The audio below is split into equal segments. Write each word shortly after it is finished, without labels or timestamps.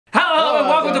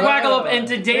and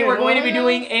today we're going to be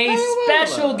doing a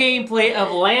special gameplay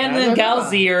of Lands of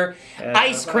Galzyr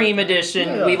Ice Cream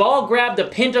Edition. We've all grabbed a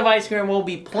pint of ice cream and we'll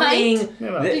be playing...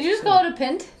 Did you just call it a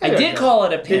pint? I did call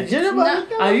it a pint.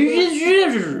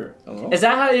 Is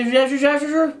that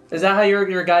how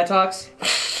your guy talks?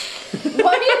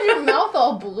 Why is your mouth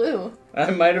all blue? I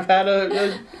might have had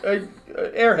a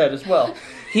airhead as well.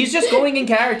 He's just going in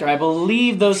character. I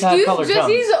believe those have colored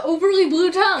tongues. Jesse's overly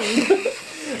blue tongue.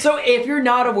 So if you're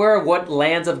not aware of what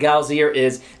Lands of Galzyr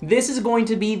is, this is going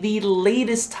to be the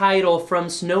latest title from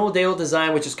Snowdale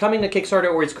Design, which is coming to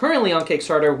Kickstarter, or it's currently on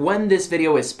Kickstarter when this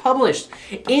video is published.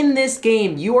 In this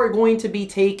game, you are going to be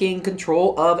taking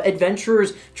control of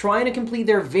adventurers trying to complete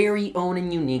their very own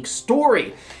and unique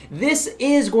story. This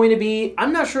is going to be,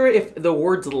 I'm not sure if the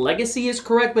word legacy is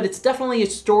correct, but it's definitely a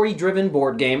story-driven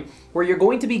board game where you're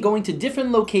going to be going to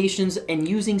different locations and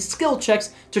using skill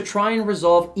checks to try and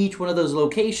resolve each one of those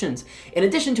locations. In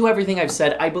addition to everything I've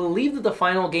said, I believe that the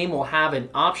final game will have an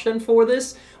option for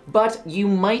this, but you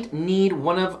might need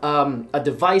one of a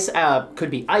device, could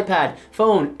be iPad,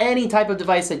 phone, any type of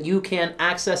device that you can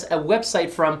access a website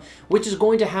from, which is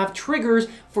going to have triggers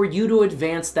for you to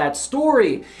advance that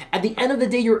story. At the end of the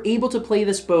day, you're able to play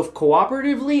this both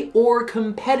cooperatively or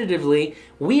competitively.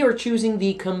 We are choosing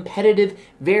the competitive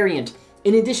variant.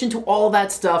 In addition to all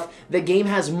that stuff, the game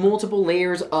has multiple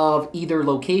layers of either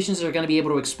locations that are going to be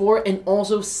able to explore and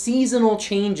also seasonal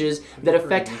changes that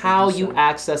affect how you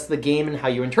access the game and how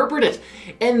you interpret it.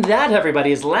 And that,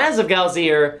 everybody, is Lands of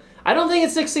Galzyr. I don't think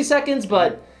it's 60 seconds,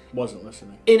 but... Wasn't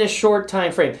listening. In a short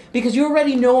time frame. Because you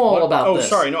already know all about this. Oh,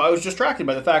 sorry. No, I was distracted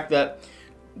by the fact that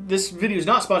this video is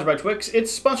not sponsored by Twix.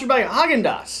 It's sponsored by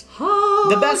Häagen-Dazs.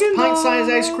 The best pint-sized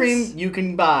ice cream you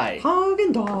can buy.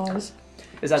 Häagen-Dazs.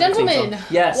 Is that Gentlemen,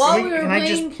 yes. Can I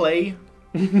just play?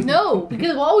 No,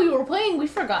 because while we were playing, we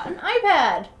forgot an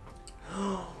iPad.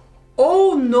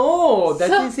 Oh no, that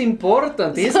is important,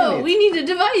 isn't it? So we need a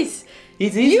device.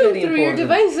 It is you very threw your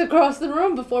device across the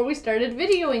room before we started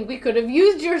videoing. We could have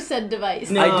used your said device.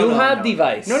 No, I do have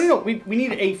device. No. We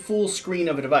need a full screen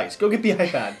of a device. Go get the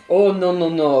iPad. Oh no.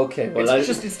 Okay. Well,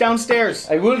 it's downstairs.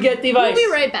 I will get device. We'll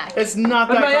be right back. It's not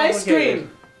that my complicated. ice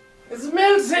cream. It's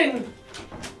melting.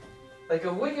 Like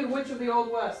a wicked witch of the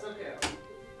Old West. Okay.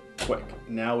 Quick.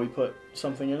 Now we put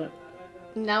something in it.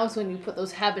 Now is when you put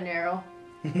those habanero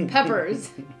peppers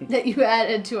that you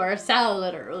added to our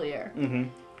salad earlier.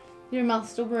 Your mouth's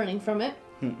still burning from it.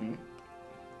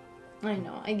 I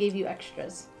know. I gave you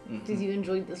extras because you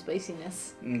enjoyed the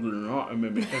spiciness. Not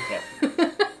maybe hiccup.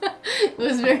 It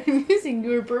was very amusing.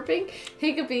 You were burping,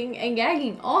 hiccuping, and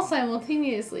gagging all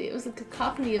simultaneously. It was a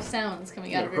cacophony of sounds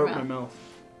coming out of your mouth.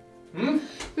 We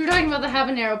were talking about the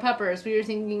habanero peppers. We were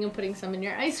thinking of putting some in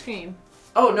your ice cream.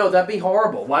 Oh no, that'd be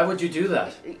horrible. Why would you do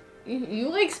that? You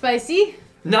like spicy?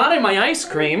 Not in my ice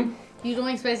cream. You don't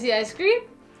like spicy ice cream?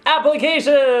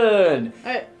 Application!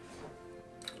 Alright.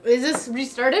 Is this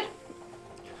restarted?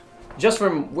 Just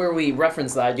from where we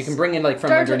reference that, you can bring in like from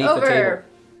Start underneath the table.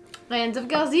 Lands of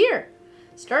Galzyr.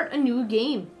 Start a new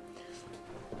game.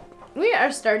 We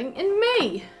are starting in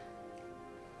May.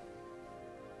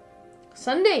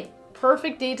 Sunday.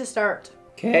 Perfect day to start.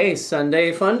 Okay,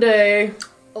 Sunday fun day.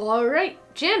 Alright.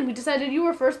 Jan, we decided you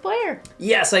were first player.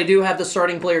 Yes, I do have the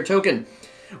starting player token.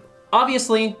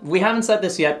 Obviously, we haven't said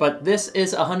this yet, but this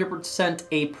is 100%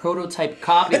 a prototype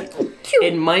copy.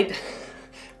 It might...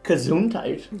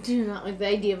 Gesundheit. Do you not like the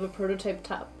idea of a prototype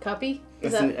copy?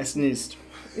 I sneezed.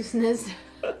 You sneezed?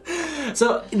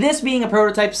 So, this being a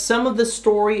prototype, some of the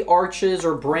story arches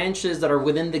or branches that are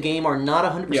within the game are not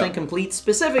 100% complete.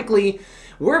 Specifically,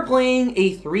 we're playing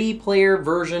a 3-player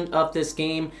version of this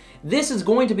game. This is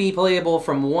going to be playable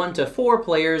from 1 to 4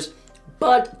 players,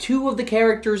 but 2 of the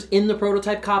characters in the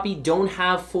prototype copy don't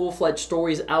have full-fledged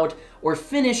stories out or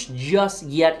finished just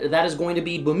yet. That is going to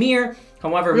be Bumir.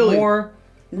 However,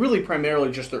 Really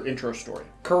primarily just their intro story.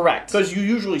 Correct. Because you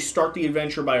usually start the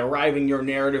adventure by arriving your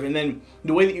narrative, and then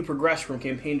the way that you progress from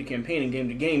campaign to campaign and game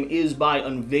to game is by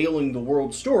unveiling the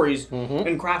world stories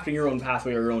and crafting your own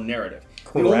pathway or your own narrative.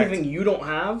 Correct. The only thing you don't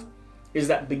have is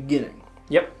that beginning.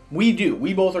 Yep. We do.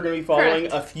 We both are going to be following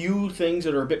a few things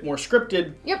that are a bit more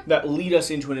scripted that lead us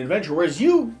into an adventure, whereas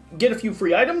you get a few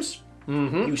free items.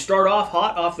 You start off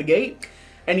hot off the gate.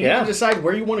 And you get to decide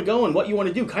where you want to go and what you want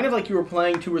to do, kind of like you were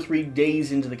playing 2 or 3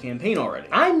 days into the campaign already.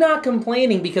 I'm not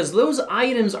complaining because those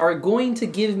items are going to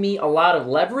give me a lot of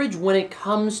leverage when it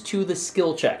comes to the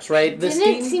skill checks, right?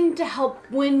 Didn't seem to help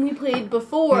when we played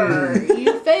before.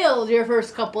 You failed your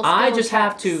first couple skill I just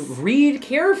have to read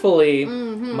carefully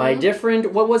my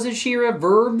different, what was it, Shira?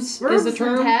 Verbs is the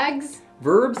term? And tags?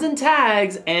 verbs and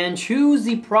tags, and choose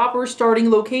the proper starting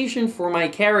location for my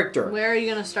character. Where are you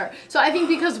going to start? So I think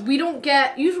because we don't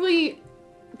get, usually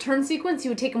turn sequence,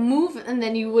 you would take a move and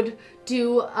then you would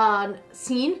do a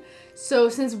scene. So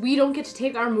since we don't get to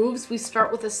take our moves, we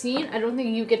start with a scene. I don't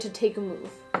think you get to take a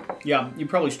move. Yeah, you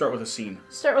probably start with a scene.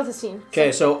 Start with a scene.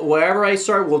 Okay, so wherever I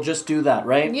start, we'll just do that,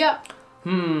 right? Yep.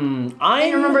 And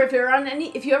remember, if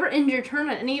you ever end your turn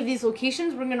on any of these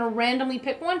locations, we're gonna randomly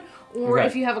pick one, or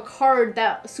if you have a card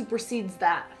that supersedes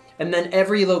that. And then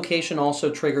every location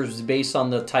also triggers based on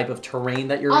the type of terrain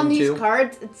that you're into. On these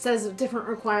cards, it says different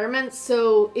requirements,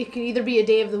 so it can either be a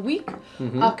day of the week,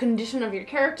 a condition of your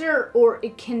character, or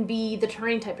it can be the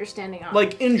terrain type you're standing on.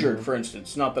 Like injured, for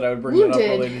instance. Not that I would bring that up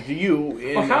related to you.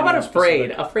 Well, how about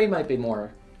afraid? Afraid might be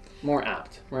more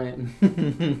apt, right?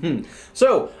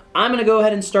 So, I'm going to go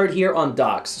ahead and start here on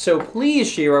docs. So please,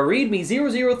 Shira, read me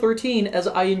 0013 as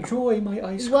I enjoy my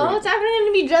ice cream. Well, it's actually going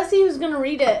to be Jesse who's going to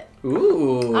read it.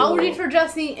 Ooh. I'll read for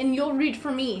Jesse, and you'll read for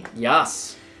me.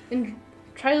 Yes. And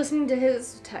try listening to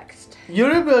his text.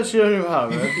 You're about to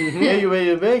power.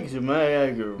 You beg to my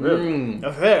river.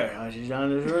 Affair, I see on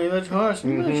this ring that's horse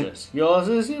and matches. You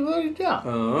also see what it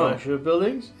down.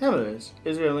 Shipbuildings, Hemilis,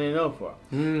 is really known for.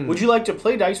 Would you like to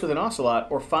play dice with an ocelot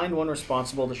or find one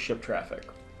responsible to ship traffic?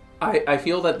 I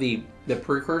feel that the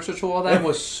precursor to all that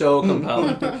was so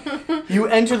compelling. You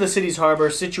enter the city's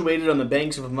harbor, situated on the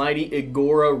banks of a mighty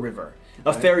Igora River.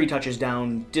 A ferry touches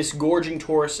down, disgorging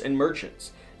tourists and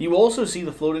merchants. You also see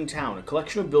the floating town, a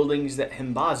collection of buildings that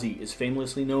Hembazi is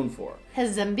famously known for.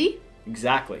 Hezembi?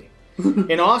 Exactly.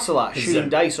 An ocelot shooting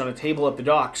dice on a table at the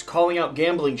docks, calling out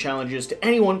gambling challenges to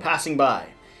anyone passing by.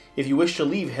 If you wish to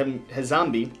leave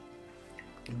Hezambi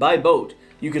by boat,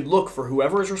 you could look for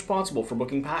whoever is responsible for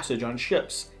booking passage on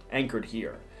ships anchored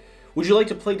here. Would you like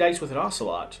to play dice with an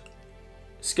ocelot?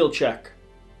 Skill check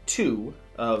 2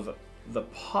 of the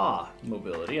paw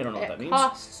mobility. I don't know what that means. It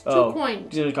costs 2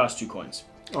 coins. It costs 2 coins.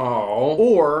 Oh.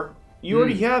 Or, you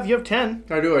already have, you have 10.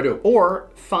 I do. Or,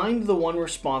 find the one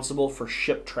responsible for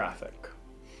ship traffic.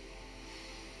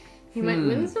 You might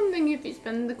win something if you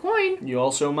spend the coin. You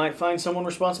also might find someone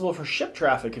responsible for ship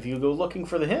traffic if you go looking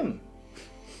for the him.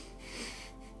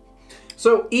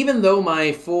 So, even though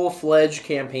my full-fledged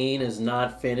campaign is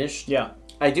not finished,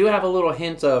 I do have a little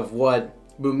hint of what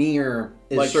Bumir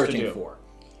is searching for.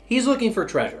 He's looking for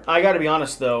treasure. I gotta be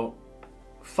honest, though.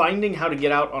 Finding how to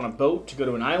get out on a boat to go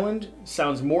to an island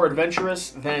sounds more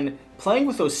adventurous than playing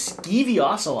with those skeevy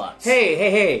ocelots.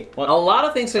 Hey. Well, a lot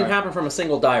of things can happen from a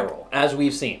single die roll, as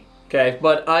we've seen. Okay,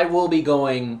 but I will be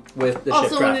going with the ship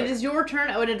traffic. Also, when it is your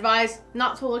turn, I would advise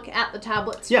not to look at the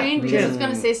tablet screen because it's going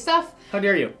to say stuff. How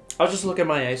dare you? I'll just look at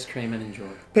my ice cream and enjoy.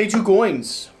 Pay 2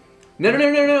 coins. No.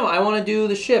 I want to do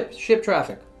the ship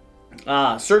traffic.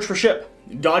 Search for ship.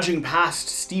 Dodging past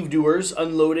stevedoers,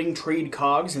 unloading trade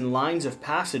cogs and lines of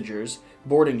passengers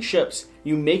boarding ships,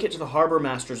 you make it to the harbor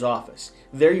master's office.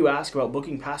 There you ask about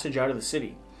booking passage out of the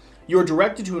city. You are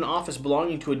directed to an office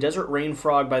belonging to a desert rain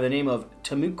frog by the name of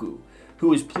Tamuku,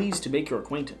 who is pleased to make your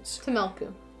acquaintance.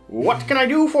 Tamelku. What can I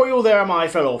do for you there, my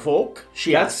fellow folk?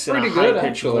 She asks in a high-pitched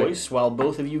actually. voice, while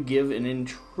both of you give an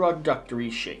introductory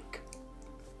shake.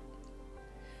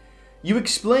 You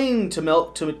explain to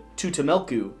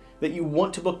Tamelku that you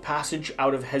want to book passage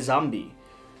out of Hezambi.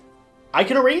 I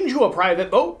can arrange you a private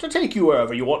boat to take you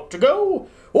wherever you want to go,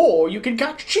 or you can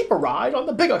catch a cheaper ride on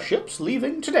the bigger ships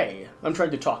leaving today. I'm trying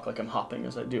to talk like I'm hopping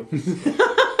as I do.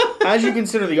 As you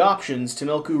consider the options,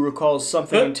 Tamelku recalls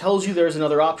something and tells you there's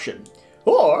another option.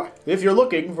 Or, if you're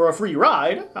looking for a free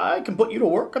ride, I can put you to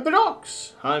work at the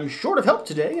docks. I'm short of help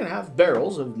today and have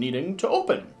barrels of needing to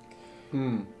open.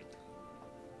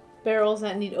 Barrels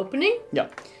that need opening? Yeah.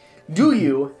 Do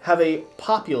you have a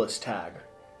populace tag?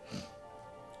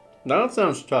 That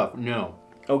sounds tough. No.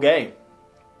 Okay.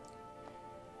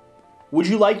 Would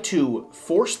you like to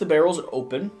force the barrels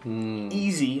open?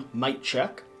 Easy might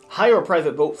check. Hire a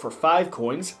private boat for 5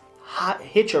 coins.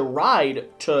 Hitch a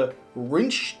ride to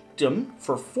Rinchdom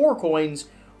for 4 coins.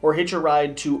 Or hitch a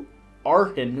ride to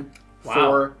Arhin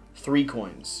for 3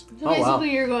 coins. So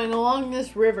basically you're going along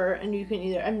this river and you can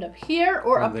either end up here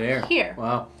or up here.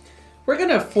 Wow. We're going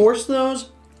to force those.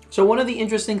 So one of the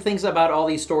interesting things about all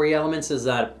these story elements is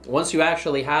that once you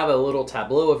actually have a little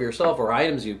tableau of yourself or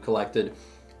items you've collected,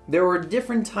 there are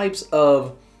different types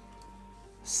of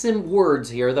words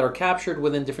here that are captured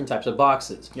within different types of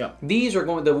boxes. Yeah. These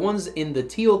are the ones in the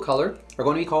teal color are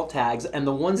going to be called tags, and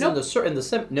the ones in the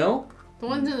The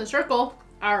ones in the circle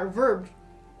are verbs.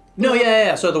 No,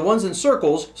 yeah. So the ones in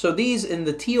circles, so these in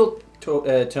the teal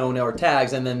tone are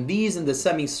tags, and then these in the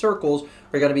semicircles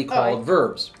are going to be called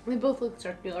verbs. They both look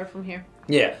circular from here.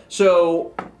 Yeah.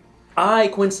 So I,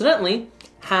 coincidentally,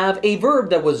 have a verb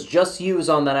that was just used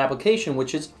on that application,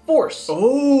 which is force.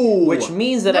 Oh! Which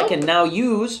means that I can now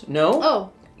use... No?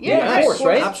 Oh. Yeah, force,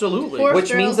 right? Absolutely. Force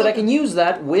which means that I can use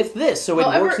that with this, so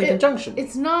it works in conjunction.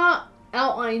 It's not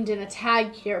outlined in a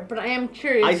tag here, but I am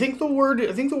curious. I think the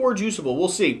word's usable. We'll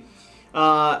see.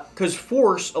 Because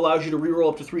force allows you to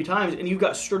reroll up to 3 times, and you've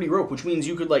got sturdy rope, which means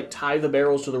you could like tie the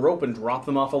barrels to the rope and drop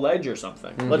them off a ledge or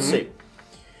something. Let's see.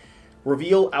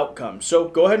 Reveal outcome. So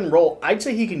go ahead and roll. I'd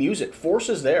say he can use it. Force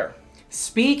is there.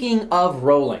 Speaking of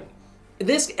rolling,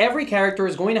 every character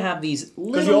is going to have these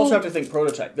little... Because you also have to think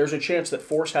prototype. There's a chance that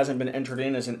force hasn't been entered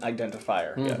in as an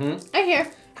identifier yet. I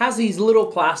hear. Has these little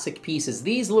plastic pieces.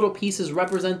 These little pieces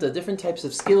represent the different types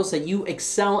of skills that you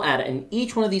excel at, and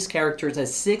each one of these characters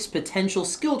has 6 potential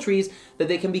skill trees that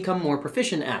they can become more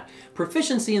proficient at.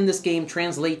 Proficiency in this game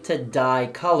translates to die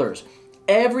colors.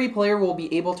 Every player will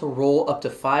be able to roll up to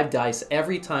 5 dice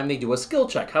every time they do a skill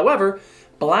check. However,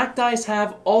 black dice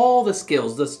have all the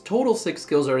skills. The total 6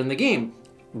 skills are in the game.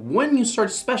 When you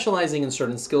start specializing in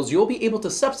certain skills, you'll be able to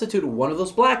substitute one of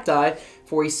those black die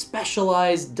for a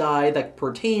specialized die that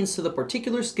pertains to the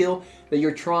particular skill that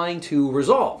you're trying to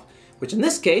resolve. Which in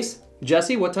this case,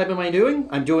 Jesse, what type am I doing?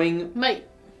 I'm doing... Might.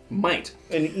 Might.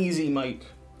 An easy might.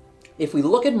 If we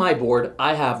look at my board,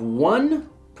 I have 1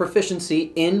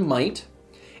 proficiency in might,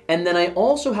 and then I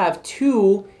also have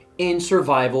 2 in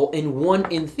survival and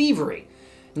 1 in thievery.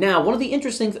 Now,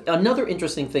 another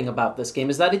interesting thing about this game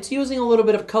is that it's using a little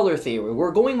bit of color theory.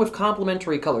 We're going with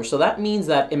complementary colors, so that means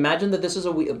that, imagine that this is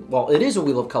a wheel, well, it is a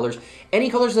wheel of colors. Any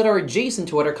colors that are adjacent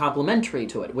to it are complementary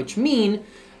to it, which mean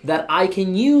that I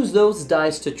can use those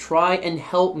dice to try and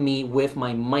help me with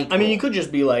my might. I mean, you could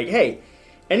just be like, hey,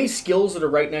 any skills that are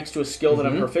right next to a skill that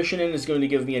I'm proficient in is going to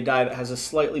give me a die that has a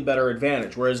slightly better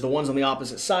advantage, whereas the ones on the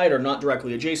opposite side are not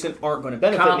directly adjacent, aren't going to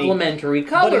benefit complementary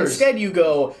colors. But instead you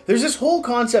go, there's this whole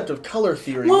concept of color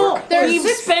theory. Well, we've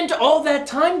spent all that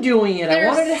time doing it. I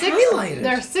wanted to highlight it.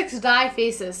 There are 6 die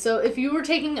faces, so if you were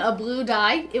taking a blue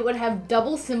die, it would have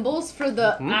double symbols for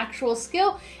the actual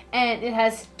skill, and it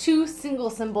has 2 single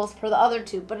symbols for the other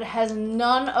 2, but it has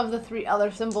none of the 3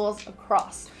 other symbols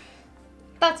across.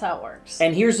 That's how it works.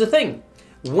 And here's the thing.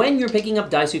 When you're picking up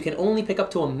dice, you can only pick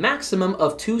up to a maximum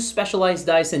of 2 specialized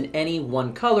dice in any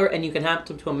one color, and you can have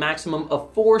up to a maximum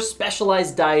of 4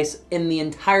 specialized dice in the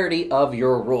entirety of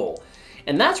your roll.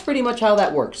 And that's pretty much how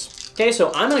that works. Okay,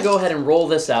 so I'm going to go ahead and roll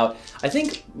this out. I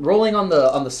think rolling on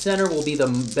the center will be the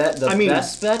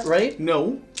best bet, right?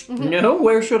 No. No?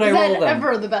 Where should I roll them? Is that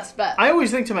ever the best bet? I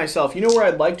always think to myself, you know where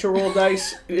I'd like to roll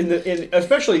dice?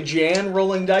 Especially Jan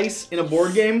rolling dice in a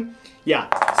board game? Yeah,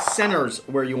 center's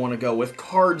where you want to go, with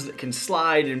cards that can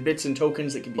slide and bits and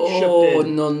tokens that can be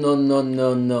shifted.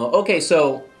 Oh, no. Okay,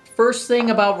 so first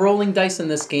thing about rolling dice in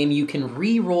this game, you can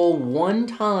re-roll 1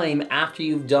 time after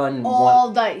you've done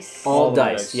all dice. All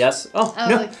dice, yes? Oh,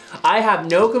 no. I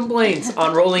have no complaints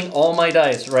on rolling all my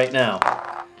dice right now.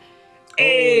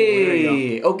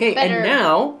 Hey! Okay, Better. And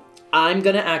now I'm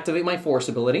going to activate my force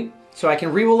ability. So I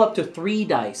can re-roll up to 3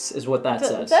 dice, is what that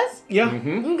says. It says? Yeah.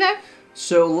 Okay.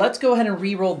 So let's go ahead and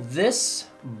re-roll this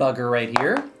bugger right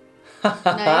here.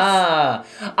 Nice.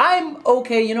 I'm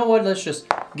okay. You know what? Let's just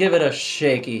give it a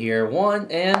shaky here.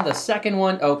 1 and the second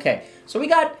one. Okay. So we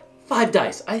got 5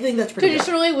 dice. I think that's pretty good.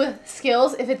 Traditionally with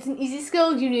skills, if it's an easy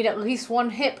skill, you need at least 1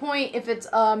 hit point. If it's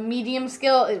a medium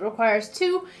skill, it requires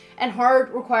 2. And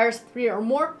hard requires 3 or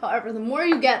more. However, the more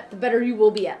you get, the better you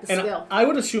will be at the skill. I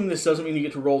would assume this doesn't mean you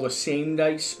get to roll the same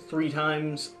dice 3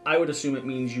 times. I would assume it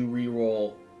means you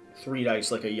re-roll 3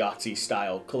 dice like a Yahtzee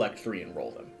style, collect 3 and roll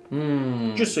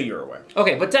them. Just so you're aware.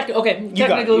 Okay, but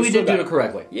technically we did do it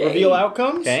correctly. Yay. Reveal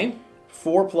outcomes. Okay.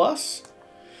 4+.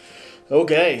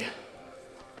 Okay.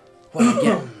 What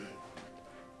again?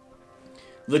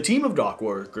 The team of dock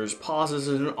workers pauses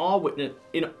in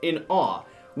awe,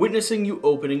 witnessing you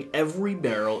opening every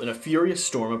barrel in a furious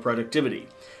storm of productivity.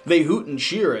 They hoot and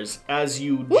cheer as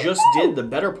you just did the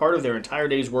better part of their entire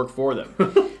day's work for them.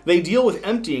 They deal with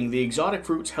emptying the exotic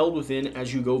fruits held within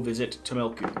as you go visit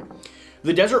Temelku.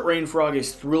 The desert rain frog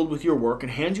is thrilled with your work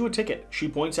and hands you a ticket. She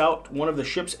points out one of the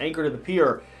ships anchored at the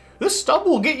pier. This stub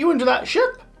will get you into that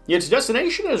ship. Its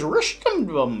destination is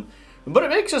Rishtambum, but it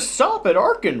makes a stop at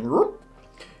Arkin.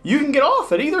 You can get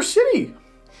off at either city.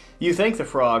 You thank the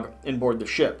frog and board the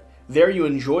ship. There you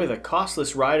enjoy the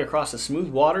costless ride across the smooth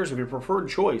waters of your preferred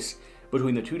choice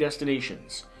between the 2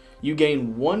 destinations. You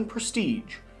gain 1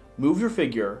 prestige. Move your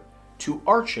figure to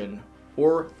Archin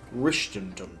or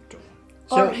Rishtambum.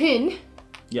 Archin?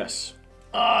 Yes.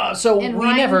 So we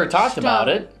never talked about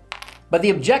it, but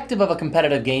the objective of a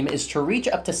competitive game is to reach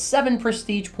up to 7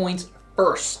 prestige points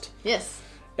first. Yes.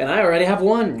 And I already have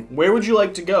one. Where would you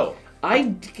like to go? I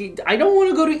don't want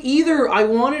to go to either. I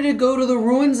wanted to go to the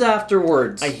ruins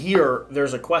afterwards. I hear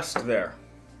there's a quest there.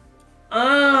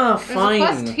 Ah, fine.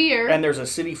 There's a quest here. And there's a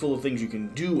city full of things you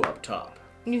can do up top.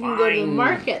 You can go to the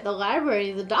market, the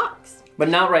library, the docks. But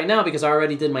not right now because I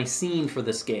already did my scene for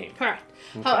this game. Correct.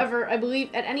 Okay. However, I believe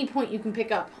at any point you can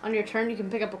pick up, on your turn, you can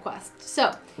pick up a quest.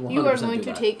 So, you are going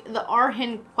to take the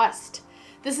Arhin quest.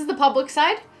 This is the public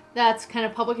side. That's kind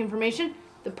of public information.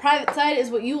 The private side is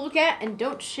what you look at and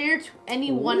don't share to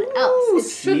anyone else.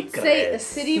 It should say a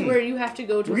city where you have to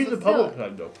go to Read fulfill. the public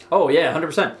side, though. Oh, yeah,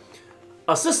 100%.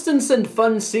 Assistance and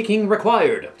fund seeking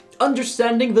required.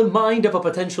 Understanding the mind of a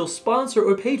potential sponsor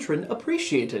or patron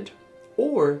appreciated.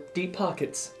 Or deep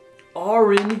pockets.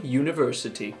 Arhin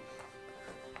University.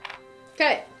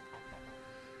 Okay.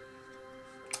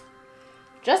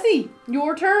 Jesse,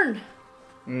 your turn.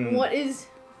 Where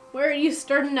are you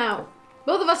starting now?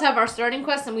 Both of us have our starting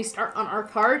quest and we start on our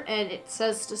card and it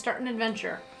says to start an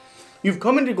adventure. You've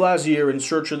come into Galzyr in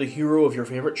search of the hero of your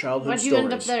favorite childhood stories. Why'd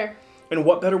you end up there? And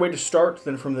what better way to start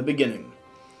than from the beginning?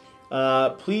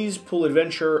 Please pull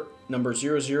adventure number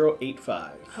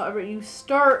 0085. However, you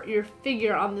start your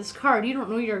figure on this card. You don't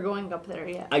know you're going up there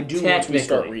yet. I do once we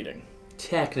start reading.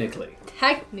 Technically.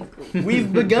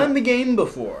 We've begun the game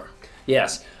before.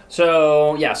 Yes.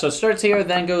 So, yeah, so it starts here,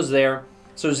 then goes there.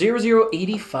 So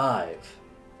 0085.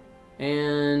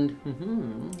 And...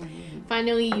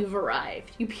 Finally, you've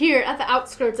arrived. You peer at the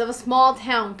outskirts of a small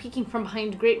town peeking from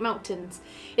behind great mountains.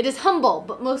 It is humble,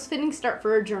 but most fitting start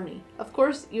for a journey. Of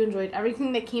course, you enjoyed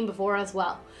everything that came before as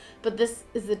well. But this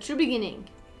is the true beginning.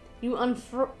 You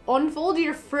unfold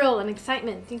your thrill and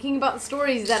excitement, thinking about the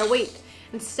stories that await,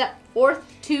 and step forth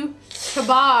to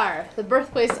Shabar, the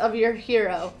birthplace of your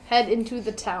hero. Head into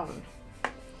the town.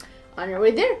 On your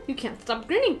way there, you can't stop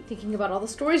grinning, thinking about all the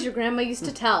stories your grandma used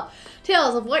to tell.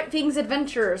 Tales of White Fang's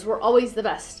adventures were always the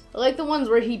best, like the ones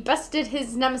where he bested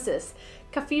his nemesis,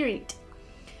 Kafirit.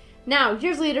 Now,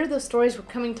 years later, those stories were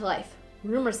coming to life.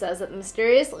 Rumor says that the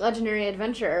mysterious, legendary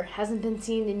adventurer hasn't been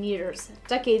seen in years,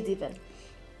 decades even.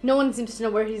 No one seems to know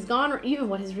where he's gone or even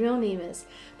what his real name is.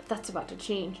 But that's about to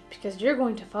change, because you're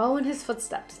going to follow in his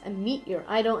footsteps and meet your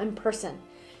idol in person.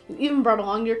 You even brought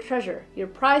along your treasure, your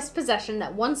prized possession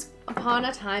that once upon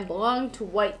a time belonged to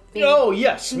White Fang. Oh,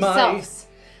 yes, themselves.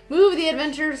 Move the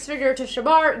adventurer's figure to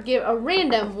Shabar, give a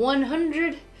random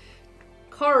 100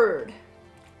 card.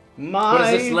 What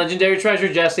is this legendary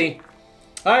treasure, Jesse?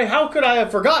 How could I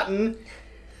have forgotten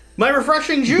my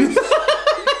refreshing juice?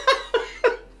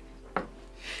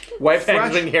 White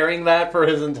Fang's been carrying that for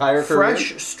his entire career.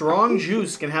 Fresh, strong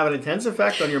juice can have an intense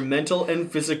effect on your mental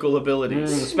and physical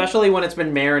abilities. Especially when it's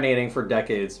been marinating for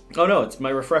decades. Oh no, it's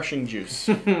my refreshing juice.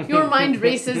 Your mind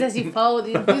races as you follow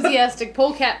the enthusiastic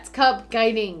polecat's cub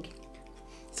guiding.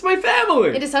 It's my family!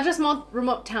 It is such a small,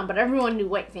 remote town, but everyone knew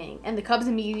White Fang, and the cubs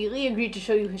immediately agreed to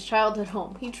show you his childhood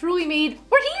home. He truly made,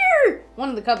 "We're here!" One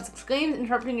of the cubs exclaims,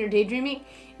 interrupting your daydreaming.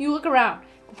 You look around.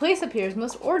 The place appears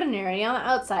most ordinary on the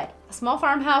outside, a small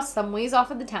farmhouse some ways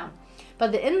off of the town.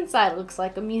 But the inside looks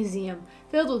like a museum,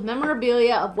 filled with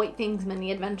memorabilia of White Fang's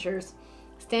many adventures.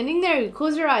 Standing there, you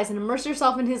close your eyes and immerse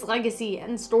yourself in his legacy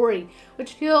and story,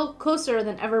 which feel closer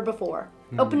than ever before.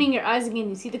 Opening your eyes again,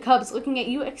 you see the cubs looking at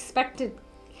you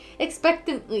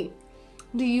expectantly.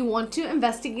 Do you want to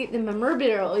investigate the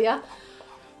memorabilia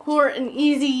for an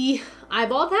easy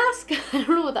eyeball task? I don't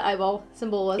know what the eyeball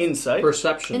symbol was. Insight.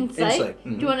 Perception. Insight.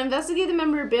 Do you want to investigate the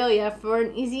memorabilia for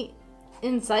an easy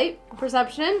insight,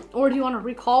 perception, or do you want to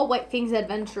recall White Fang's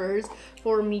adventures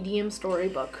for a medium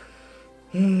storybook?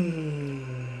 I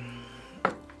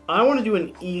want to do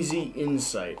an easy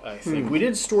insight, I think. We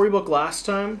did storybook last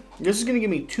time. This is going to give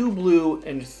me 2 blue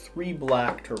and 3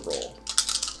 black to roll.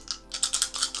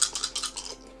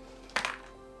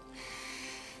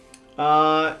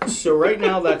 So right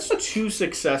now that's 2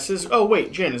 successes. Oh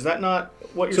wait, Jen, is that not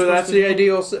what you're supposed to do? So that's the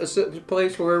ideal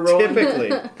place where we're rolling?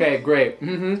 Typically. Okay, great.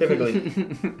 Typically.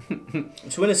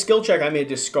 So in a skill check, I may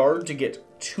discard to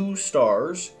get 2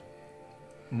 stars.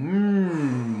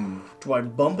 Do I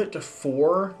bump it to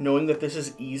 4, knowing that this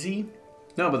is easy?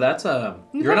 No, but that's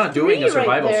you're not doing a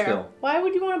survival skill. Why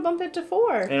would you want to bump it to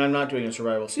 4? And I'm not doing a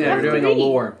survival skill. Yeah, you're doing a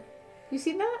lore. You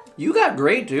see that? You got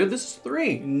great, dude. This is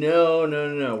 3. No.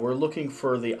 We're looking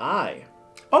for the eye.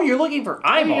 Oh, you're looking for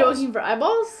eyeballs. You're looking for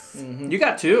eyeballs? You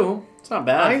got 2. It's not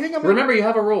bad. I think Remember, you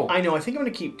have a roll. I know. I think I'm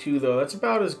going to keep 2, though. That's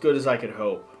about as good as I could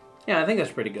hope. Yeah, I think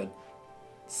that's pretty good.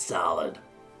 Solid.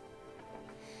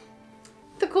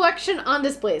 The collection on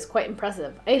display is quite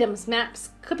impressive. Items, maps,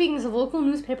 clippings of local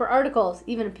newspaper articles,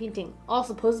 even a painting, all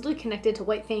supposedly connected to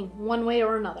White Fang one way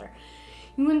or another.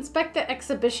 You inspect the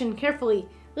exhibition carefully,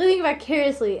 living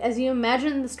vicariously as you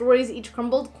imagine the stories each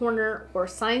crumbled corner or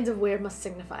signs of wear must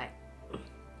signify.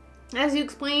 As you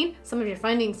explain some of your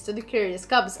findings to the curious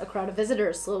cubs, a crowd of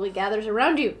visitors slowly gathers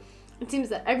around you. It seems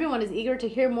that everyone is eager to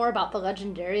hear more about the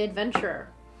legendary adventurer.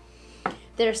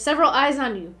 There are several eyes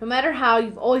on you. No matter how,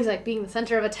 you've always liked being the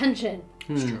center of attention.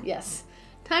 Yes.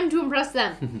 Time to impress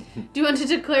them. Do you want to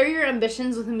declare your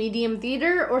ambitions with a medium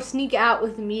theater or sneak out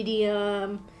with a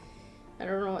medium... I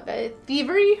don't know what that is.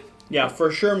 Thievery? Yeah,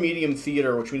 for sure medium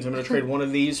theater, which means I'm going to trade one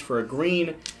of these for a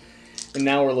green. And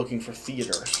now we're looking for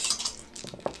theater.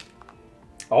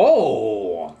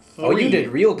 Oh! Oh, you did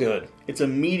real good. It's a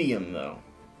medium, though.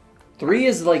 3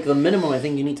 is like the minimum I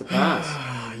think you need to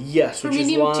pass. Yes, which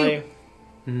is why...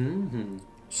 2.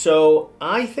 So,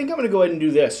 I think I'm going to go ahead and do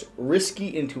this. Risky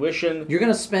intuition. You're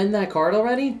going to spend that card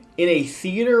already? In a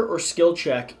theater or skill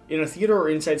check, in a theater or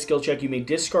inside skill check, you may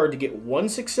discard to get 1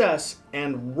 success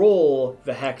and roll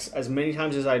the hex as many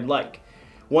times as I'd like.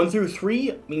 1 through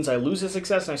 3 means I lose a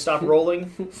success and I stop rolling.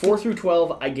 4 through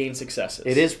 12, I gain successes.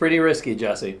 It is pretty risky,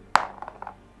 Jesse.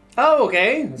 Oh,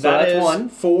 okay. So that's 1.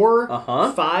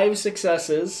 4, 5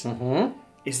 successes.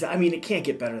 Is that? I mean, it can't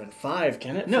get better than 5,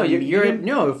 can it? No, if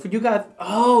you got.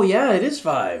 Oh, yeah, it is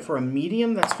 5 for a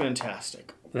medium. That's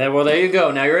fantastic. Well, there you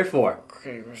go. Now you're at 4.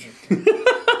 Okay.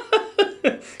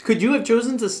 Could you have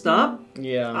chosen to stop?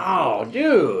 Yeah. Oh,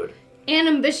 dude. An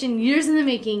ambition years in the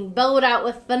making, bellowed out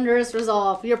with thunderous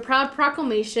resolve. Your proud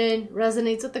proclamation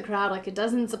resonates with the crowd like it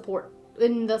does in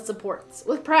the supports.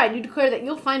 With pride, you declare that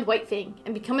you'll find Whitefang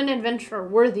and become an adventurer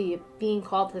worthy of being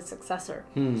called his successor.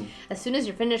 As soon as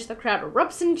you're finished, the crowd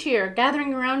erupts in cheer,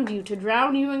 gathering around you to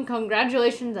drown you in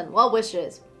congratulations and well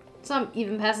wishes. Some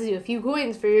even passes you a few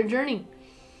coins for your journey.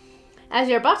 As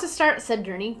you're about to start said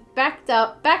journey, backed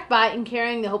by and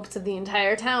carrying the hopes of the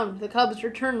entire town, the cubs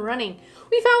return running.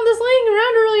 We found this laying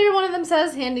around earlier, one of them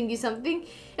says, handing you something,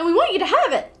 and we want you to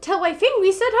have it. Tell Whitefang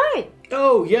we said hi.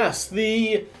 Oh, yes,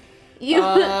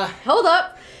 Hold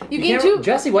up. You gain 2...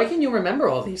 Jesse, why can't you remember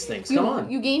all these things? Come on.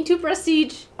 You gain 2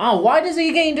 prestige. Oh, why does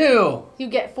he gain 2? You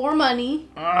get 4 money.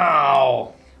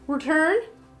 Ow. Return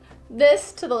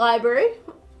this to the library.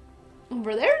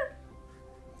 Over there.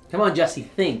 Come on, Jesse,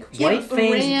 think.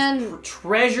 Whitefang's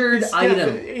treasured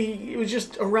item. It was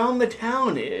just around the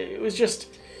town. It was just...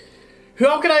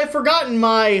 How could I have forgotten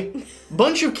my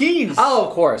bunch of keys? Oh,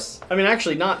 of course. I mean,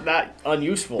 actually, not that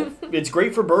unuseful. It's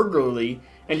great for burglary,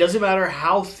 and doesn't matter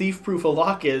how thief-proof a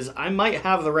lock is, I might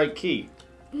have the right key.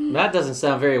 That doesn't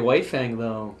sound very Whitefang,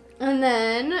 though. And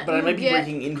then but I might be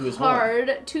breaking into his home.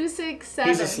 Card 2, 6, 7.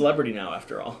 He's a celebrity now,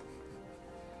 after all.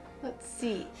 Let's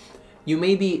see. You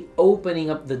may be opening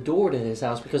up the door to his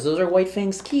house because those are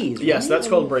Whitefang's keys. Right? Yes, that's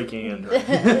called breaking in.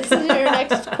 This is your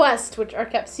next quest, which are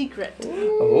kept secret.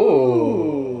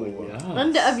 Oh, yes.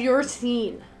 End of your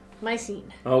scene. My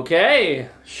scene. Okay,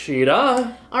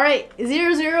 Sheeta. All right,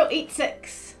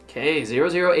 0086. Okay,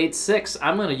 0086.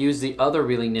 I'm going to use the other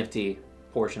really nifty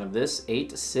portion of this.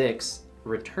 86.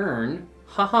 Return.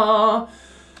 Haha.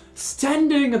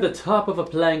 Standing at the top of a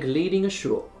plank leading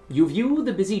ashore, you view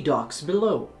the busy docks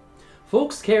below.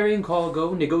 Folks carrying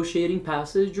cargo, negotiating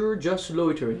passage, or just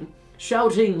loitering,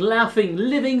 shouting, laughing,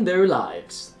 living their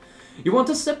lives. You want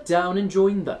to step down and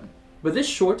join them, but this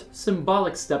short,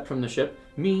 symbolic step from the ship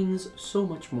means so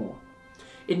much more.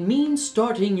 It means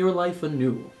starting your life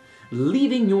anew,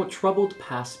 leaving your troubled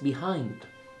past behind.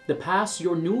 The past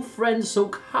your new friend so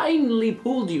kindly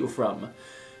pulled you from.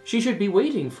 She should be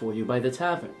waiting for you by the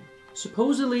tavern.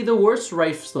 Supposedly the worst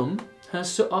Rifestum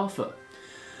has to offer.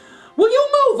 Will you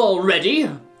move already?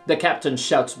 The captain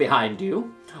shouts behind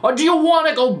you. Or do you want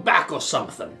to go back or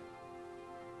something?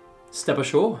 Step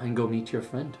ashore and go meet your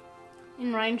friend.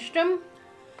 In Rhinestrom?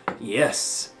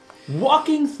 Yes.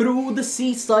 Walking through the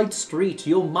seaside street,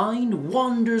 your mind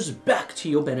wanders back to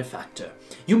your benefactor.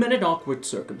 You met in awkward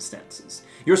circumstances,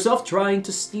 yourself trying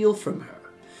to steal from her.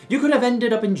 You could have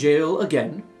ended up in jail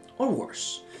again, or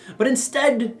worse. But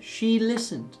instead, she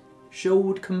listened,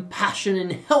 showed compassion,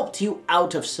 and helped you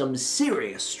out of some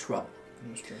serious trouble.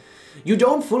 That's true. You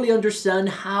don't fully understand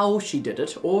how she did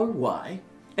it or why,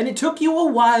 and it took you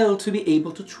a while to be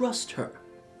able to trust her.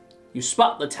 You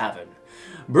spot the tavern,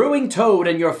 brewing toad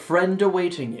and your friend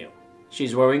awaiting you.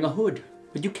 She's wearing a hood,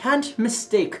 but you can't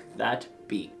mistake that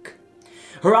beak.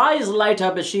 Her eyes light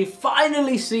up as she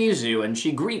finally sees you, and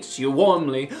she greets you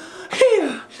warmly.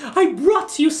 Here, I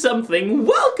brought you something.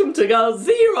 Welcome to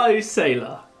Galzyr,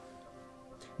 sailor.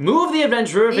 Move the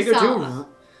adventurer figure to...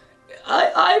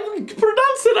 I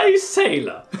pronounce it a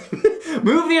sailor.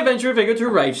 Move the adventurer figure to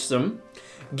Rifestum.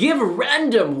 Give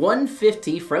random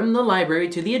 150 from the library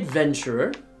to the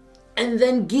adventurer. and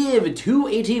then give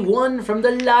 281 from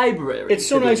the library. It's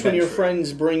so nice when your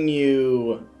friends bring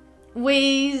you...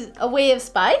 A way of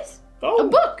spice? Oh. A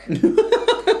book.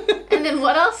 And then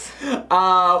what else?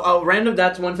 Random,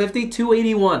 that's 150,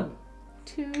 281.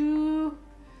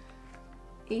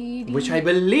 280. Which I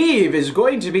believe is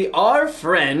going to be our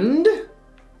friend...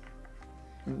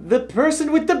 the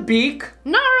person with the beak.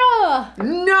 Nara!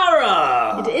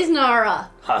 Nara! It is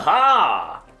Nara.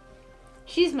 Ha-ha!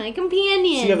 She's my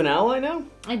companion. So you have an ally now?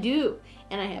 I do.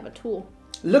 And I have a tool.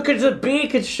 Look at the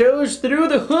beak, it shows through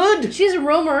the hood. She's a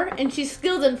roamer, and she's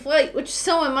skilled in flight, which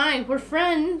so am I. We're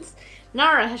friends.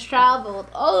 Nara has traveled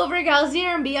all over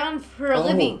Galzyr and beyond for a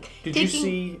living. Did you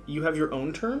see you have your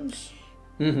own turns?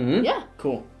 Mm-hmm. Yeah.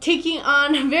 Cool. Taking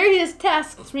on various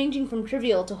tasks ranging from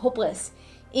trivial to hopeless.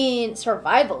 In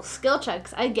survival skill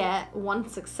checks, I get 1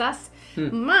 success.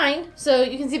 Mine, so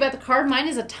you can see by the card, mine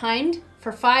is a timed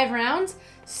for 5 rounds.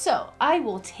 So I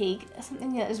will take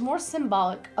something that is more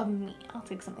symbolic of me. I'll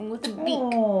take something with a beak.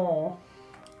 Aww.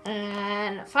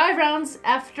 And 5 rounds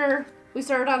after we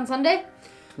started on Sunday.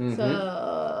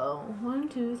 So 1,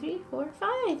 2, 3, 4,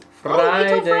 5.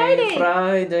 Friday,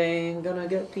 Friday, gonna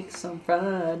get peaks on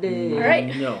Friday. All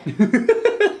right. No.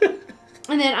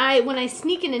 And then when I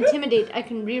sneak and intimidate, I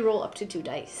can re-roll up to 2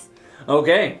 dice.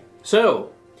 Okay,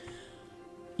 so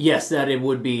yes, that it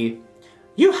would be.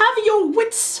 You have your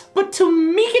wits, but to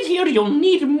make it here, you'll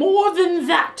need more than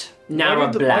that. Nara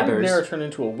Why did blabbers. Nara turn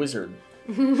into a wizard?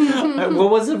 What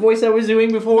was the voice I was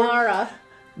doing before? Nara.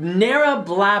 Nara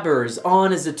blabbers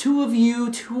on as the two of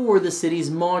you tour the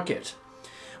city's market.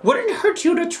 Wouldn't it hurt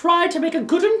you to try to make a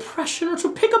good impression or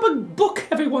to pick up a book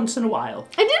every once in a while?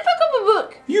 I did pick up a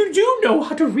book. You do know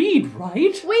how to read,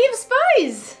 right? Way of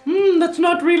Spies. That's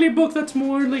not really a book, that's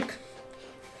more like...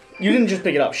 You didn't just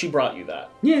pick it up, she brought you that.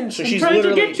 Yeah, So I'm she's trying to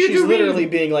literally get you to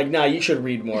read. being like, nah, you should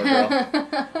read more, girl.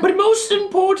 But most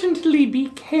importantly, be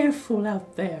careful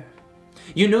out there.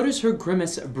 You notice her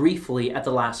grimace briefly at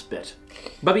the last bit.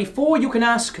 But before you can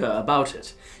ask her about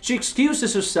it, she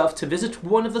excuses herself to visit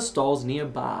one of the stalls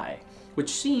nearby, which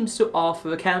seems to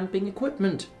offer camping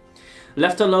equipment.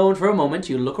 Left alone for a moment,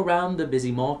 you look around the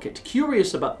busy market,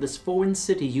 curious about this foreign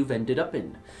city you've ended up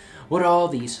in. What are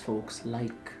these folks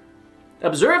like?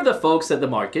 Observe the folks at the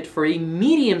market for a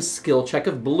medium skill check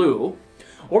of blue,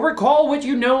 or recall what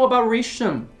you know about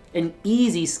Risham, an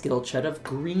easy skill check of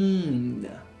green.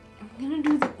 I'm gonna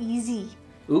do the easy.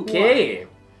 Okay.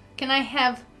 Can I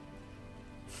have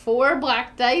 4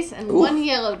 black dice and 1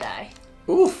 yellow die?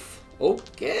 Oof.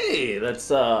 Okay,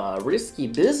 that's risky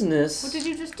business. What did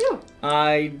you just do?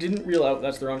 I didn't realize,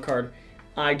 that's the wrong card.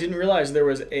 I didn't realize there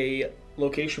was a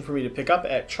location for me to pick up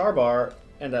at Charbar,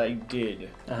 and I did.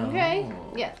 Okay.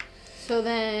 Yeah. So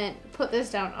then put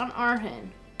this down on Arhin.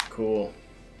 Cool.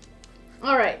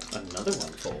 All right. Another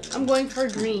one fold. I'm going for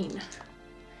green.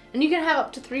 And you can have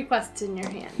up to 3 quests in your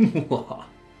hand.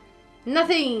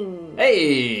 Nothing.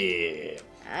 Hey.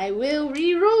 I will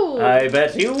re-roll. I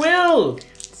bet you will.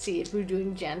 Let's see if we're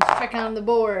doing gentrific on the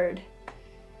board.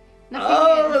 Nothing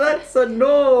Oh, again. that's a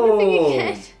no. Nothing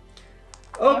again.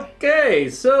 Okay,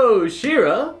 so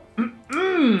Shira.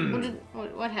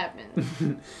 What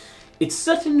happened? It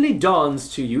suddenly dawns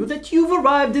to you that you've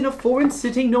arrived in a foreign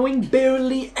city knowing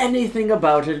barely anything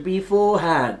about it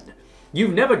beforehand.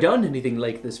 You've never done anything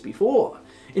like this before.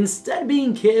 Instead,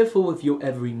 being careful with your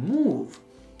every move.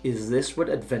 Is this what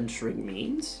adventuring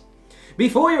means?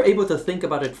 Before you're able to think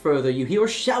about it further, you hear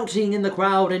shouting in the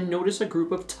crowd and notice a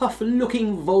group of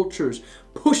tough-looking vultures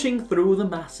pushing through the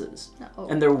masses. Uh-oh.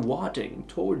 And they're wadding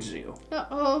towards you.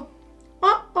 Uh-oh.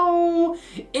 Uh-oh!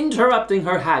 Interrupting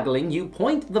her haggling, you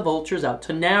point the vultures out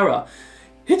to Nara.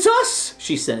 It's us,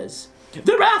 she says.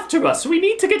 They're after us. We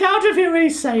need to get out of here,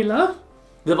 sailor.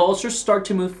 The vultures start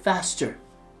to move faster.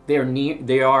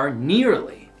 They are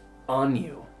nearly on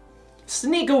you.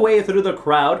 Sneak away through the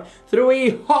crowd through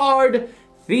a hard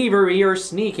thievery or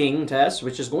sneaking test,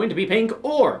 which is going to be pink,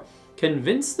 or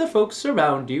convince the folks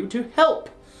around you to help.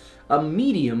 A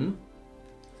medium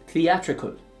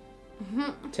theatrical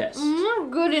test. I'm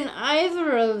not good in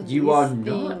either of these You are things.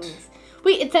 not.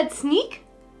 Wait, it said sneak?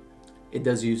 It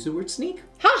does use the word sneak.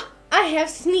 Ha! I have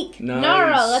sneak. Nice.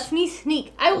 Nara lets me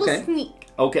sneak. I will Okay. sneak.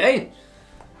 Okay.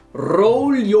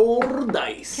 Roll your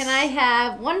dice. Can I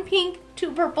have 1 pink,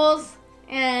 2 purples,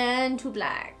 and 2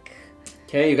 black?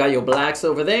 Okay, you got your blacks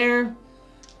over there.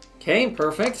 Okay,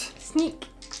 perfect. Sneak.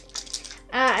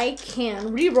 I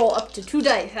can re-roll up to 2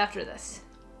 dice after this.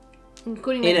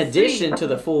 Including In my addition 3. to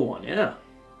the full one, yeah.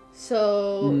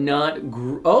 So,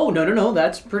 Oh, no,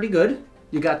 that's pretty good.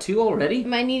 You got 2 already.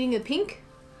 am I needing a pink?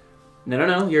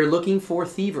 No, you're looking for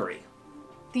thievery.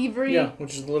 thievery. Yeah,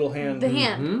 which is the little hand. The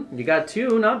hand. Mm-hmm. You got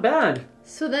 2, not bad.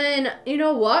 So then, you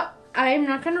know what? I'm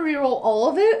not going to reroll all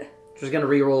of it. Just going to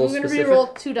reroll I'm going to specific.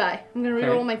 reroll 2 die. I'm going to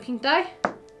reroll Okay. my pink die.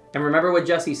 And remember what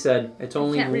Jesse said. It's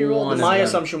only can't reroll one. this. My of them.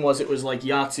 assumption was it was like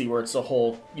Yahtzee, where it's a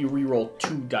whole, you reroll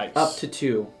 2 dice. Up to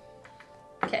 2.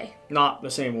 Okay. Not the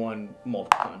same one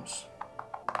multiple times.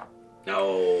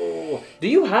 No. Do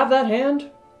you have that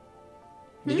hand?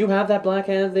 Did you have that black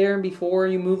hand there before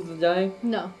you moved the die?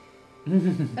 No.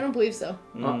 I don't believe so.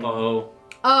 Uh-oh.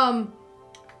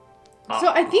 So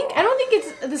I don't think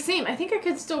it's the same. I think I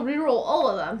could still reroll all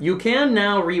of them. You can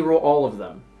now reroll all of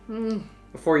them.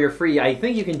 Before you're free. I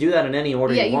think you can do that in any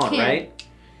order you want, right?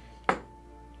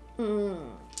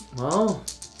 Well,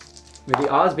 may the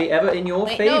odds be ever in your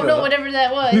favor. No, whatever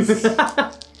that was.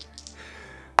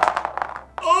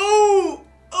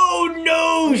 Oh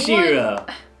no, Shira!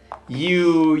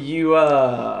 You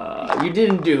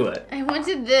didn't do it. I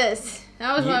wanted this.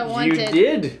 That was what I wanted. You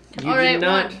did. You All right, did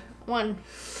not. One.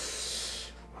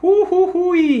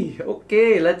 Hoo-hoo-hooey.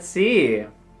 Okay, let's see.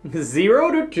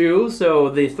 0 to 2, so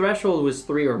the threshold was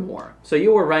 3 or more. So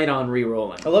you were right on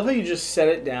re-rolling. I love how you just set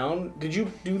it down. Did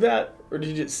you do that? Or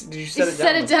did you set it down?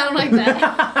 Set it down like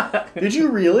that. Did you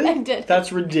really? I did.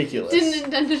 That's ridiculous. Didn't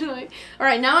intentionally. All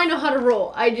right, now I know how to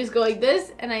roll. I just go like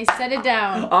this, and I set it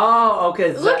down. Oh,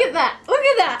 okay. Look at that. Look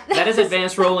at that. That is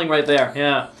advanced rolling right there,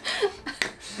 yeah.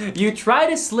 You try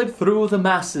to slip through the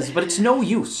masses, but it's no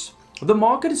use. The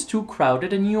market is too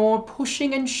crowded, and your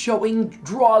pushing and showing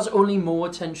draws only more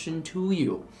attention to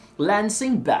you.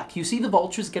 Lancing back, you see the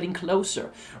vultures getting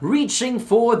closer, reaching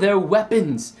for their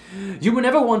weapons. You would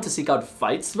never want to seek out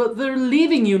fights, but they're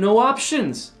leaving you no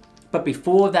options. But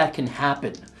before that can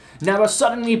happen, Nara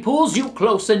suddenly pulls you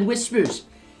close and whispers,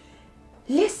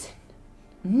 "Listen,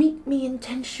 meet me in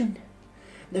tension.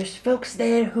 There's folks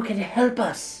there who can help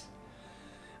us."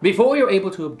 Before you're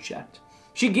able to object,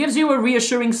 she gives you a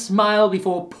reassuring smile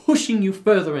before pushing you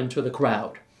further into the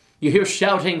crowd. You hear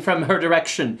shouting from her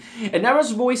direction, and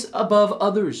Nara's voice above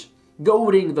others,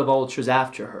 goading the vultures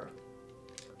after her.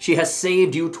 She has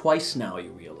saved you twice now, you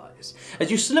realize,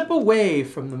 as you slip away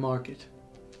from the market.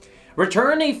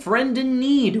 Return a friend in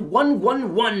need,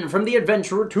 111 from the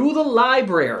adventurer to the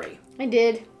library. I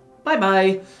did.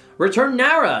 Bye-bye. Return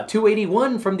Nara,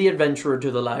 281 from the adventurer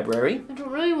to the library. I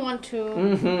don't really want to.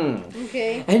 Mm-hmm.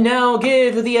 Okay. And now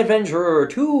give the adventurer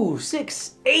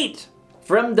 268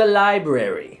 from the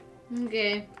library.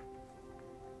 Okay.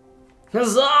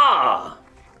 Huzzah!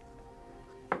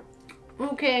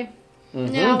 Okay.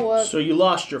 Now what? So you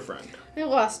lost your friend. I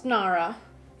lost Nara.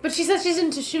 But she says she's in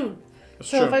Tashun. That's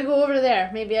So true. if I go over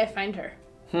there, maybe I find her.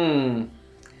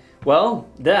 Well,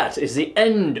 that is the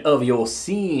end of your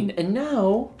scene. And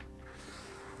now,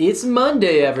 it's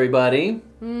Monday, everybody.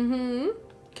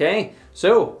 Okay,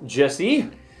 so, Jesse.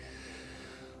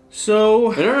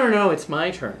 So No, it's my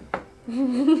turn.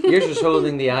 You're just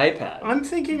holding the iPad. I'm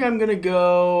thinking I'm gonna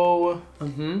go.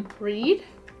 Read?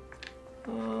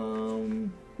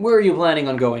 Where are you planning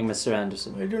on going, Mr.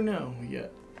 Anderson? I don't know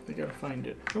yet. I gotta find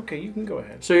it. Okay, you can go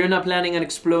ahead. So you're not planning on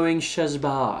exploring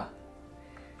Shazbah?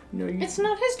 No, you. It's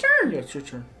not his turn. Yeah, it's your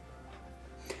turn.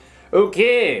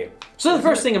 Okay. So the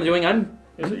first thing I'm doing,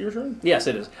 Is it your turn? Yes,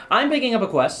 it is. I'm picking up a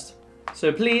quest.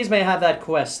 So please may I have that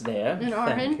quest there. In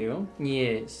Thank Arhin? you.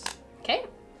 Yes. Okay.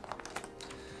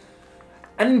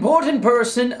 An important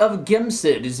person of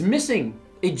Gamefound is missing.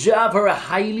 A job for a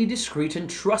highly discreet and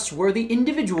trustworthy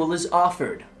individual is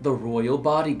offered, the Royal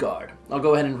Bodyguard. I'll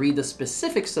go ahead and read the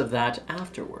specifics of that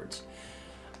afterwards.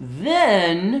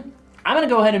 Then, I'm going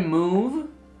to go ahead and move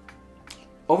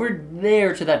over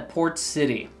there to that port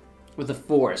city with the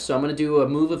force. So I'm going to do a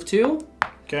move of 2.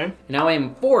 Okay. Now I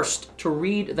am forced to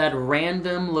read that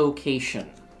random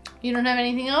location. You don't have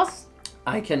anything else?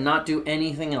 I cannot do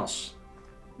anything else.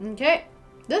 Okay.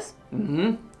 This?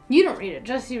 Mm-hmm. You don't read it,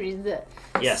 Jesse reads it.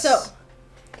 Yes. So,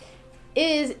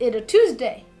 is it a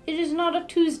Tuesday? It is not a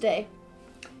Tuesday.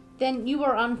 Then you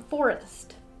are on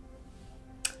forest.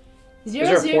 Is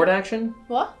there a port action?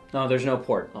 What? No, there's no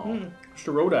port. Oh. Just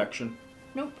a road action.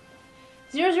 Nope.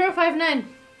 0059.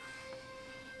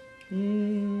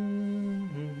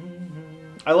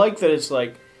 I like that it's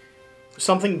like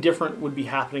something different would be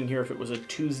happening here if it was a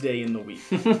Tuesday in the week.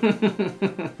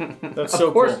 That's so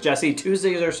Of course, cool. Jesse.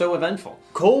 Tuesdays are so eventful.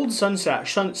 Cold sun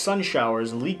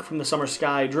showers leak from the summer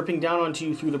sky, dripping down onto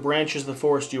you through the branches of the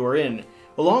forest you are in.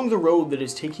 Along the road that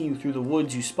is taking you through the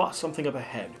woods, you spot something up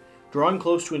ahead. Drawing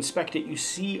close to inspect it, you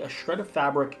see a shred of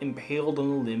fabric impaled on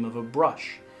the limb of a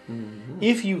brush.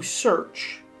 If you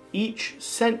search, each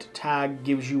scent tag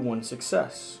gives you 1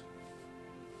 success.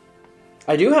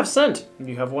 I do have scent.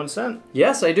 You have 1 scent.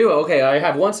 Yes, I do. Okay, I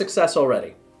have 1 success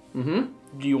already. Do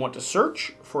you want to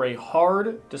search for a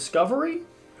hard discovery?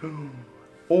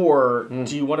 Or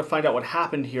do you want to find out what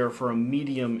happened here for a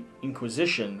medium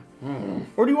inquisition?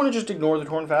 Or do you want to just ignore the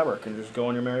torn fabric and just go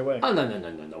on your merry way? Oh,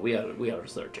 no. We are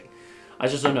searching. I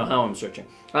just don't know how I'm searching.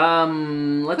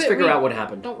 Let's figure out what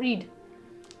happened. Don't read.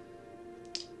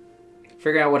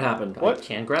 Figure out what happened. What? I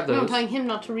can't grab those. No, I'm telling him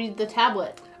not to read the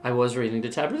tablet. I was reading the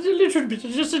tablet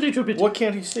just a little bit. What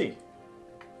can't he see?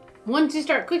 Once you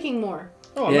start clicking more.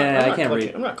 Oh, I can't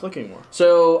read. I'm not clicking more.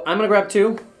 So I'm gonna grab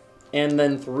 2, and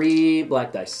then 3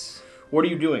 black dice. What are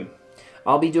you doing?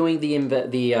 I'll be doing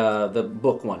the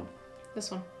book one.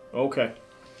 This one. Okay.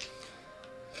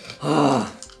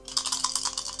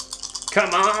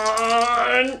 Come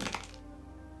on!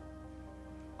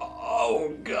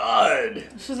 Oh God!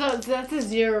 So that's a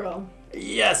 0.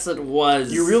 Yes, it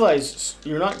was. You realize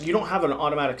you don't have an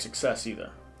automatic success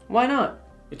either. Why not?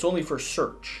 It's only for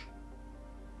search.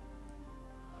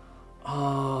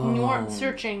 Oh. You aren't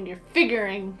searching, you're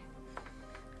figuring.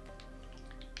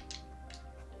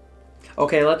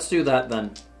 Okay, let's do that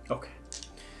then. Okay.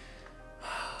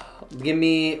 Give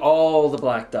me all the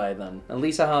black die then. At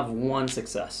least I have 1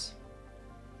 success.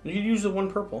 You could use the 1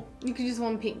 purple. You could use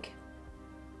 1 pink.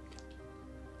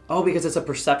 Oh, because it's a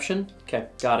perception? Okay,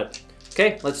 got it.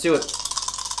 Okay, let's do it.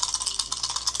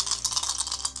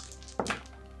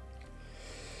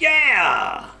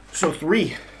 Yeah! So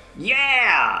 3.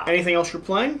 Yeah! Anything else you're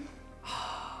playing?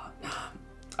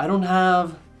 I don't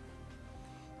have...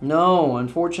 No,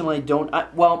 unfortunately I don't...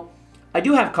 Well, I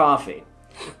do have coffee.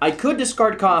 I could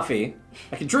discard coffee.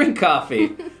 I could drink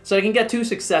coffee. So I can get 2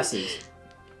 successes.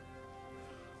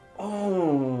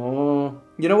 Oh...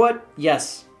 You know what?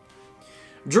 Yes.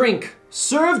 Drink.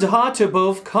 Served hot to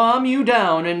both calm you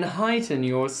down and heighten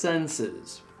your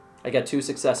senses. I got 2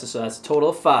 successes, so that's a total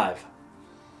of 5.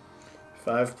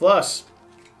 5 plus.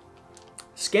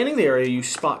 Scanning the area, you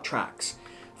spot tracks.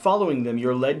 Following them,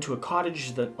 you're led to a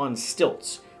cottage on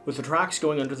stilts, with the tracks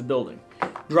going under the building.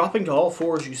 Dropping to all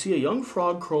fours, you see a young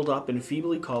frog curled up and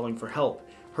feebly calling for help.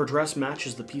 Her dress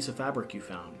matches the piece of fabric you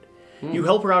found. You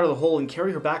help her out of the hole and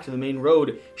carry her back to the main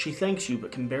road. She thanks you,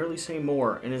 but can barely say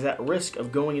more, and is at risk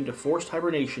of going into forced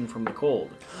hibernation from the cold.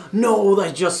 No,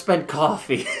 I just spent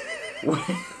coffee.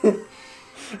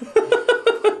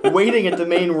 Waiting at the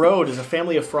main road is a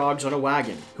family of frogs on a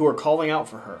wagon, who are calling out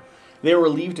for her. They are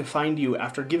relieved to find you.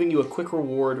 After giving you a quick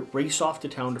reward, race off to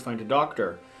town to find a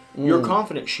doctor. You're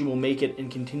confident she will make it and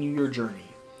continue your journey.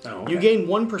 Oh, okay. You gain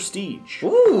 1 prestige.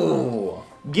 Ooh.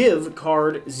 Give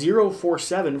card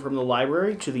 047 from the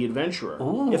library to the adventurer.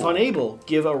 Ooh. If unable,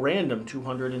 give a random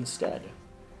 200 instead.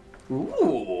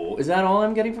 Ooh. Is that all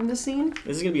I'm getting from this scene?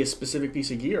 This is going to be a specific piece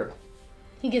of gear.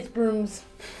 He gets brooms.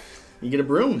 You get a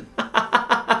broom.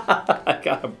 I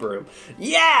got a broom.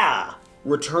 Yeah!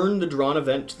 Return the drawn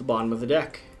event to the bottom of the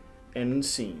deck. End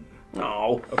scene.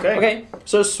 Oh. Okay. Okay,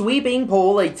 so sweeping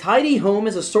pole, a tidy home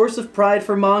is a source of pride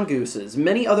for mongooses.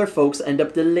 Many other folks end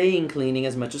up delaying cleaning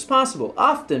as much as possible,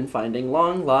 often finding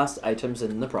long-lost items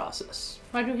in the process.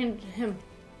 Why do you hand it to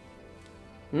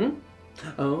him?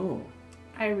 Oh.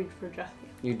 I read for Jesse.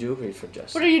 You do read for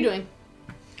Jesse. What are you doing?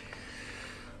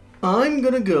 I'm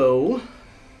going to go...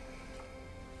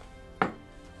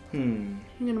 You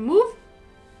gonna move?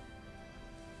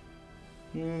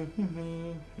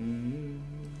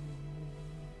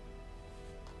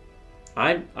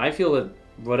 I feel that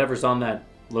whatever's on that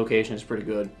location is pretty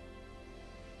good.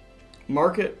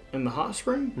 Market and the hot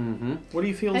spring? Mm-hmm. What do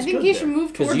you feel is I think good you there? should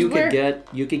move towards Because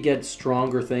you could get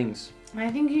stronger things.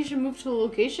 I think you should move to a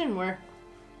location where...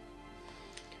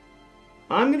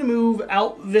 I'm going to move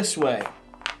out this way.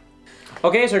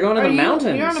 Okay, so we're going to the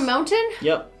mountains. You're on a mountain?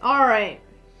 Yep. Alright.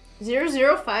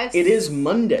 005. It is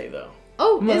Monday, though.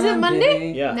 Oh, is it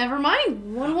Monday? Yeah. Never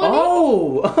mind. 118.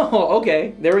 Oh,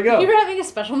 okay. There we go. You were having a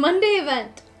special Monday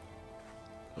event.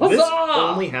 This Huzzah!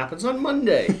 only happens on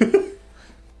Monday.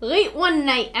 Late one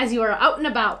night, as you are out and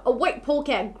about, a white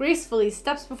polecat gracefully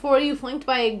steps before you, flanked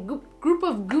by a group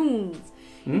of goons.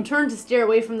 You turn to steer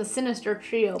away from the sinister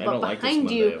trio, but behind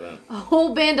you, a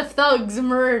whole band of thugs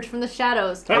emerge from the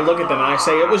shadows. I look at them and I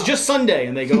say, it was just Sunday.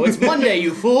 And they go, it's Monday,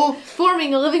 you fool.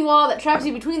 Forming a living wall that traps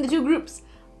you between the two groups.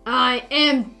 I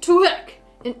am Tuek,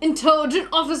 an intelligent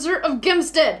officer of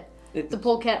Gemstead, the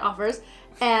polecat offers,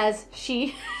 as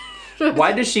she...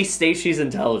 Why does she state she's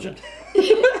intelligent?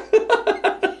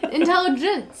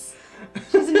 Intelligence.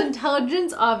 She's an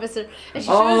intelligence officer. And she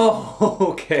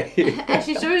okay. and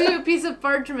she shows you a piece of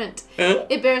parchment.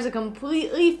 It bears a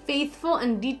completely faithful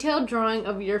and detailed drawing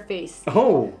of your face.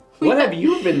 Oh, what have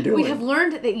you been doing? We have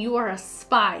learned that you are a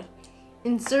spy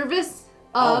in service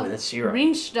of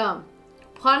Rinstam,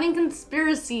 plotting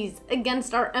conspiracies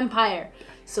against our empire.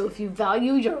 So if you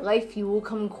value your life, you will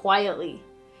come quietly.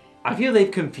 I feel they've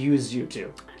confused you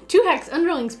two. 2 Hex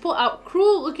underlings pull out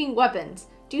cruel-looking weapons.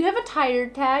 Do you have a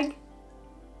tired tag?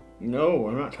 No,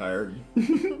 I'm not tired.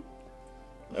 I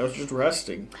was just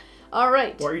resting. All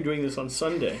right. Why are you doing this on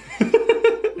Sunday?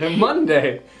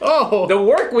 Monday. Oh! The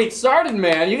work week started,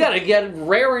 man. You gotta get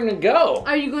raring to go.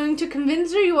 Are you going to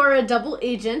convince her you are a double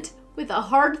agent with a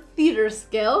hard theater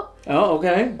skill? Oh,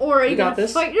 okay. Or are you going to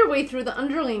fight your way through the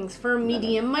underlings for a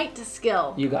medium might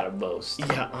skill? You gotta boast.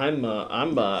 Yeah, I'm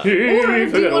Or do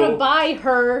you want to buy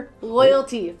her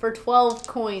loyalty for 12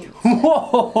 coins?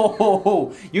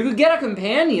 Whoa! You could get a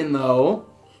companion, though.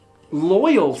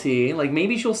 Loyalty. Like,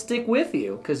 maybe she'll stick with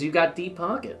you, because you got deep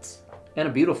pockets. And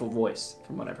a beautiful voice,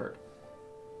 from what I've heard.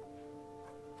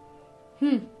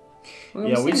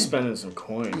 Yeah, we spending some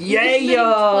coins.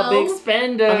 Yeah, big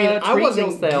spender. I mean, I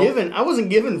wasn't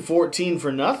given 14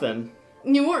 for nothing.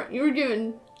 You weren't. You were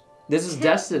given. This is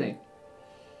destiny.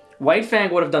 White Fang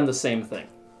would have done the same thing.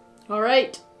 All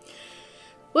right.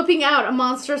 Whipping out a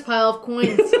monstrous pile of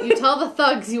coins, you tell the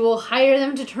thugs you will hire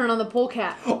them to turn on the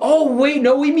polecat. Oh wait,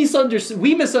 no, we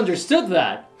misunderstood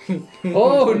that.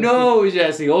 Oh no,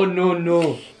 Jesse. Oh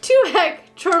no. 2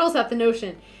 Heck chortles at the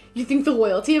notion. You think the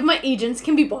loyalty of my agents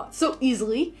can be bought so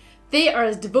easily? They are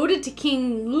as devoted to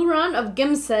King Luran of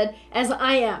Gemsed as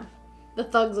I am. The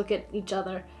thugs look at each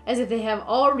other, as if they have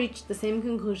all reached the same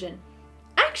conclusion.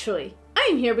 Actually, I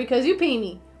am here because you pay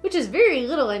me, which is very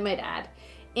little, I might add.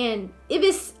 And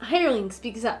Ibis Hireling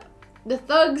speaks up. The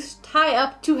thugs tie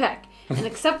up 2 Heck and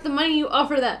accept the money you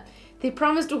offer them. They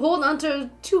promise to hold on to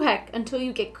 2 Heck until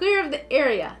you get clear of the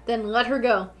area, then let her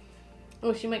go.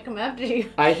 Oh, she might come after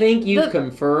you. I think you've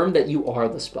confirmed that you are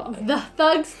the spy. The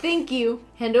thugs thank you,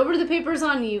 hand over the papers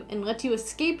on you, and let you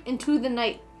escape into the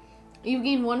night. You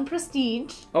gain 1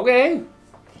 prestige. Okay.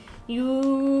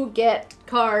 You get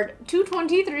card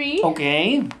 223.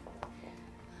 Okay.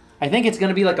 I think it's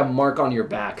gonna be like a mark on your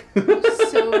back.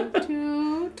 So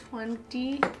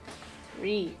 223.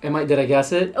 Did I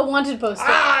guess it? A wanted poster.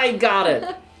 I got it.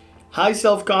 High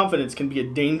self-confidence can be a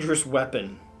dangerous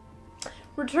weapon.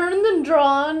 Return the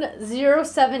drawn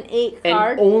 078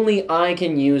 card. And only I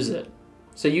can use it.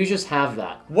 So you just have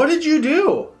that. What did you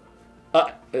do?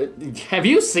 Have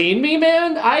you seen me,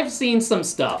 man? I've seen some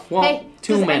stuff. Well, hey,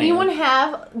 too does many. anyone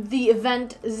have the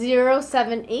event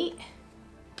 078?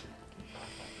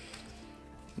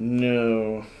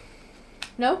 No.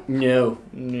 No? No.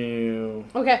 No.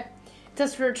 Okay. It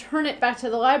says to return it back to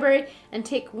the library and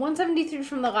take 173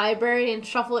 from the library and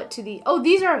shuffle it to the... Oh,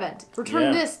 these are events.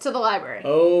 Return this to the library.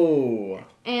 Oh.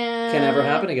 And... Can never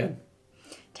happen again.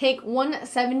 Take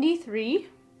 173.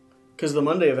 Because the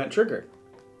Monday event triggered.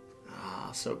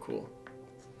 Ah, so cool.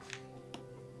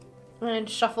 And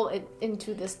shuffle it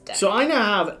into this deck. So I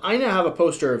now have a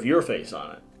poster of your face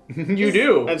on it. You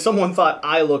do. And someone thought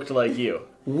I looked like you.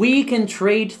 We can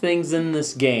trade things in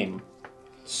this game.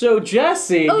 So,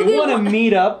 Jesse, you want to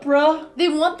meet up, bruh? They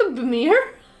want the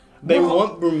Bamir? They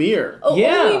want Bamir. Oh,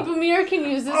 yeah. only Bamir can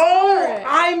use this card.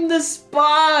 I'm the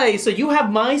spy. So you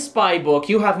have my spy book,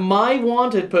 you have my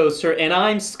wanted poster, and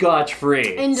I'm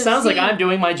scotch-free. Sounds like I'm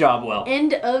doing my job well.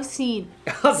 End of scene.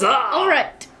 Huzzah! All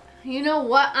right. You know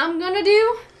what I'm going to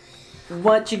do?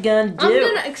 What you gonna do? I'm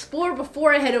gonna explore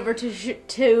before I head over to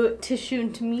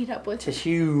Tishun to meet up with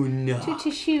Tishun. To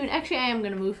Tishun. Actually, I am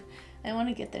gonna move. I want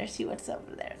to get there, see what's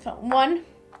over there. So 1,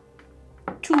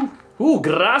 2. Ooh,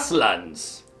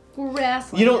 grasslands.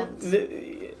 Grasslands. You know,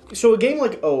 so a game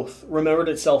like Oath remembered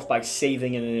itself by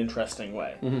saving in an interesting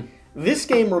way. Mm-hmm. This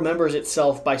game remembers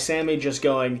itself by Sammy just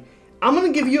going, I'm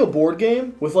gonna give you a board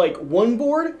game with like one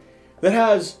board that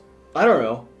has, I don't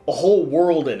know, a whole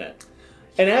world in it.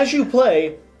 And as you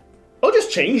play, I'll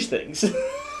just change things.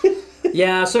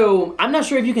 Yeah, so I'm not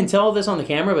sure if you can tell this on the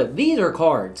camera, but these are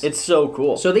cards. It's so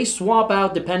cool. So they swap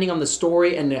out depending on the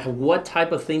story and what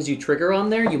type of things you trigger on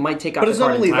there. You might take out the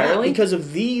card entirely. But it's not only that, because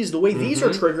of these, the way these are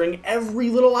triggering, every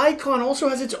little icon also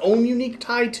has its own unique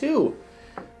tie too.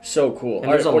 So cool.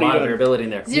 And there's a lot of variability in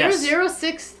there.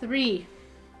 0063.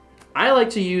 I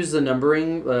like to use the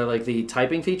numbering, like the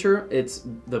typing feature. It's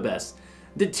the best.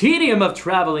 The tedium of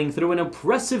traveling through an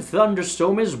oppressive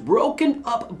thunderstorm is broken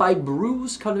up by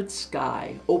bruise-colored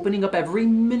sky, opening up every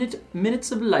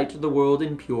minutes of light to the world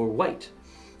in pure white.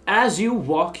 As you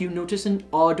walk, you notice an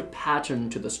odd pattern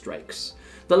to the strikes.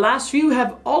 The last few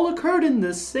have all occurred in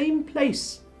the same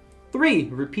place. 3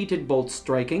 repeated bolts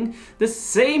striking, the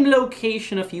same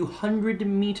location a few hundred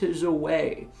meters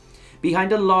away,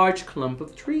 behind a large clump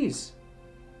of trees.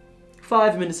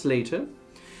 5 minutes later,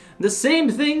 the same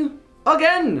thing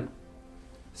again.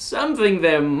 Something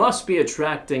there must be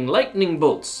attracting lightning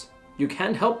bolts. You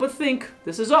can't help but think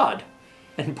this is odd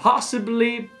and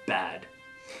possibly bad.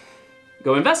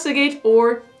 Go investigate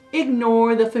or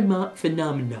ignore the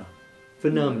phenomena.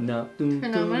 I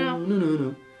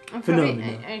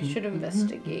should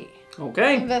investigate.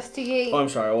 Okay. Investigate. Oh, I'm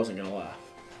sorry, I wasn't gonna laugh.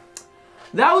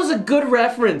 That was a good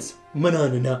reference.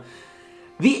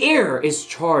 The air is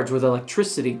charged with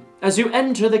electricity as you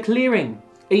enter the clearing.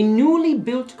 A newly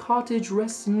built cottage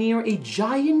rests near a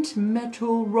giant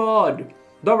metal rod.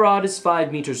 The rod is 5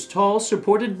 meters tall,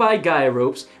 supported by guy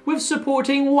ropes, with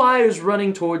supporting wires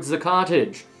running towards the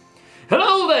cottage.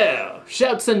 "Hello there!"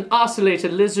 shouts an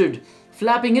ocellated lizard,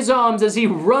 flapping his arms as he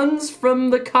runs from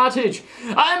the cottage.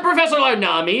 "I'm Professor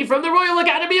Larnami from the Royal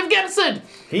Academy of Gamefound.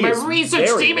 My research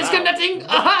team is conducting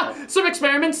some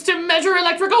experiments to measure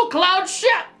electrical cloud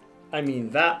shift." I mean,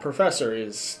 that professor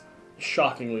is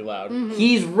shockingly loud.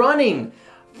 He's running.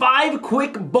 5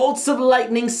 quick bolts of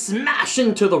lightning smash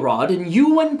into the rod, and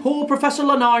you and poor Professor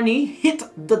Larnami hit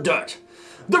the dirt.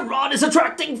 The rod is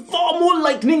attracting far more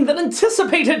lightning than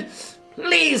anticipated.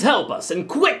 Please help us, and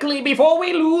quickly before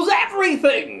we lose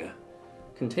everything.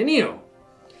 Continue.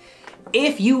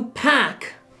 If you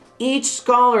pack, each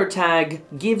scholar tag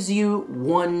gives you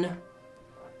 1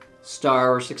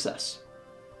 star or success.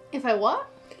 If I what?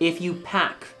 If you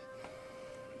pack.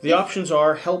 The options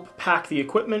are help pack the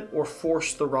equipment or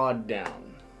force the rod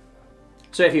down.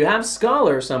 So if you have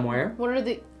scholar somewhere. What are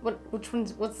which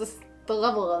ones, what's the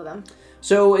level of them?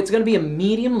 So it's going to be a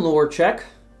medium lore check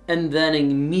and then a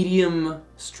medium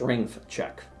strength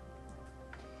check.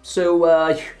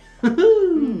 So,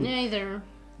 Neither.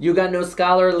 You got no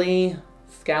scholarly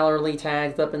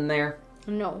tags up in there?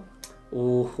 No.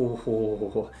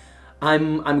 Oh,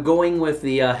 I'm going with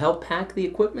the help pack the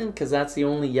equipment because that's the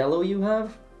only yellow you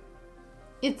have.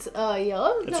 It's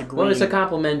yellow? It's a green. Well, it's a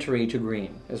complementary to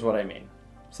green, is what I mean.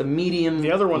 It's a medium.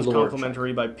 The other one's lore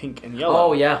complementary by pink and yellow.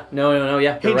 Oh, yeah. No,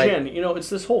 yeah. Hey, you're right. Jen, you know, it's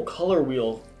this whole color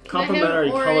wheel. Can I have Complementary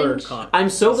color orange? I'm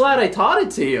so glad I taught it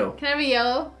to you. Can I have a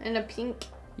yellow and a pink?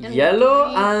 And Yellow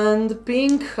green? and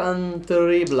pink and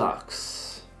 3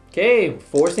 blocks. Okay,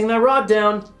 forcing that rod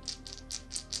down.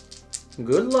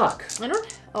 Good luck. I don't...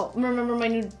 Oh, remember my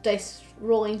new dice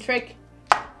rolling trick?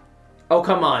 Oh,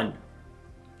 come on.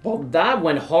 Well, that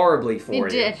went horribly for you. It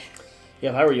did.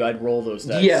 Yeah, if I were you, I'd roll those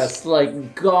dice. Yes,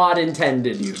 like God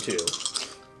intended you to.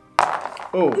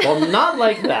 Oh, Well, not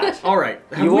like that. all right.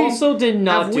 You also did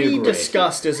not do Have we great.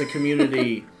 discussed as a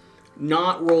community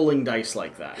not rolling dice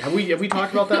like that? Have we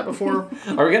talked about that before?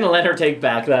 Are we gonna let her take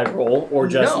back that roll, or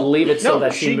just leave it so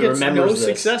that she gets remembers no this?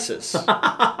 successes.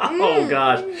 Oh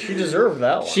gosh, She deserved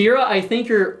that one. Shira, I think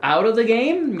you're out of the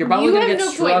game. You're probably You gonna have get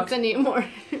no struck. points anymore.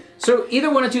 So either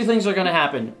one of two things are gonna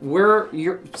happen.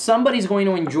 Somebody's going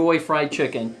to enjoy fried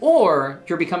chicken, or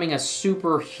you're becoming a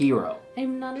superhero.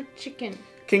 I'm not a chicken.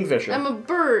 Kingfisher. I'm a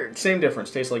bird. Same difference.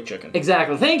 Tastes like chicken.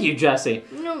 Exactly. Thank you, Jesse.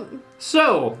 No.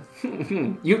 So,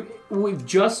 with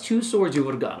just 2 swords, you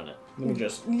would have gotten it. Let me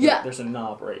just... Yeah. There's a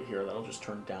knob right here that'll just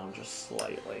turn down just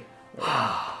slightly.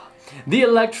 The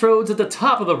electrodes at the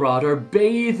top of the rod are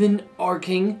bathed in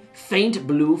arcing, faint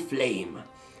blue flame.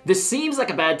 This seems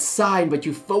like a bad sign, but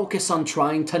you focus on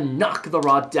trying to knock the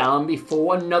rod down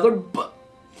before another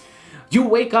You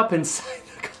wake up inside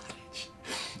the cottage,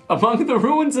 among the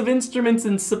ruins of instruments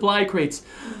and supply crates.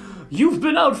 "You've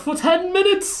been out for 10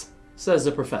 minutes, says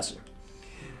the professor.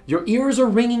 Your ears are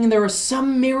ringing and there are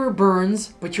some mirror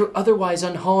burns, but you're otherwise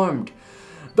unharmed.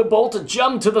 The bolt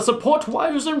jumped to the support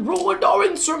wires and ruined our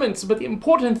instruments, but the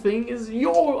important thing is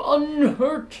you're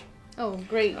unhurt." Oh,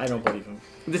 great. I don't believe him.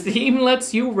 The team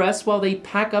lets you rest while they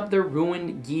pack up their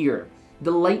ruined gear,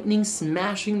 the lightning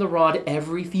smashing the rod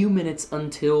every few minutes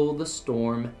until the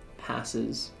storm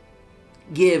passes.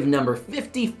 Give number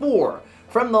 54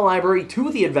 from the library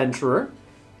to the adventurer.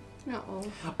 Uh-oh.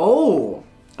 Oh!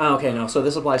 Okay, no, so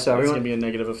this applies to That's everyone. going to be a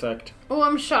negative effect. Oh,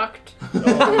 I'm shocked. Oh,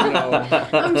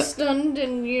 no. I'm stunned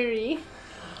and weary.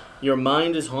 Your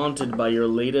mind is haunted by your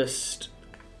latest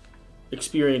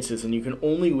experiences, and you can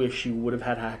only wish you would have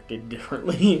had acted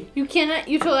differently. You cannot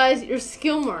utilize your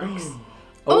skill marks.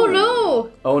 Oh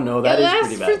no! Oh no, that it is lasts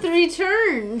pretty bad. for 3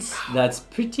 turns. That's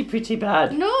pretty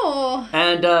bad. No.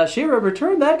 And Shira,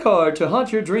 return that card to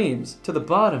haunt your dreams to the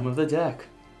bottom of the deck.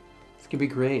 This could be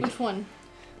great. Which one?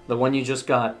 The one you just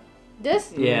got.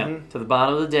 This? Yeah, to the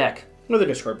bottom of the deck. With a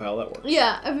discard pile, that works.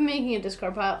 Yeah, I've been making a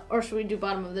discard pile. Or should we do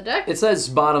bottom of the deck? It says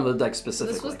bottom of the deck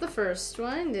specifically. This was the first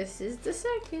one. This is the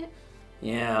second.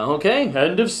 Yeah, okay.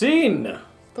 End of scene.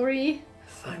 3.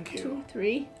 Thank 2,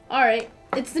 3. Alright.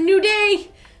 It's the new day.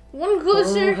 One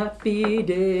closer. Oh, happy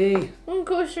day. One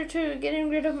closer to getting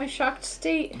rid of my shocked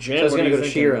state. Jen, So I was what going are to go you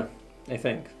to thinking? Shira, I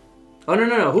think. Oh,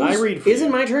 no. Who's, I read for is you.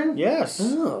 it my turn? Yes.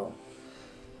 Oh.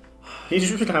 He's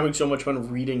just been having so much fun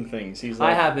reading things. He's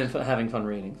like, I have been having fun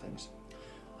reading things.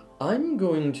 I'm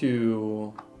going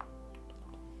to...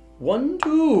 1,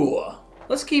 2.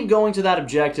 Let's keep going to that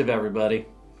objective, everybody.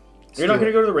 You're not going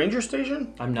to go to the ranger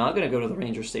station? I'm not going to go to the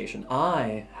ranger station.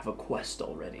 I have a quest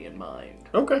already in mind.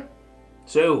 Okay.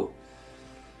 So,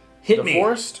 hit me. The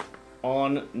forest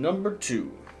on number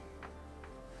 2.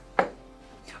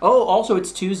 Oh, also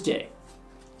it's Tuesday.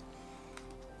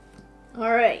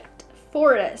 All right.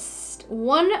 Forest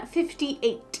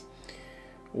 158.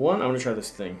 I'm going to try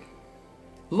this thing.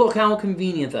 Look how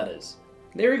convenient that is.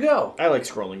 There you go. I like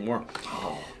scrolling more.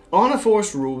 On a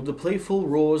forest road, the playful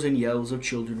roars and yells of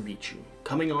children reach you.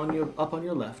 Coming up on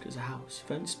your left is a house,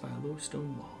 fenced by a low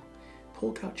stone wall.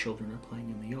 Polecat children are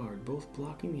playing in the yard, both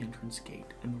blocking the entrance gate,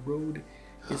 and the road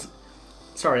is...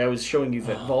 Sorry, I was showing you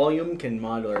that volume can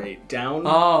modulate down.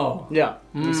 Oh. Yeah.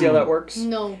 You see how that works?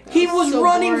 No. He was so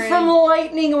running boring. from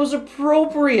lightning. It was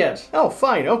appropriate. Oh,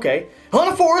 fine, okay. On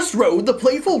a forest road, the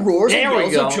playful roars There and we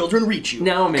yells go. of children reach you.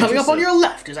 Now I'm Coming up interested. on your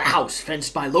left is a house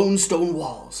fenced by low stone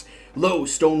walls.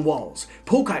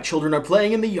 Polecat children are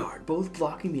playing in the yard, both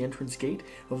blocking the entrance gate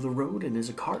of the road, and there's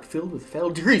a cart filled with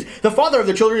felled trees. The father of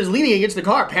the children is leaning against the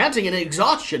car, panting in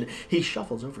exhaustion. He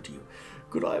shuffles over to you.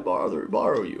 Could I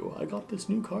borrow you? I got this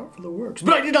new cart for the works.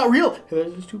 But I did not realize...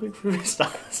 It's too big for me.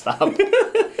 Stop.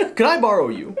 Could I borrow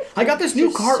you? I got this new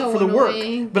You're cart so for the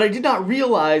annoying. work, but I did not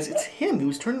realize it's him who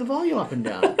was turning the volume up and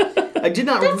down. I did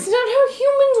not... That's not how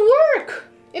humans work.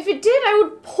 If it did, I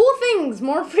would pull things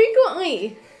more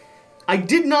frequently. I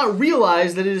did not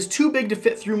realize that it is too big to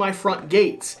fit through my front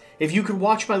gates. If you could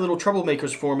watch my little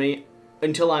troublemakers for me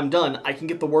until I'm done, I can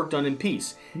get the work done in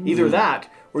peace. Either that,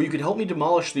 or you could help me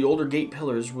demolish the older gate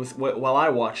pillars while I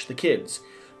watch the kids.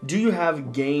 Do you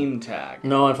have game tag?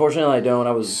 No, unfortunately I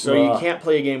don't. So you can't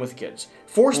play a game with the kids.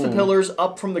 Force the pillars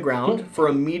up from the ground for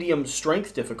a medium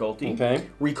strength difficulty. Okay.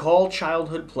 Recall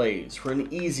childhood plays for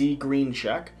an easy green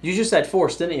check. You just said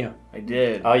force, didn't you? I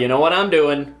did. Oh, you know what I'm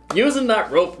doing? Using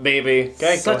that rope, baby.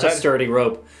 Okay, Such go a ahead. sturdy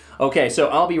rope. Okay, so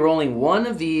I'll be rolling one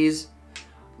of these.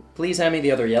 Please hand me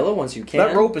the other yellow once you can.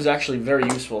 That rope is actually very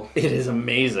useful. It is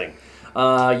amazing.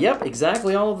 Yep,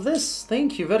 exactly all of this.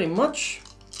 Thank you very much.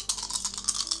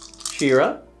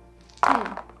 Shira.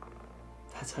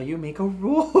 That's how you make a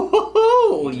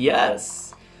roll.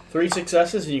 Yes. 3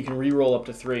 successes and you can re-roll up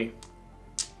to 3.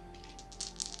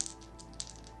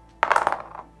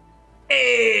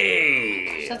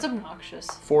 Hey! That's obnoxious.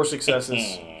 4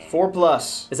 successes. 4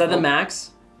 plus. Is that the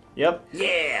max? Yep.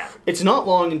 Yeah. It's not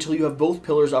long until you have both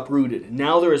pillars uprooted.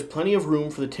 Now there is plenty of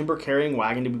room for the timber-carrying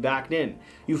wagon to be backed in.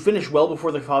 You finish well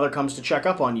before the father comes to check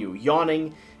up on you,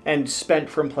 yawning and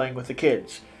spent from playing with the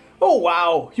kids. Oh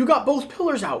wow, you got both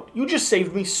pillars out. You just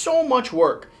saved me so much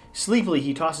work. Sleepily,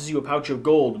 he tosses you a pouch of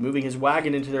gold, moving his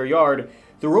wagon into their yard.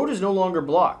 The road is no longer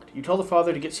blocked. You tell the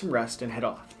father to get some rest and head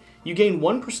off. You gain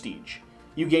 1 prestige.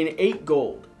 You gain 8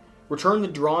 gold. Return the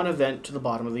drawn event to the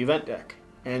bottom of the event deck.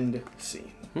 End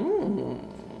scene.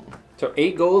 So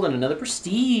 8 gold and another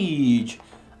prestige.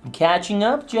 I'm catching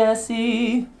up,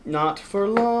 Jesse. Not for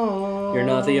long. You're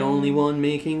not the only one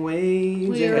making waves.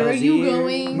 Where are you Galzyr.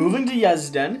 going? Moving to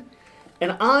Yezden,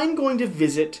 and I'm going to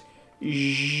visit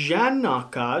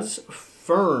Janaka's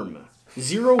firm.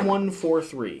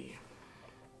 0143.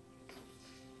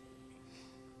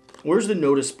 Where's the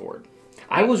notice board?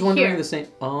 I was wondering Here. the same.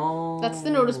 Oh. That's the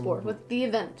notice board with the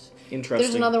event. Interesting.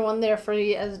 There's another one there for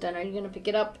you as done. Are you going to pick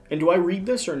it up? And do I read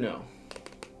this or no?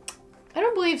 I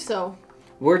don't believe so.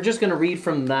 We're just going to read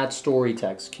from that story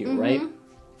text cue, right?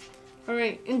 All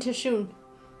right, into Shun.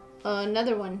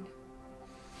 Another one.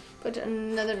 Put that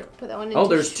one into Oh,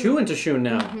 there's Shun. 2 into Shun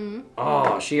now.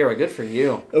 Oh, Shira, good for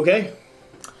you. Okay.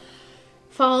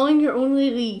 Following your only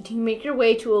lead, you make your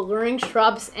way to alluring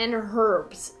shrubs and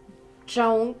herbs.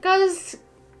 Jaunka's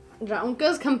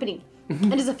company.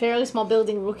 It is a fairly small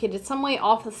building located some way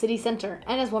off the city center,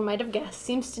 and as one might have guessed,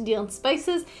 seems to deal in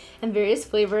spices and various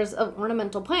flavors of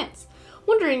ornamental plants.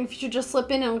 Wondering if you should just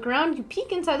slip in and look around, you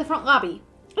peek inside the front lobby.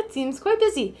 It seems quite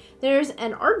busy. There's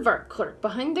an aardvark clerk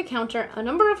behind the counter, a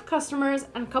number of customers,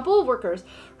 and a couple of workers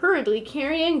hurriedly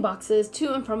carrying boxes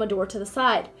to and from a door to the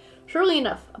side. Surely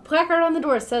enough, a placard on the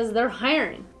door says they're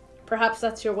hiring. Perhaps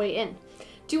that's your way in.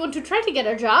 Do you want to try to get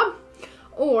a job?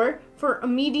 Or, for a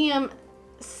medium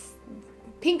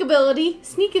pink ability,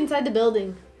 sneak inside the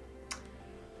building.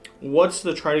 What's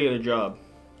the try to get a job?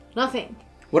 Nothing.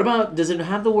 What about, does it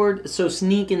have the word, so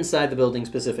sneak inside the building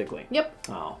specifically? Yep.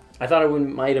 Oh. I thought it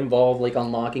might involve, like,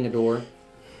 unlocking a door.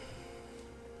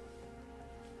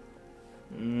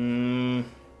 I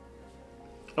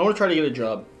want to try to get a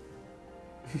job.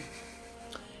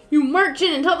 You march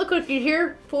in and tell the clerk you're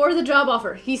here for the job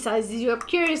offer. He sizes you up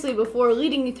curiously before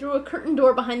leading you through a curtained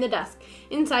door behind the desk.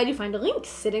 Inside you find a lynx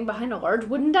sitting behind a large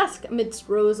wooden desk amidst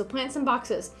rows of plants and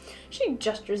boxes. She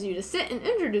gestures you to sit and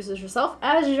introduces herself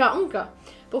as Jaunka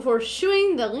before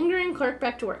shooing the lingering clerk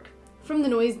back to work. From the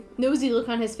nosy look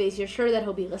on his face, you're sure that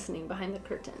he'll be listening behind the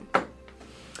curtain.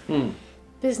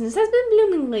 Business has been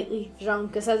blooming lately,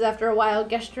 Jaunka says after a while,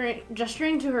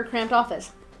 gesturing to her cramped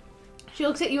office. She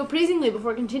looks at you appraisingly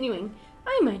before continuing.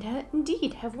 I might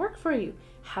indeed have work for you.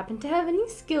 Happen to have any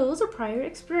skills or prior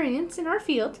experience in our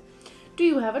field? Do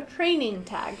you have a training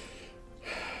tag?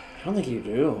 I don't think you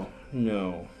do.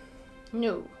 No.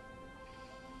 No.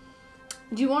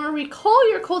 Do you want to recall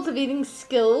your cultivating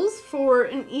skills for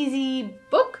an easy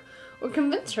book? Or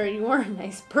convince her you are a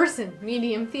nice person,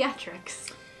 medium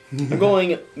theatrics? I'm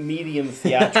going medium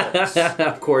theatrics.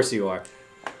 Of course you are.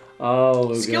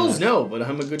 Oh, skills, no, but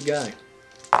I'm a good guy.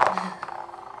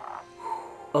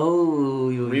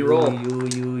 Oh, reroll.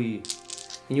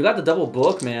 And you got the double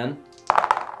book, man.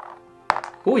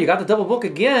 Oh, you got the double book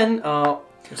again.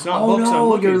 It's not books I'm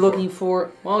looking you're looking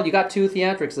for. Well, you got 2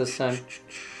 theatrics this time.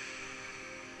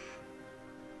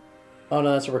 Oh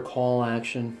no, that's a recall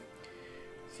action.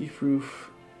 Thief-proof.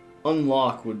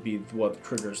 Unlock would be what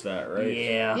triggers that, right?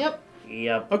 Yeah.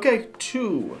 Yep. Okay,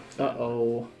 2.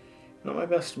 Uh-oh. Not my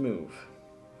best move.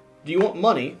 Do you want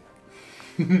money?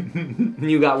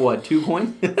 You got what, 2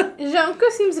 coins?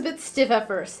 Jaunka seems a bit stiff at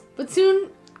first, but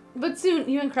soon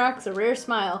even cracks a rare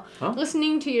smile,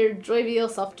 listening to your jovial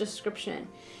self-description.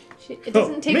 It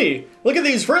doesn't take me. Look at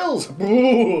these frills.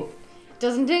 Ooh.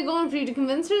 Doesn't take long for you to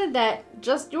convince her that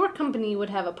just your company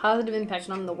would have a positive impact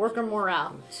on the worker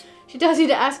morale. She tells you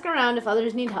to ask around if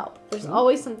others need help. There's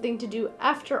always something to do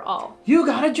after all. You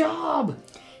got a job!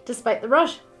 Despite the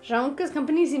rush, Jaunka's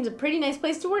company seems a pretty nice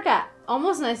place to work at.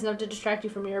 Almost nice enough to distract you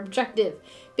from your objective.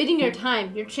 Bidding your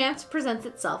time, your chance presents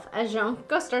itself as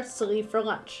Jaunka starts to leave for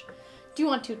lunch. Do you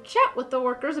want to chat with the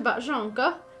workers about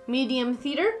Jaunka, medium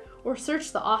theater, or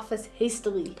search the office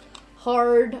hastily?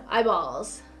 Hard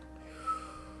eyeballs.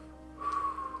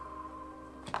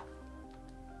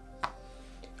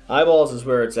 Eyeballs is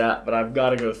where it's at, but I've got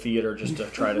to go theater just to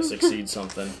try to succeed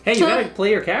something. Hey, you gotta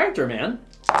play your character, man.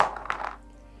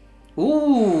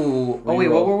 Ooh. Oh, wait,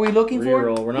 what were we looking for?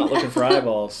 Reroll. We're not looking for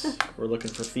eyeballs. We're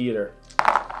looking for theater.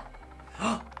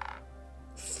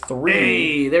 3.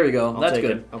 Hey, there we go. That's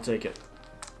good. I'll take it.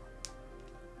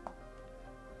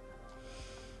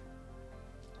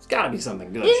 It's gotta be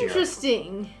something good.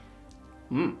 Interesting.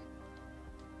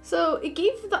 So it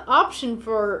gave the option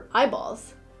for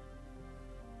eyeballs.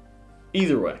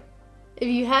 Either way. If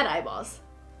you had eyeballs.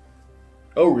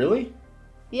 Oh, really?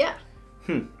 Yeah.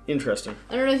 Interesting.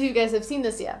 I don't know if you guys have seen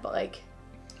this yet, but like...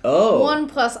 Oh. 1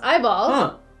 plus eyeballs.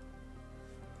 Huh.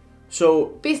 So...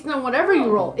 Based on whatever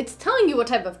you roll. It's telling you what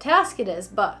type of task it is,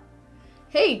 but...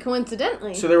 Hey,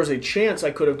 coincidentally... So there was a chance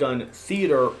I could have done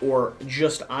theater or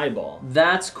just eyeball.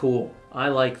 That's cool. I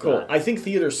like that. Cool. I think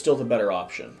theater's still the better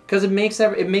option. Because it makes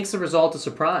the result a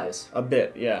surprise. A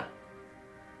bit, yeah.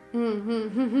 So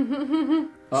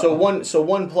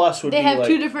 1 plus would be They have like...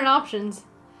 2 different options.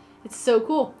 It's so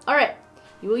cool. Alright.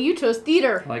 You chose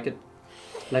theater. Like it.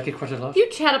 Like it quite a lot. You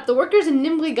chat up the workers and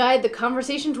nimbly guide the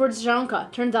conversation towards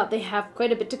Jaunka. Turns out they have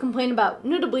quite a bit to complain about.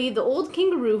 Notably, the old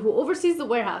kangaroo who oversees the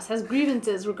warehouse has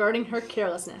grievances regarding her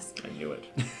carelessness. I knew it.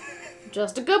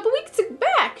 Just a couple weeks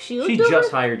back, she She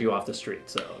just hired you off the street,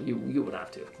 so you would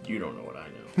have to. You don't know what I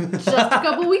know. Just a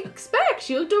couple weeks back,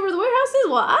 she looked over the warehouses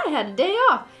while I had a day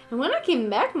off. And when I came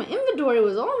back, my inventory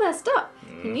was all messed up.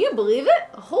 Can you believe it?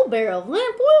 A whole barrel of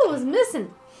lamp oil was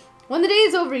missing. When the day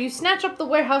is over, you snatch up the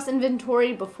warehouse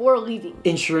inventory before leaving.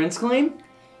 Insurance claim?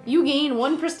 You gain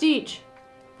 1 prestige.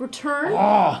 Return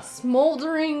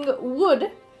smoldering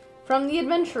wood from the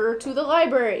adventurer to the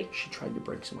library. She tried to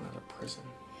break someone out of prison.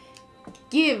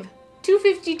 Give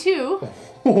 252.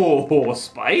 Oh,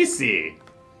 spicy.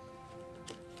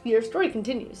 Your story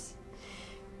continues.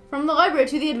 From the library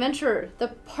to the adventurer, the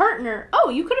partner. Oh,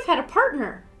 you could have had a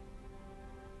partner.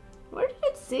 Where did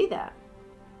it say that?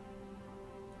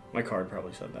 My card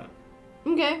probably said that.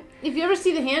 Okay. If you ever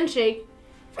see the handshake.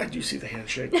 I do see the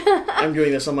handshake. I'm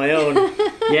doing this on my own.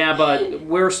 Yeah, but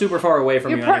we're super far away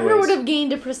from you Your partner anyways. would have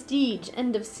gained a prestige.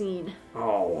 End of scene.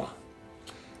 Oh.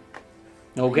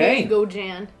 There Okay. you go,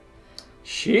 Jan.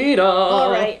 Sheeta.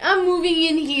 Alright, I'm moving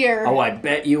in here. Oh, I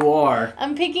bet you are.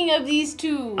 I'm picking up these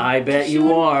 2. I bet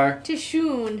you are. To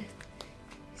Shoon.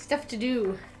 Stuff to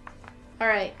do.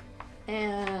 Alright.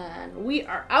 And we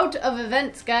are out of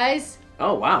events, guys.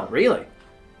 Oh, wow, really?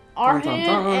 Arhan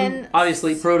and...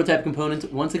 Obviously, prototype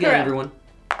component, once again, Correct. everyone.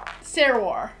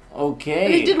 Sarawar. Okay.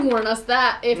 They did warn us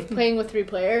that if playing with 3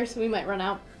 players, we might run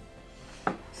out.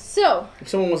 So. If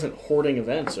someone wasn't hoarding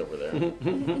events over there.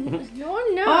 No,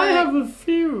 I'm not. I have a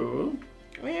few.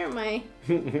 Where am I?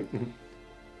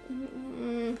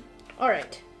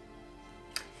 Alright.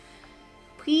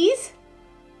 Please?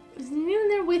 Is anyone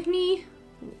there with me?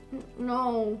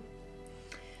 No.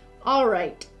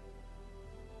 Alright.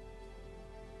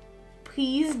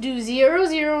 Please do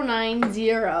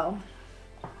 0090.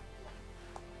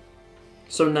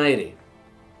 So, Nighty.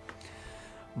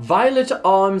 Violet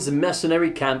Arms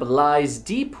Mercenary Camp lies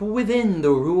deep within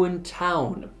the ruined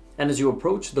town, and as you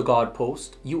approach the guard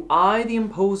post, you eye the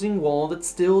imposing wall that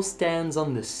still stands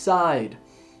on this side.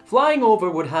 Flying over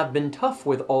would have been tough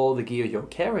with all the gear you're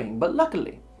carrying, but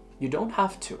luckily, you don't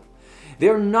have to.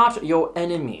 They're not your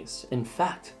enemies. In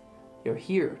fact, you're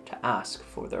here to ask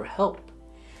for their help.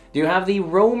 Do you have the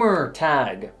roamer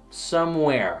tag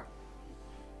somewhere?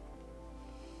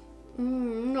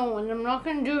 No, and I'm not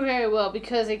going to do very well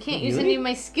because I can't use any of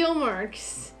my skill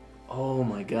marks. Oh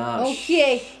my gosh.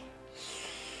 Okay.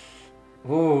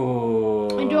 Ooh.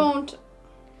 I don't.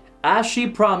 As she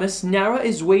promised, Nara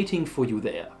is waiting for you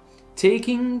there,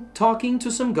 talking to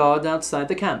some guard outside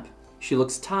the camp. She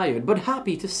looks tired, but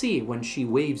happy to see when she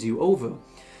waves you over.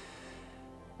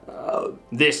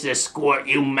 This escort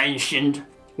you mentioned?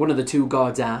 One of the 2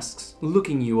 guards asks,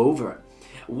 looking you over.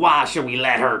 Why should we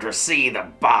let her to see the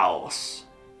boss?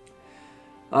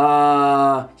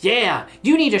 Yeah,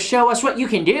 you need to show us what you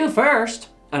can do first,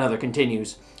 another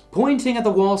continues, pointing at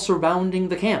the wall surrounding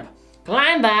the camp.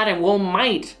 Climb that and we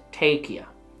might take you.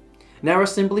 Nara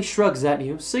simply shrugs at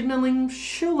you, signaling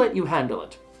she'll let you handle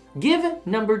it. Give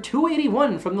number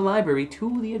 281 from the library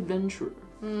to the adventurer.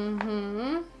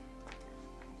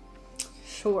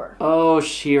 Sure. Oh,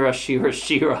 Shira.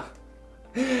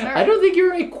 Right. I don't think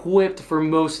you're equipped for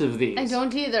most of these. I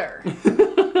don't either.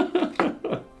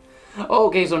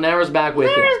 Okay, so Nara's back with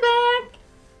you. Nara's back.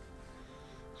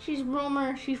 She's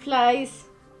roamer. She flies.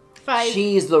 5.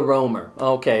 She's the roamer.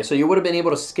 Okay, so you would have been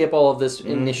able to skip all of this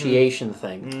initiation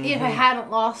thing. If I hadn't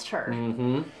lost her.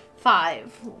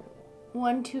 5.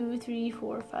 1, 2, 3,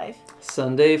 4, 5.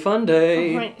 Sunday fun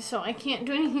day. Right, so I can't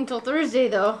do anything till Thursday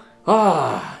though.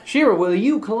 Shira, will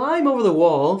you climb over the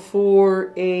wall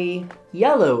for a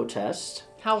yellow test?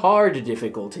 How hard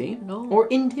difficulty? No. Or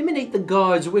intimidate the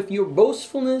guards with your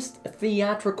boastfulness,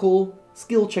 theatrical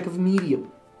skill check of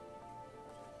medium?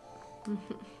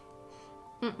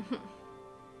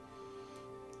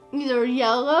 Either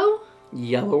yellow.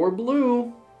 Yellow or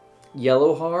blue.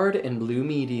 Yellow hard and blue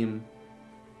medium.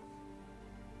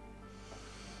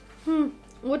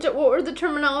 What were the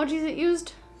terminologies it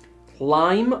used?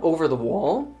 Climb over the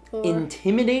wall. Or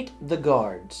intimidate the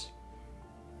guards.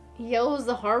 Yellow's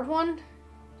the hard one?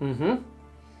 Mm-hmm.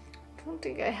 I don't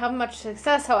think I have much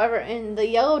success. However, in the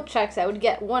yellow checks, I would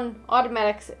get 1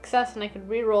 automatic success and I could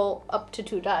reroll up to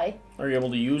 2 die. Are you able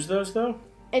to use those, though?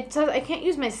 It says I can't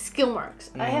use my skill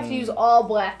marks. I have to use all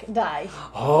black die.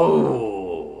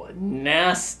 Oh,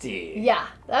 nasty. Yeah,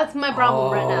 that's my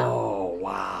problem right now. Oh,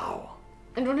 wow.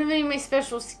 I don't have any of my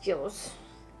special skills.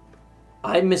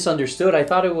 I misunderstood. I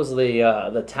thought it was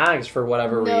the tags for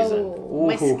whatever reason. No,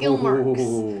 my skill marks.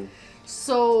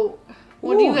 So,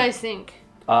 what do you guys think?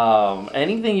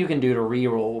 Anything you can do to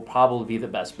reroll will probably be the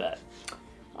best bet.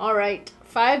 All right,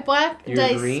 5 black You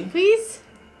dice, agree? please.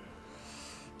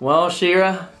 Well,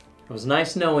 Shira, it was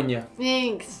nice knowing you.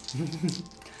 Thanks.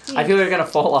 I feel like you're gonna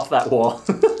fall off that wall.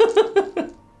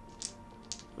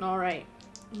 All right,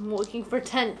 I'm looking for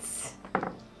tents.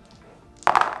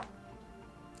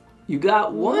 You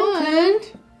got 1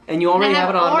 tent, and you already have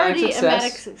an automatic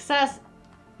success.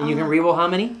 And you can reroll how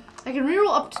many? I can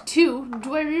reroll up to 2.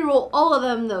 Do I reroll all of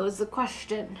them, though, is the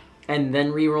question. And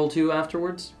then reroll 2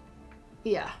 afterwards?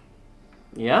 Yeah.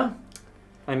 Yeah?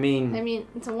 I mean,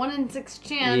 it's a 1 in 6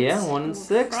 chance. Yeah, 1 in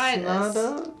 6. Try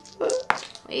this.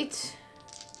 Wait.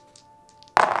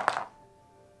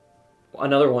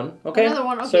 Another one. Okay. Another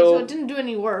one. Okay, so it didn't do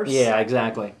any worse. Yeah,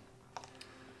 exactly.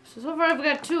 So far I've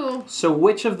got 2. So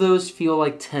which of those feel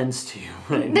like 10s to you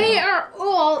right now? They are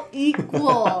all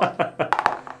equal.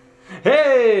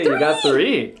 Hey, 3! You got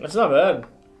 3. That's not bad.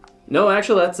 No,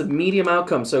 actually, that's a medium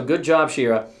outcome, so good job,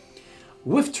 Shira.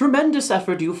 With tremendous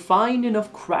effort, you find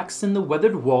enough cracks in the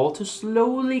weathered wall to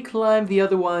slowly climb the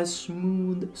otherwise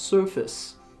smooth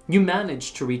surface. You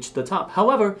manage to reach the top,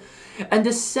 however, and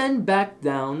descend back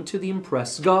down to the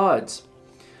impressed guards.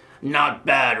 Not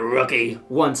bad, rookie,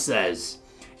 one says.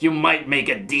 You might make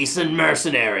a decent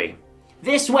mercenary.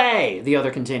 This way, the other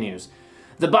continues.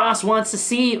 The boss wants to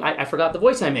see... I forgot the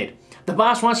voice I made. The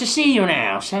boss wants to see you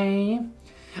now, say.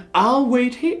 I'll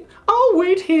wait here. I'll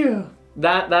wait here.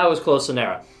 That was close to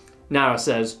Nara. Nara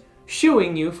says,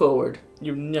 shooing you forward.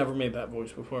 You've never made that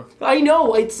voice before. I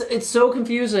know, it's so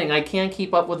confusing. I can't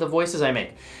keep up with the voices I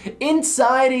make.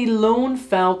 Inside a lone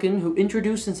falcon who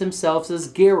introduces himself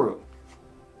as Garu.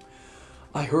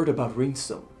 I heard about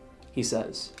Ringsome, he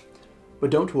says. But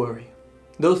don't worry.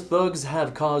 Those thugs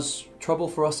have caused trouble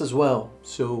for us as well,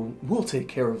 so we'll take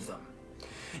care of them.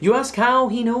 You ask how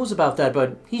he knows about that,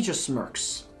 but he just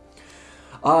smirks.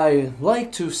 I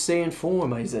like to stay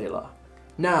informed, Isela.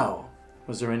 Now,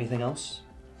 was there anything else?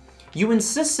 You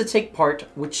insist to take part,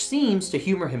 which seems to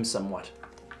humor him somewhat.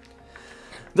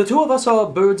 The two of us are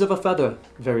birds of a feather.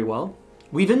 Very well.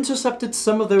 We've intercepted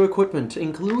some of their equipment,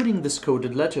 including this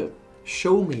coded letter.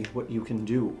 Show me what you can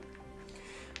do.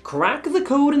 Crack the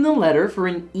code in the letter for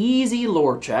an easy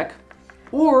lore check,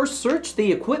 or search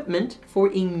the equipment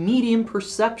for a medium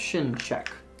perception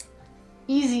check.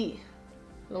 Easy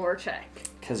lore check.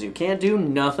 Because you can't do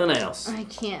nothing else. I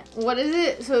can't. What is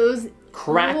it? So it was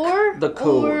crack lore, the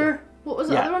code. Or what was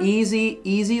the other one?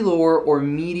 Easy lore or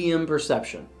medium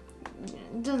perception.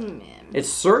 It doesn't matter. It's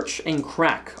search and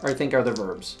crack, I think, are the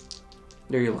verbs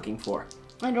that you're looking for.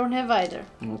 I don't have either.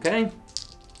 Okay.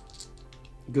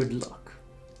 Good luck.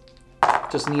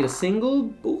 Just need a single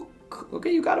book.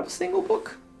 Okay, you got a single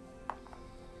book?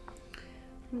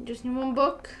 Just need one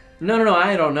book? No,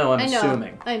 I don't know. I'm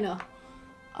assuming. I know.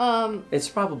 It's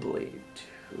probably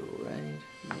 2, right?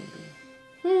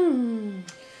 Maybe.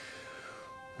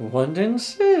 1 and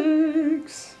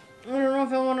 6. I don't know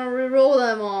if I want to re-roll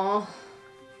them all.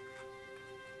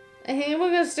 I think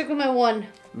we're going to stick with my 1.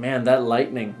 Man, that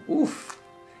lightning. Oof.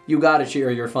 You got it,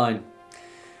 Shira. You're fine.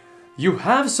 You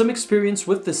have some experience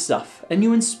with this stuff, and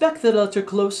you inspect the letter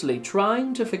closely,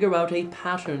 trying to figure out a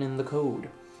pattern in the code.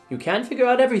 You can't figure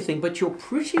out everything, but you're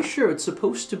pretty sure it's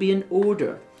supposed to be an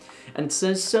order, and it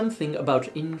says something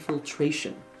about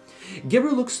infiltration.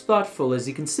 Gibber looks thoughtful as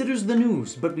he considers the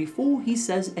news, but before he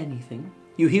says anything,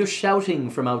 you hear shouting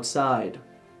from outside.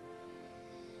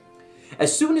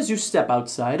 As soon as you step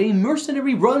outside, a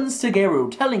mercenary runs to Geru,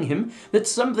 telling him that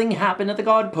something happened at the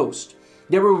guard post.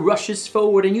 Geru rushes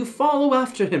forward and you follow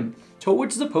after him,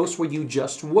 towards the post where you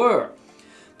just were.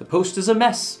 The post is a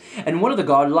mess, and one of the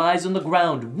guard lies on the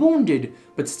ground, wounded,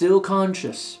 but still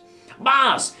conscious.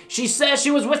 Boss, she says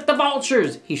she was with the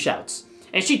vultures, he shouts,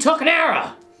 and she took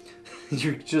Nara.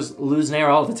 You're just losing air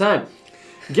all the time.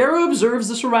 Geru observes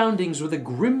the surroundings with a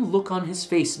grim look on his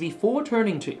face before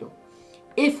turning to you.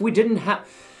 If we didn't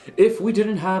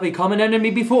have a common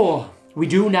enemy before, we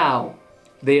do now.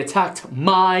 They attacked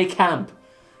my camp,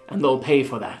 and they'll pay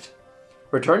for that.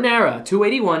 Return Nara,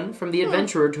 281, from the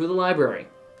adventurer to the library.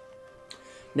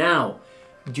 Now,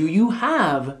 do you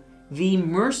have the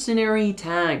mercenary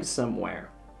tag somewhere?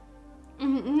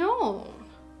 No.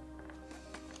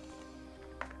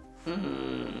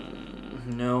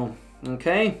 No.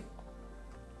 Okay.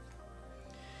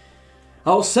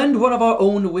 I'll send one of our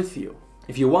own with you.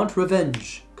 If you want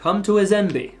revenge, come to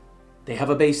Azembi. They have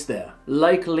a base there,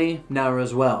 likely Nara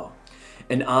as well.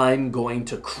 And I'm going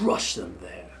to crush them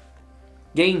there.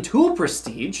 Gain 2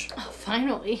 prestige. Oh,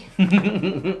 finally.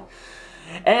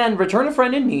 And return a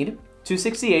friend in need,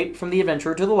 268 from the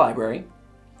adventurer to the library.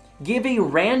 Give a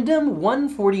random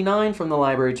 149 from the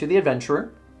library to the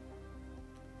adventurer.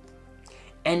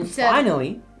 And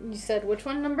finally... You said which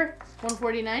one number?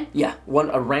 149? Yeah,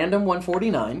 a random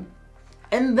 149.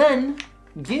 And then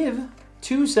give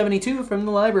 272 from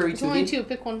the library to the... Only 2.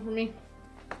 Pick one for me.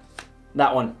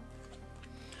 That one.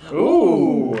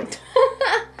 Ooh.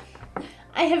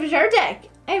 I have a Zardek.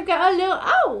 I've got a little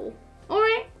owl.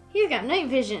 Alright. He's got night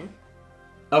vision.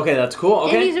 Okay, that's cool.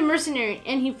 Okay. And he's a mercenary.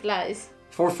 And he flies.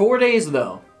 For 4 days,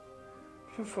 though.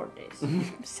 For 4 days.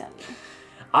 7.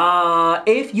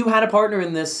 If you had a partner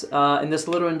in this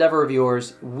little endeavor of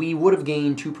yours, we would have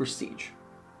gained 2 prestige.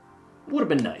 Would have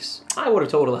been nice. I would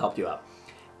have totally helped you out.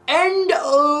 End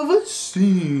of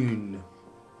scene.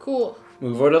 Cool.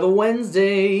 Move over to the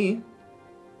Wednesday.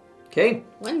 Okay.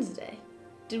 Wednesday.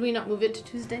 Did we not move it to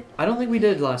Tuesday? I don't think we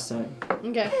did last time.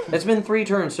 Okay. It's been 3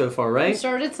 turns so far, right? We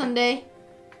started Sunday.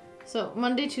 So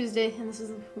Monday, Tuesday, and this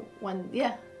is Wednesday.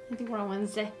 Yeah, I think we're on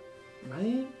Wednesday.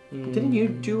 Right? Didn't you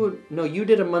do it? No, you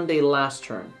did a Monday last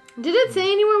turn. Did it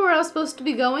say anywhere where I was supposed to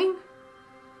be going?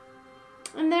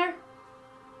 In there?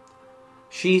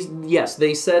 Yes,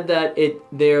 they said that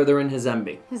they're in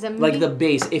Hazembe. Hazembe? Like the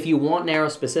base. If you want Nara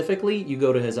specifically, you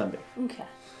go to Hazembe. Okay.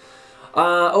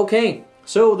 Okay.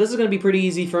 So this is going to be pretty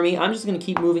easy for me. I'm just going to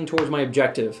keep moving towards my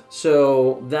objective.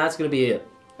 So that's going to be it.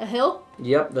 A hill?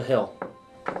 Yep, the hill.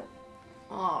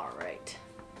 All right.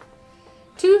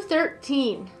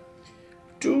 213.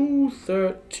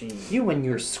 213. You and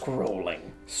your scrolling.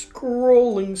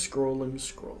 Scrolling.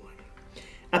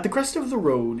 At the crest of the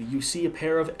road, you see a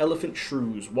pair of elephant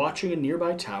shrews watching a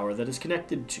nearby tower that is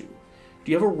connected to.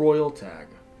 Do you have a royal tag?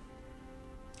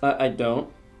 I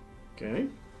don't. Okay.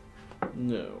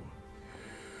 No.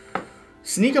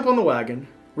 Sneak up on the wagon,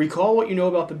 recall what you know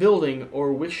about the building,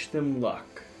 or wish them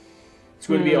luck. It's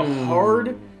going to be a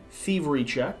hard thievery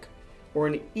check or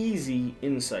an easy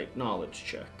insight knowledge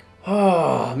check.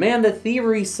 Oh, man, the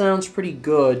thievery sounds pretty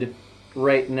good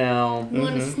right now. You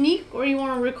want to sneak or you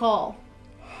want to recall?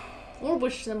 Or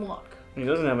wish them luck? He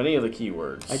doesn't have any of the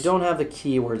keywords. I don't have the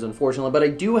keywords, unfortunately, but I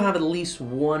do have at least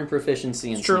one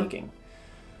proficiency in sneaking.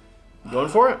 Going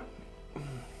for it.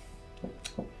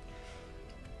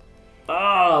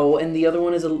 Oh, and the other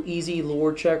one is an easy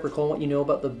lore check. Recall what you know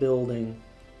about the building.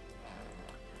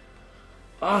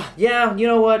 Yeah, you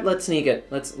know what? Let's sneak it.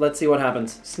 Let's see what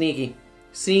happens. Sneaky.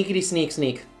 Sneakity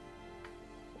sneak.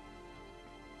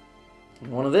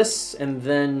 One of this, and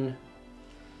then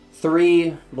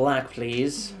 3 black,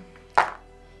 please.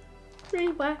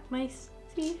 3 black mice.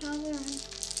 See how they're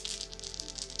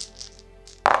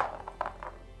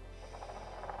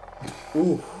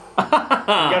Ooh. You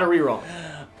gotta reroll.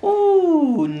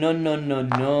 Ooh,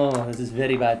 no. This is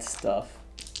very bad stuff.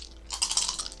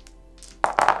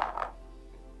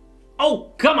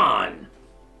 Oh, come on!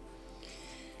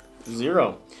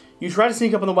 0. You try to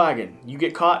sneak up on the wagon. You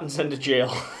get caught and sent to jail.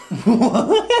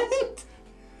 What?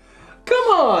 Come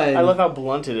on! I love how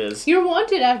blunt it is. You're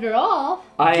wanted after all.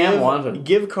 I am wanted.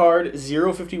 Give card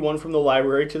 051 from the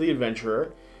library to the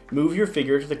adventurer. Move your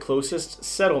figure to the closest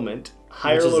settlement.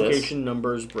 Higher location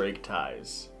numbers break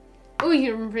ties. Oh,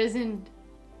 you're imprisoned.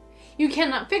 You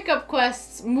cannot pick up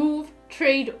quests, move,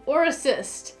 trade, or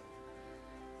assist.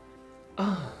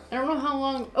 I don't know how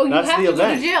long. Oh, you have to go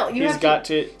to jail. He's got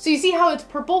to. So you see how it's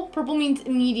purple? Purple means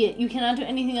immediate. You cannot do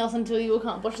anything else until you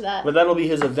accomplish that. But that'll be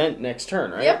his event next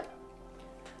turn, right?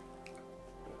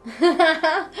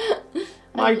 Yep.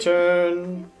 My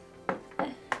turn.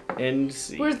 End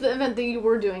scene. Where's the event that you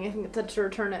were doing? I think it said to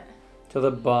return it. To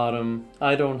the bottom.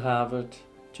 I don't have it.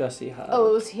 Jesse has Oh,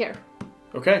 it was here.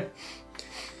 Okay.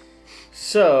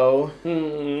 So.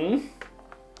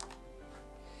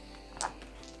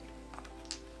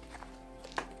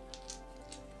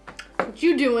 What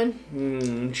you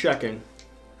doing? Checking.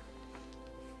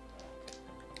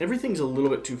 Everything's a little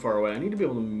bit too far away. I need to be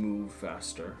able to move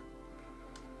faster.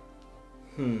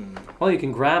 Well, you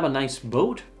can grab a nice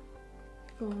boat.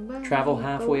 Going Travel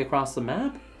halfway across the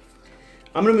map.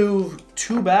 I'm going to move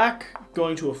 2 back,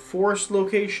 going to a forest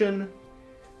location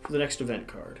for the next event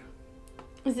card.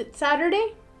 Is it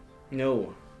Saturday?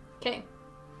 No. Okay.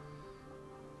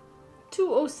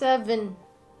 207.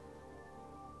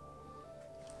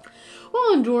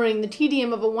 While enduring the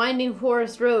tedium of a winding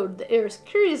forest road, the air is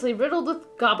curiously riddled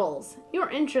with gobbles. Your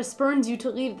interest spurns you to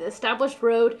leave the established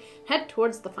road and head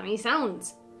towards the funny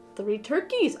sounds. 3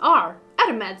 turkeys are, at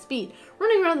a mad speed,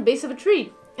 running around the base of a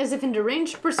tree, as if in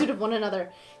deranged pursuit of one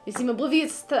another. They seem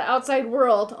oblivious to the outside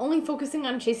world, only focusing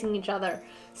on chasing each other.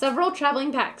 Several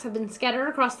traveling packs have been scattered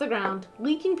across the ground,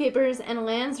 leaking papers and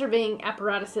land surveying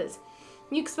apparatuses.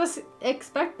 You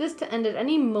expect this to end at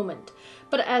any moment,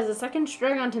 but as the seconds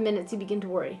drag on to minutes, you begin to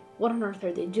worry. What on earth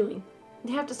are they doing?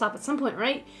 They have to stop at some point,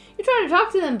 right? You try to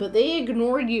talk to them, but they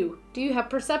ignore you. Do you have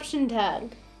perception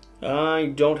tag?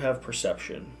 I don't have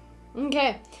perception.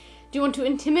 Okay. Do you want to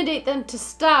intimidate them to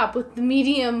stop with the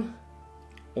medium?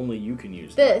 Only you can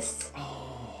use this.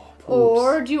 Oh, poops.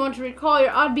 Or do you want to recall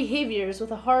your odd behaviors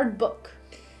with a hard book?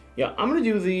 Yeah, I'm gonna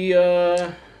do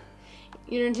the.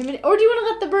 You're intimidated, or do you want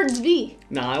to let the birds be?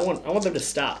 Nah, I want them to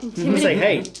stop. I'm gonna say,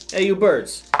 hey, you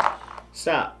birds,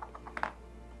 stop.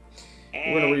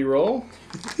 We're gonna re-roll.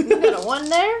 You got a 1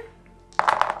 there.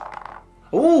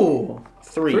 Ooh,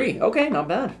 3. 3. Okay, not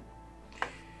bad.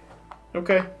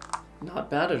 Okay. Not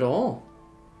bad at all.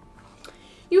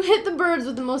 You hit the birds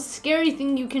with the most scary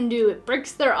thing you can do. It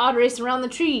breaks their odd race around the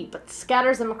tree, but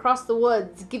scatters them across the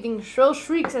woods, giving shrill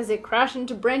shrieks as they crash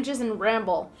into branches and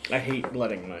ramble. I hate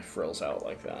letting my frills out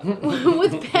like that.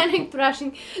 With panic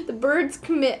thrashing, the birds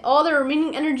commit all their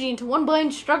remaining energy into one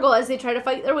blind struggle as they try to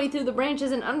fight their way through the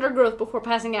branches and undergrowth before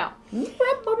passing out.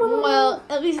 Well,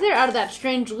 at least they're out of that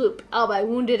strange loop, albeit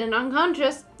wounded and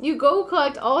unconscious. You go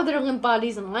collect all of their limp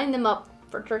bodies and line them up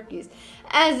for turkeys,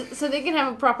 so they can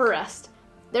have a proper rest.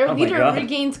 Their leader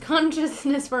regains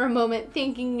consciousness for a moment,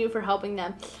 thanking you for helping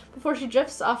them. Before she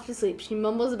drifts off to sleep, she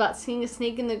mumbles about seeing a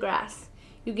snake in the grass.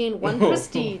 You gain 1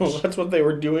 prestige. That's what they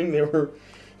were doing. They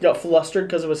got flustered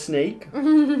because of a snake.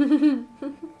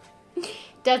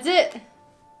 That's it.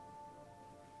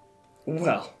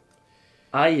 Well.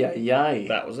 Ay, ay, ay.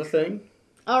 That was a thing.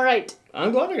 All right.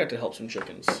 I'm glad I got to help some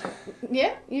chickens.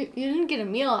 Yeah, you didn't get a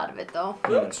meal out of it, though.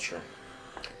 Yeah, that's true.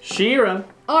 Shira.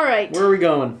 All right. Where are we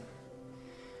going?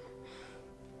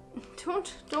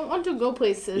 Don't want to go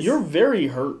places. You're very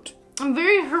hurt. I'm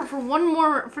very hurt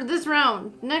for this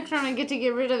round. Next round I get to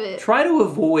get rid of it. Try to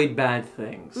avoid bad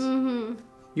things. Mm-hmm.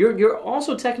 You're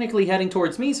also technically heading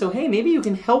towards me, so hey, maybe you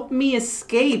can help me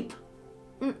escape.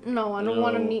 No, I don't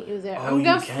want to meet you there. Oh, I'm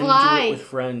gonna fly. Do it with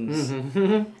friends.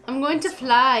 I'm going to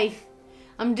fly.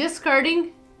 I'm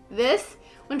discarding this.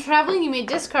 When traveling, you may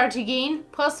discard to gain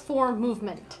 +4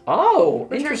 movement. Oh,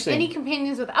 Return interesting. any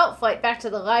companions without flight back to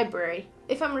the library.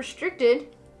 If I'm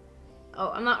restricted... Oh,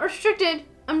 I'm not restricted.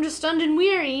 I'm just stunned and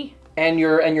weary. And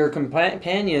your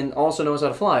companion also knows how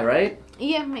to fly, right?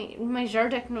 Yeah, my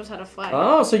Zardek knows how to fly.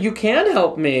 Oh, so you can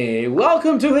help me.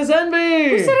 Welcome to his envy.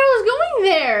 Who said I was going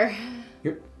there?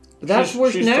 That's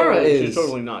where Nara is. She's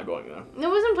totally not going there. I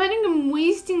wasn't planning on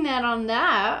wasting that on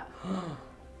that.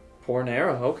 Poor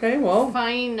Nara. Okay, well.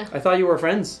 Fine. I thought you were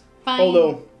friends. Fine.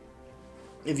 Although,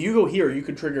 if you go here, you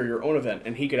could trigger your own event,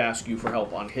 and he could ask you for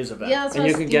help on his event. Yeah, that's and what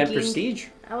you I was can thinking. get prestige.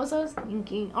 That was what I was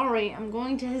thinking. Alright, I'm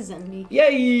going to Hizembi.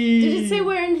 Yay! Did it say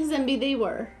where in Hizembi they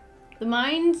were? The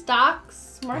mines,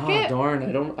 docks, market? Oh,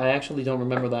 darn. I actually don't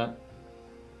remember that.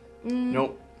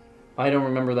 Nope. I don't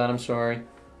remember that. I'm sorry.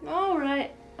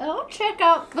 Alright. I'll check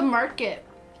out the market.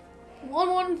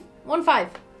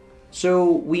 1115.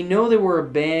 So we know there were a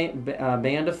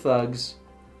band of thugs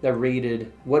that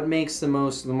raided. What makes the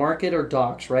most? The market or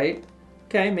docks, right?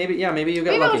 Okay, maybe you got Maybe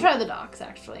lucky. I'll try the docks,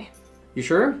 actually. You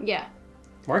sure? Yeah.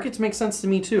 Markets make sense to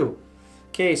me too.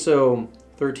 Okay, so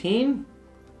 13.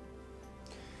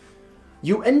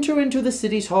 You enter into the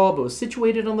city's harbor,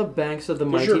 situated on the banks of the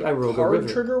mighty Does your Iroga card River.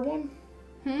 trigger one?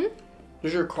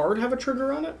 Does your card have a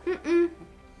trigger on it? Mm-mm.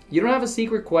 You don't have a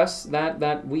secret quest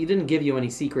that we didn't give you any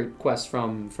secret quests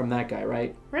from that guy,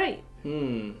 right? Right.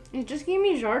 It just gave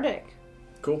me Zardek.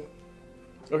 Cool.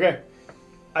 Okay.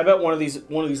 I bet one of these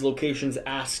locations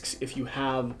asks if you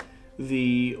have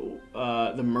the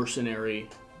mercenary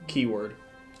keyword.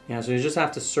 Yeah, so you just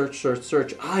have to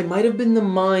search. Ah, it might have been the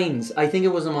mines. I think it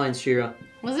was the mines, Shira.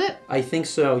 Was it? I think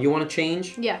so. You want to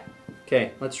change? Yeah.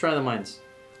 Okay, let's try the mines.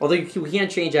 Although we can't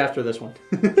change after this one.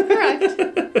 Correct.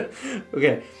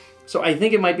 Okay, so I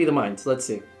think it might be the mines. Let's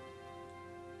see.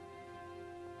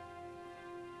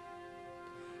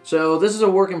 So this is a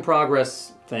work in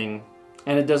progress thing,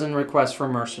 and it doesn't request for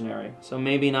mercenary. So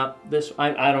maybe not this.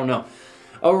 I don't know.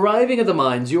 Arriving at the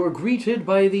mines, you are greeted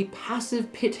by the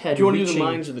passive pithead. Do you want to do the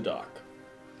mines or the dock?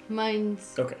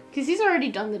 Mines. Okay. Because he's already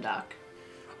done the dock.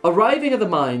 Arriving at the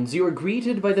mines, you are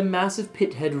greeted by the massive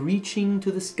pithead reaching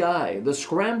to the sky, the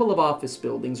scramble of office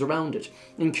buildings around it,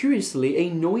 and curiously, a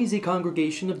noisy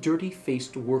congregation of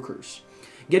dirty-faced workers.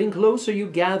 Getting closer, you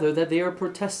gather that they are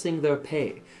protesting their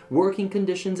pay, working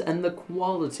conditions, and the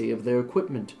quality of their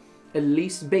equipment, at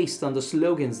least based on the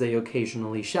slogans they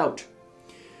occasionally shout.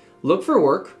 Look for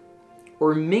work,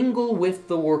 or mingle with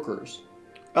the workers.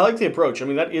 I like the approach. I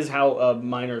mean, that is how a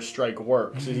miners' strike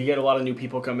works. Is you get a lot of new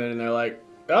people come in and they're like,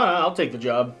 I'll take the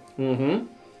job. I'm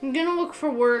gonna look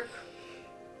for work.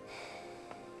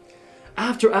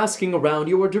 After asking around,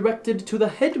 you are directed to the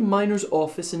head miner's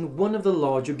office in one of the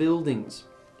larger buildings.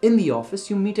 In the office,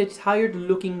 you meet a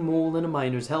tired-looking mole in a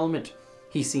miner's helmet.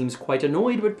 He seems quite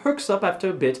annoyed, but perks up after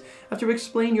a bit after you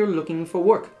explain you're looking for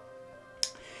work.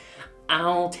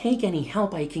 I'll take any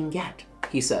help I can get,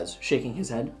 he says, shaking his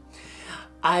head.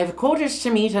 I've quarters to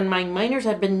meet, and my miners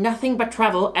have been nothing but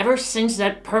trouble ever since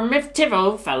that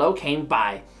primitivo fellow came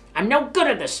by. I'm no good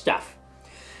at this stuff.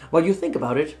 Well, you think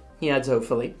about it, he adds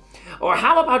hopefully. Or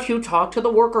how about you talk to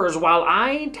the workers while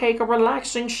I take a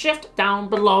relaxing shift down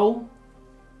below?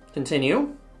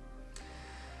 Continue.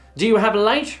 Do you have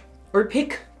light or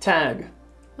pick tag?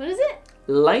 What is it?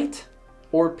 Light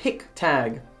or pick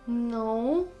tag?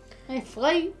 No. I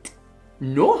flight.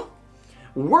 No.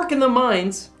 Work in the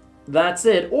mines. That's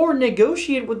it. Or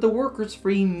negotiate with the workers for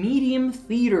a medium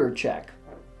theater check.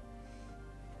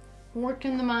 Work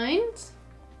in the mines?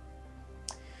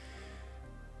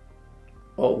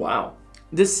 Oh, wow.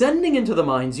 Descending into the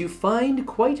mines, you find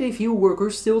quite a few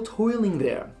workers still toiling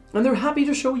there, and they're happy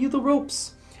to show you the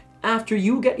ropes. After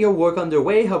you get your work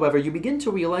underway, however, you begin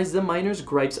to realize the miners'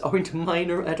 gripes aren't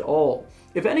minor at all.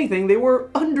 If anything, they were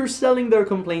underselling their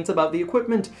complaints about the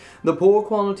equipment, the poor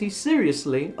quality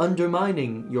seriously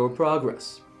undermining your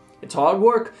progress. It's hard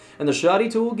work, and the shoddy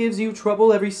tool gives you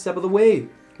trouble every step of the way.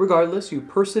 Regardless, you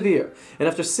persevere, and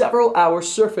after several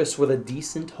hours surface with a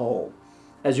decent haul.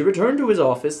 As you return to his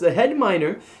office, the head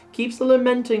miner keeps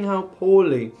lamenting how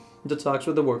poorly the talks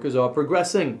with the workers are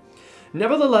progressing.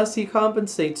 Nevertheless, he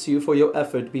compensates you for your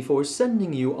effort before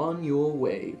sending you on your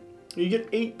way. You get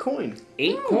 8 coin.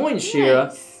 8 coins, Shira.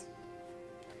 Nice.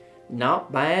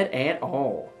 Not bad at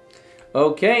all.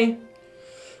 Okay.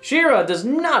 Shira does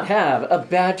not have a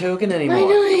bad token anymore.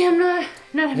 Finally, I'm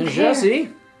not And Jesse,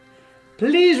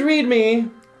 please read me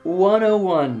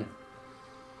 101.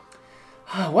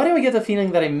 Why do I get the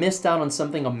feeling that I missed out on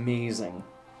something amazing?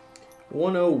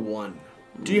 101.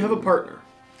 Do you have a partner?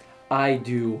 I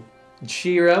do.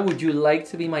 Shira, would you like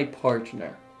to be my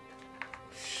partner?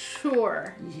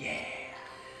 Sure. Yeah.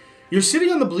 You're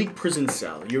sitting on the bleak prison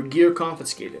cell, your gear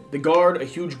confiscated. The guard, a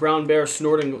huge brown bear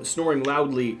snoring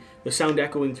loudly, the sound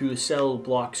echoing through the cell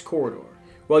block's corridor,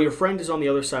 while your friend is on the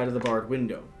other side of the barred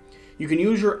window. You can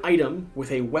use your item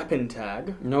with a weapon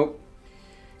tag. Nope.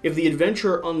 If the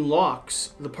adventurer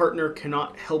unlocks, the partner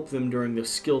cannot help them during the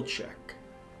skill check.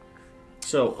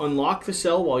 So, unlock the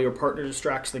cell while your partner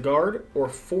distracts the guard, or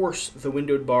force the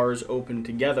windowed bars open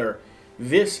together.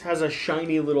 This has a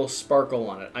shiny little sparkle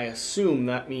on it. I assume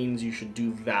that means you should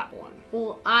do that one.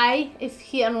 Well, if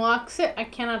he unlocks it, I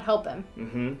cannot help him.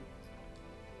 Mm-hmm.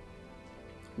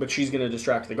 But she's going to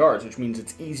distract the guards, which means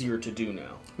it's easier to do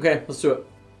now. Okay, let's do it.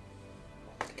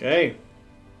 Okay.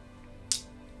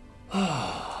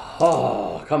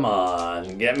 Oh, come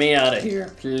on. Get me out of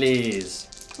here, please.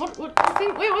 What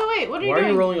thing? Wait. What are you doing? Why are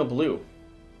you rolling a blue?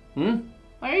 Why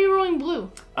are you rolling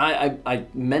blue? I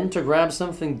meant to grab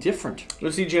something different.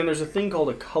 Let's see, Jan, there's a thing called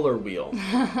a color wheel.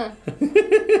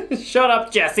 Shut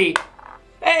up, Jesse.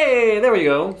 Hey, there we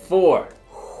go. 4.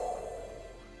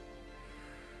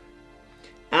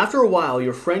 After a while,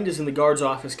 your friend is in the guard's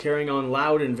office carrying on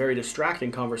loud and very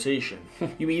distracting conversation.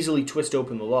 You easily twist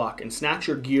open the lock and snatch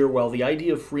your gear while the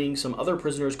idea of freeing some other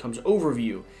prisoners comes over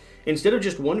you. Instead of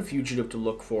just one fugitive to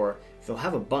look for, they'll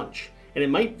have a bunch. And it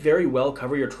might very well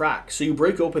cover your tracks, so you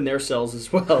break open their cells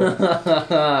as well.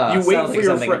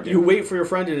 You wait for your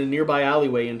friend in a nearby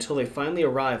alleyway until they finally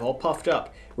arrive, all puffed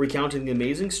up, recounting the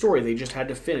amazing story they just had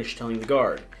to finish telling the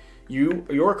guard.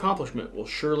 Your accomplishment will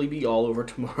surely be all over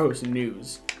tomorrow's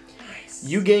news. Nice.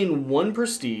 You gain 1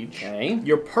 prestige. Okay.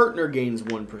 Your partner gains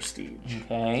 1 prestige.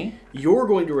 Okay. You're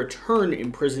going to return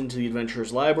imprisoned to the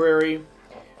adventurer's library.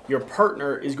 Your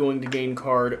partner is going to gain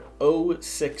card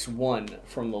 061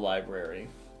 from the library.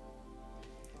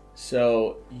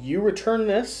 So you return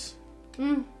this.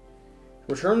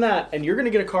 Return that, and you're going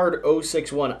to get a card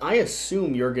 061. I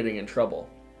assume you're getting in trouble.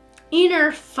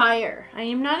 Inner fire. I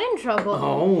am not in trouble.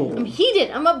 Oh. I'm heated.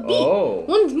 I'm upbeat. Oh.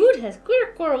 One's mood has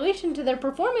clear correlation to their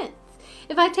performance.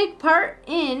 If I take part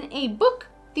in a book,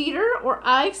 theater, or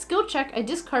eye skill check, I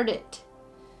discard it.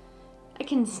 I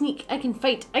can sneak. I can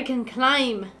fight. I can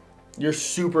climb. You're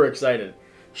super excited.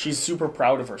 She's super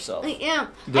proud of herself. I am.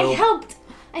 Dope.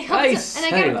 I helped Nice. him,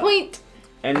 and I got a point.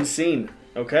 End scene.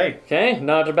 Okay. Okay,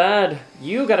 not bad.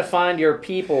 You gotta find your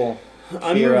people.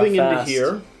 I'm moving into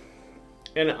here.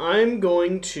 And I'm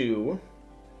going to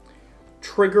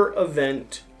trigger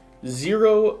event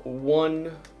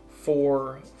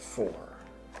 0144.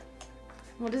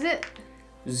 What is it?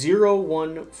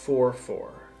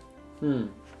 0144.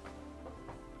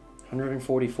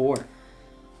 144.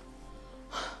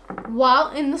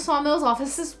 While in the Sawmill's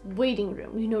office's waiting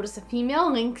room, you notice a female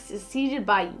lynx is seated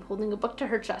by you, holding a book to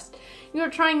her chest. You are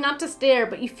trying not to stare,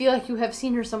 but you feel like you have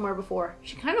seen her somewhere before.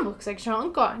 She kind of looks like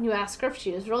Shaunka, and you ask her if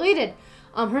she is related.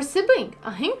 Her sibling,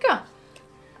 Ahinka.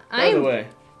 By the way,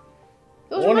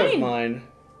 Those one are of mine.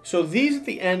 So these at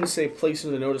the end say place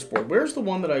in the notice board. Where's the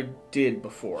one that I did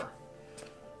before?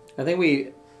 I think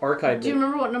we archived Do you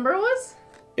remember what number it was?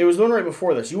 It was the one right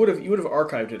before this. You would have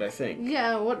archived it, I think.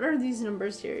 Yeah, what are these number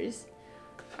series?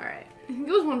 Alright. I think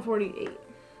it was 148.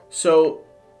 So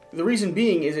the reason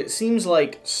being is it seems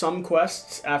like some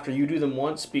quests, after you do them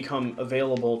once, become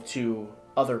available to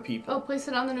other people. Oh, place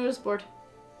it on the notice board.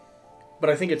 But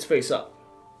I think it's face up.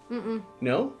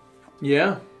 No?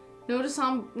 Yeah.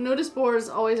 Notice boards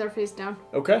always are face down.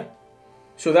 Okay.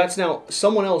 So that's now,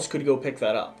 someone else could go pick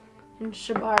that up. And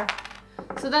Shabar.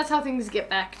 So that's how things get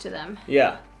back to them.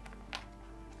 Yeah.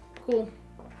 Cool.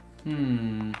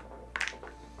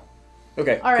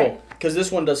 Okay, All right. cool. Because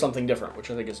this one does something different, which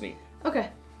I think is neat. Okay.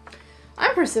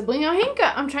 I'm her sibling,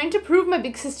 Ahinka. I'm trying to prove my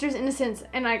big sister's innocence,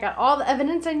 and I got all the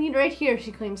evidence I need right here,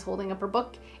 she claims, holding up her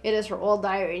book. It is her old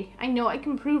diary. I know I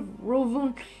can prove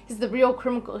Rovun is the real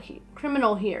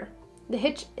criminal here. The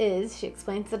hitch is, she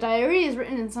explains, the diary is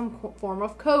written in some form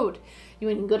of code. You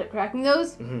any good at cracking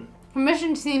those? Her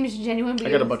mission seems genuine.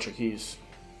 I got a bunch of keys.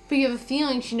 But you have a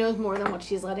feeling she knows more than what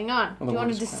she's letting on. Do you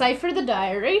want to decipher the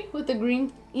diary with a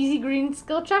easy green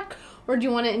skill check? Or do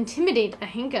you want to intimidate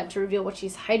Ahinka to reveal what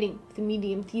she's hiding with the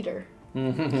medium theater?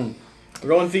 We're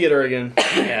going theater again.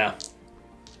 Yeah.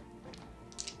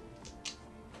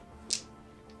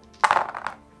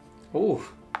 Ooh.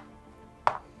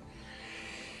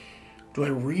 Do I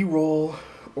re-roll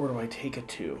or do I take a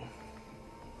 2?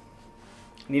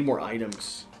 I need more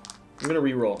items. I'm gonna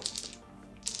re-roll.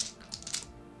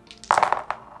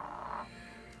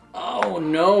 Oh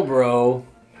no, bro.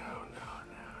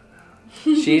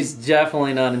 No. She's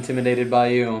definitely not intimidated by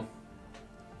you.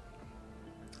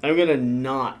 I'm gonna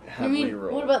not have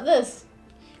re-roll. What about this?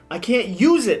 I can't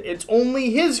use it. It's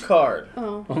only his card.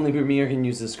 Oh. Only Vermeer can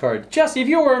use this card. Jesse, if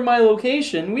you were in my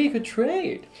location, we could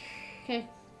trade. Okay.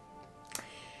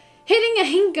 Hitting a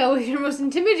Hinka with your most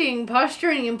intimidating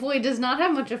posturing employee does not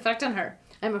have much effect on her.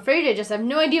 I'm afraid I just have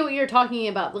no idea what you're talking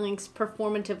about, Lynx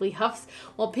performatively huffs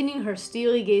while pinning her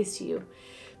steely gaze to you.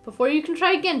 Before you can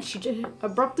try again, she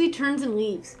abruptly turns and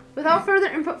leaves. Without further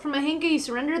input from a Hinka, you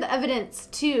surrender the evidence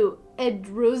to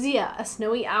Edrosia, a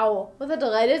snowy owl. With a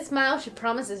delighted smile, she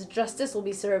promises justice will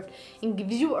be served and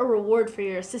gives you a reward for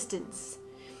your assistance.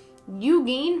 You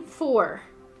gain $4.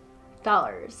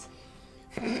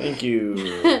 Thank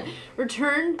you.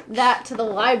 Return that to the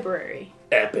library.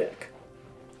 Epic.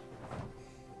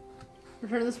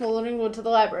 Return the smoldering wood to the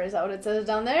library. Is that what it says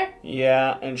down there?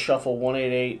 Yeah, and shuffle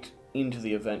 188 into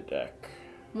the event deck.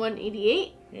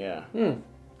 188? Yeah. Okay.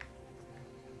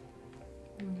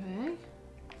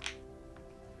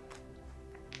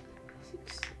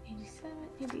 Six, 87,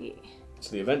 88.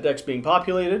 So the event deck's being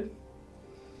populated.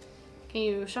 Can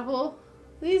you shuffle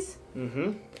these?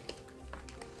 Mm-hmm.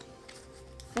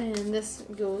 And this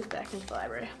goes back into the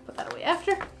library. Put that away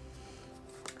after.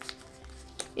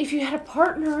 If you had a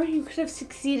partner, you could have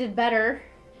succeeded better.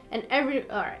 And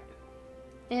alright.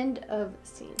 End of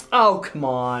scene. Oh, come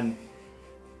on.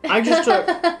 I just took...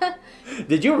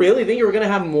 Did you really think you were going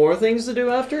to have more things to do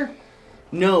after?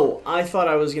 No, I thought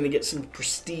I was going to get some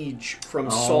prestige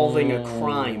from solving a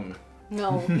crime.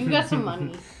 No, you got some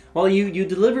money. Well, you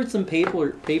delivered some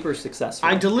paper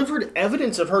successfully. I delivered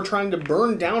evidence of her trying to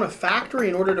burn down a factory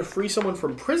in order to free someone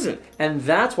from prison. And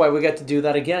that's why we get to do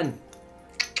that again.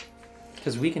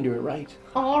 Because we can do it right.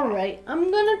 Alright, I'm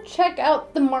gonna check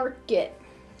out the market.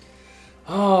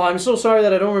 Oh, I'm so sorry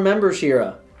that I don't remember,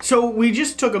 Shira. So we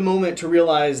just took a moment to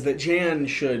realize that Jan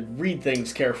should read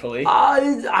things carefully.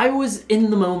 I was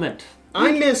in the moment.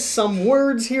 I miss some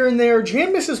words here and there.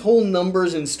 Jan misses whole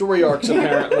numbers and story arcs,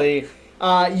 apparently.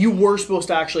 You were supposed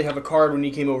to actually have a card when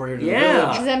you came over here to the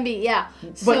village. Zemby, yeah.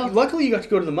 But luckily you got to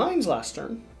go to the mines last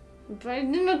turn. But I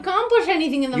didn't accomplish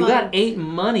anything in the You mines. got 8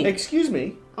 money. Excuse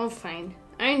me. Oh, fine.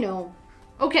 I know.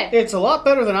 Okay. It's a lot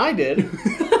better than I did.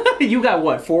 You got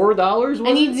what, $4?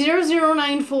 I need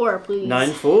 0094, please.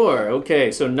 94.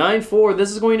 Okay, so 94.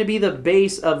 This is going to be the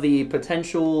base of the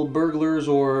potential burglars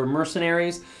or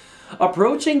mercenaries.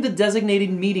 Approaching the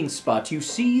designated meeting spot, you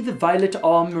see the Violet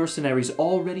Arm mercenaries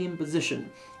already in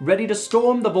position, ready to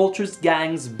storm the Vulture's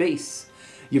gang's base.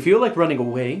 You feel like running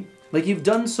away, like you've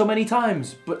done so many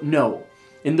times, but no.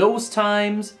 In those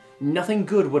times, nothing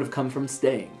good would have come from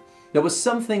staying. There was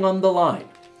something on the line.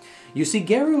 You see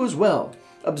Garu as well,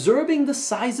 observing the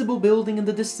sizable building in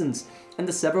the distance and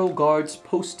the several guards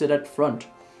posted at front.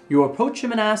 You approach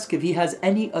him and ask if he has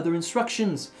any other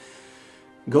instructions.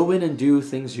 Go in and do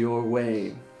things your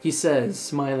way, he says,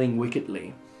 smiling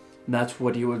wickedly. That's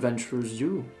what you adventurers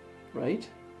do, right?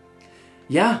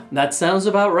 Yeah, that sounds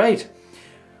about right.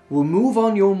 We'll move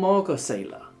on your marker,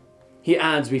 sailor, he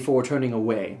adds before turning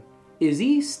away. Is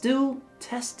he still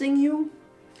testing you?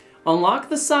 Unlock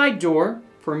the side door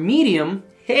for medium.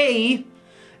 Hey,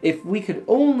 if we could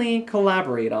only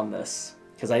collaborate on this.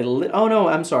 Because oh no,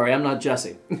 I'm sorry, I'm not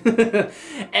Jesse.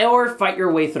 Or fight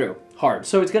your way through. Hard.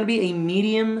 So it's going to be a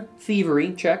medium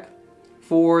thievery check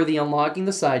for the unlocking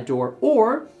the side door,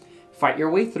 or fight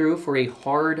your way through for a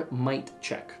hard might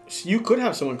check. So you could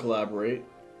have someone collaborate,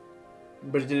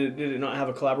 but did it not have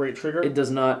a collaborate trigger? It does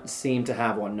not seem to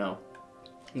have one, no.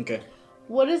 Okay.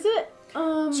 What is it?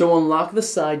 So unlock the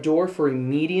side door for a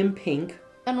medium pink.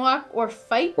 Unlock or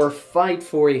fight? Or fight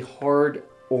for a hard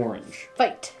orange.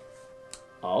 Fight.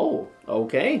 Oh,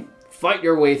 okay. Fight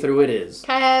your way through it is.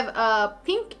 Can I have a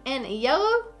pink and a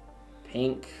yellow?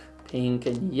 Pink, pink,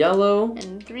 and yellow.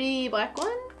 And 3 black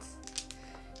ones.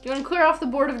 Do you want to clear off the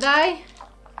board of die?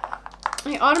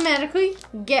 I automatically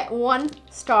get 1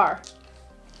 star.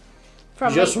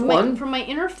 From Just one? From my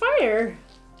inner fire.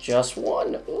 Just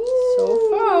 1. Ooh. So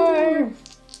far.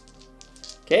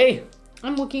 Okay.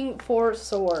 I'm looking for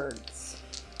swords.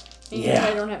 And Yeah.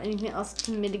 I don't have anything else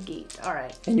to mitigate.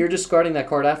 Alright. And you're discarding that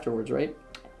card afterwards, right?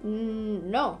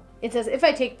 No. It says if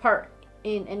I take part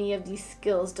in any of these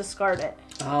skills, discard it.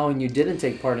 Oh, and you didn't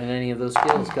take part in any of those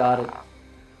skills. Got it.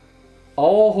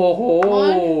 Oh ho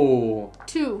ho! 1,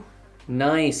 2.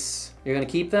 Nice. You're gonna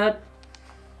keep that?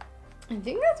 I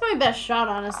think that's my best shot,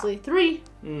 honestly. 3.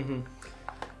 Mm-hmm.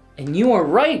 And you are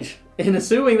right in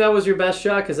assuming that was your best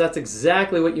shot, because that's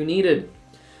exactly what you needed.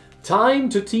 Time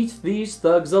to teach these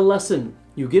thugs a lesson.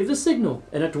 You give the signal,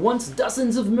 and at once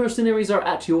dozens of mercenaries are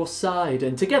at your side,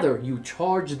 and together you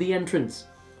charge the entrance.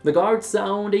 The guards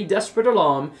sound a desperate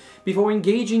alarm before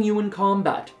engaging you in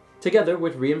combat. Together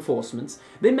with reinforcements,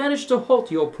 they manage to halt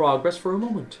your progress for a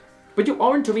moment. But you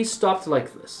aren't to be stopped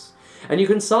like this, and you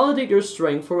consolidate your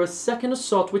strength for a second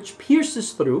assault which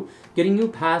pierces through, getting you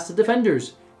past the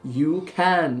defenders. You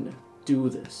can do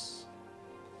this.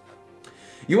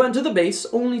 You enter the base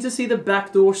only to see the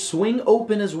back door swing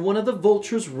open as one of the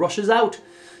vultures rushes out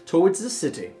towards the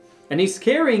city, and he's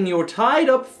carrying your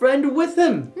tied-up friend with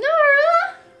him.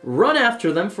 Nora! Run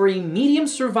after them for a medium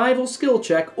survival skill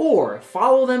check, or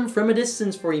follow them from a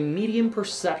distance for a medium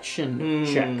perception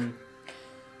check.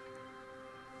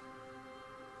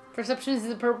 Perception is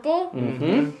the purple?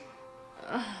 Mm-hmm.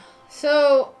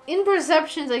 So, in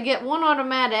perceptions, I get 1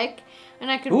 automatic, and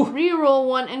I could re-roll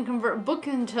 1 and convert book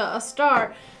into a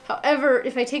star. However,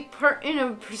 if I take part in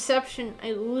a perception,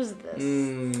 I lose this.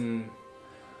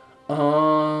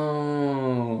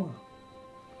 Oh.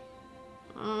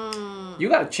 You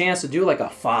got a chance to do like a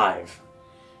 5.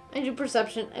 I do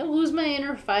perception. I lose my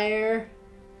inner fire.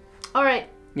 Alright.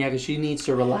 Yeah, because she needs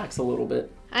to relax a little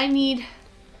bit. I need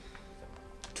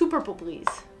 2 purple, please.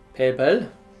 Purple.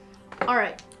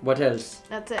 Alright. What else?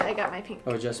 That's it. I got my pink.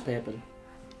 Oh, just purple.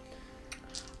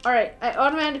 Alright. I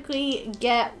automatically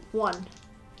get 1.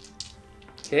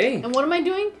 Okay. And what am I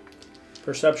doing?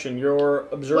 Perception. You're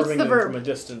observing them verb? from a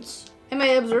distance. Am I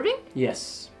observing?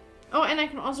 Yes. Oh, and I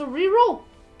can also re-roll.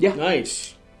 Yeah.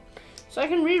 Nice. So I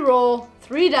can re-roll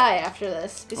 3 die after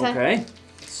this. Okay.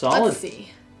 Solid. Let's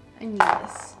see. I need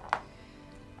this.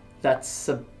 That's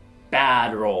a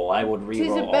bad roll. I would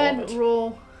re-roll It's a all bad of it.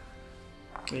 roll.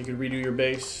 You could redo your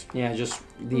base. Yeah, just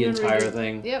the entire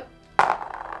thing. Yep.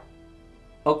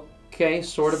 Okay,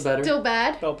 sort of better. Still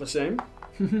bad. About the same.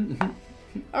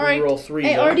 All right. Roll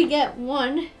 3. I already get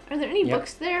 1. Are there any Yep.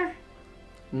 books there?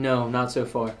 No, not so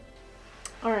far.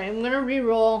 All right. I'm gonna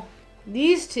re-roll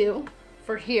these 2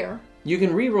 for here. You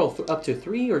can re-roll up to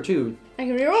 3 or 2. I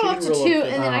can re-roll up to 2,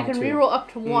 and then I can 2. re-roll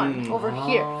up to 1 over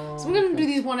here. So I'm gonna do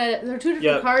these one at. They're 2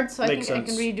 different cards, so I think I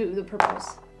can redo the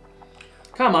purples.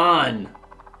 Come on.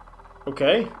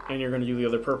 Okay, and you're going to do the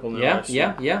other purple now.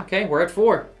 Yeah. Okay, we're at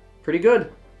 4. Pretty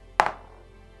good.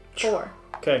 4.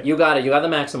 Okay. You got it. You got the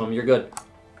maximum. You're good.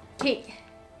 Okay.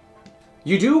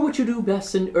 You do what you do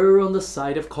best and err on the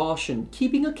side of caution,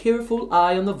 keeping a careful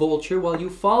eye on the vulture while you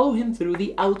follow him through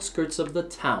the outskirts of the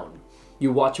town.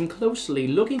 You watch him closely,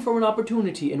 looking for an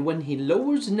opportunity, and when he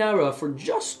lowers Nara for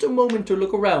just a moment to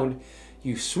look around,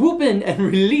 you swoop in and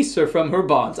release her from her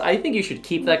bonds. I think you should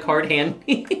keep that card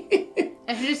handy.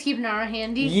 I should just keep Nara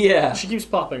handy. Yeah. She keeps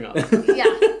popping up. Yeah.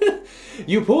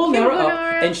 You pull Nara up,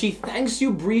 Nara. and she thanks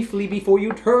you briefly before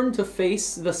you turn to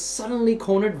face the suddenly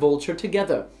cornered vulture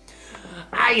together.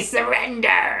 I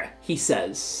surrender, he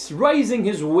says, rising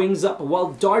his wings up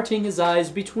while darting his eyes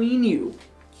between you.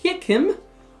 Kick him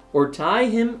or tie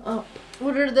him up.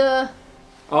 What are the...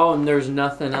 Oh, and there's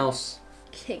nothing else.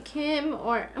 Kick him,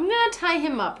 or... I'm gonna tie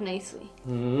him up nicely.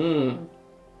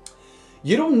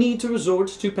 You don't need to resort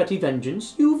to petty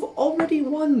vengeance. You've already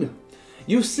won.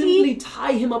 You simply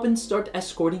tie him up and start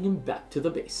escorting him back to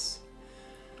the base.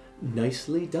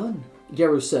 Nicely done,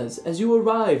 Garu says as you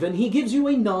arrive, and he gives you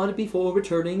a nod before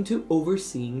returning to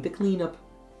overseeing the cleanup.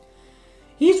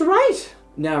 He's right,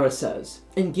 Nara says,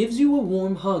 and gives you a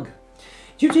warm hug.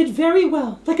 You did very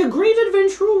well, like a great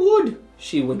adventurer would,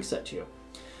 she winks at you.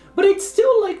 But I'd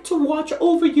still like to watch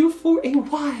over you for a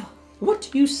while. What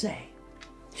do you say?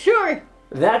 Sure.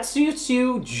 That suits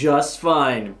you just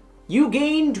fine. You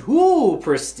gain 2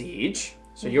 prestige,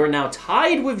 so you're now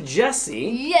tied with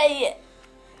Jesse. Yeah.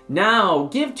 Now,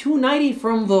 give 290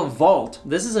 from the vault.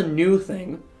 This is a new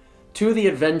thing. To the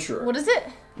adventurer. What is it?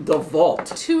 The vault.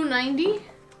 290?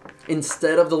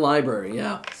 Instead of the library,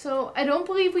 yeah. So, I don't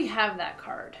believe we have that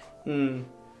card.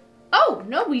 Oh,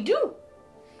 no, we do.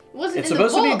 It wasn't It's in the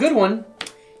supposed to be a good one.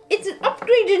 It's an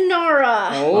upgraded Nara.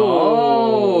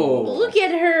 Oh. Look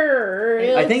at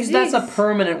her. I think that's a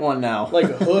permanent one now. Like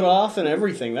hood off and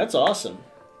everything. That's awesome.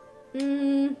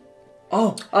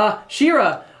 Oh,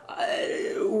 Shira,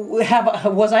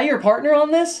 was I your partner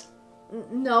on this?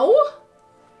 No.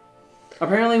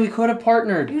 Apparently we could have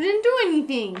partnered. You didn't do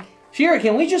anything. Shira,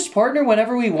 can we just partner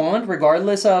whenever we want,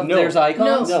 regardless of there's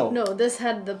icons? No. No, this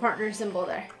had the partner symbol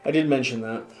there. I did mention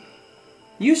that.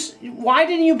 Why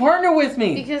didn't you partner with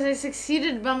me? Because I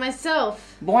succeeded by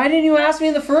myself. Why didn't you ask me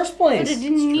in the first place? But I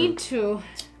didn't need to.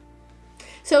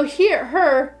 So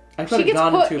here, she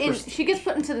gets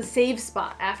put into the save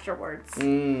spot afterwards.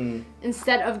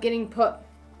 Instead of getting put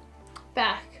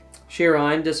back. Shira,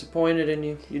 I'm disappointed in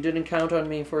you. You didn't count on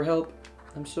me for help.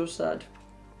 I'm so sad.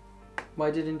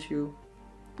 Why didn't you?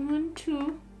 1,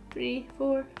 2, 3,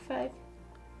 4, 5.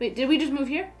 Wait, did we just move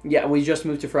here? Yeah, we just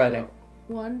moved to Friday.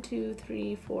 1, 2,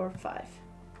 3, 4, 5.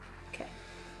 Okay.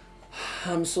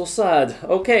 I'm so sad.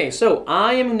 Okay, so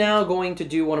I am now going to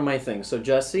do one of my things. So,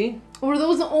 Jesse. Were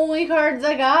those the only cards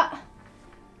I got?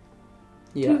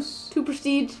 Yes. Two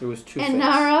prestige. It was 2 and things.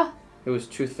 Nara. It was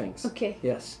 2 things. Okay.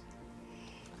 Yes.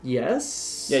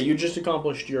 Yes. Yeah, you just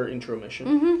accomplished your intro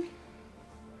mission.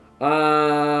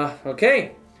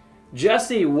 Okay.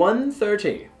 Jesse,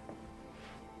 130.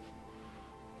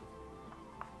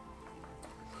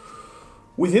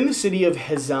 Within the city of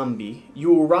Hezambi,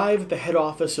 you arrive at the head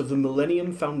office of the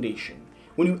Millennium Foundation.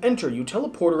 When you enter, you tell a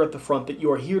porter at the front that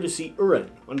you are here to see Urin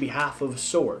on behalf of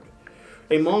Sword.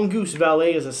 A mongoose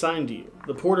valet is assigned to you.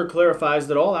 The porter clarifies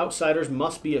that all outsiders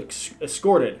must be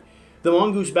escorted. The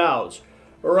mongoose bows.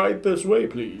 Right this way,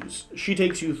 please. She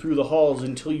takes you through the halls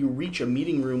until you reach a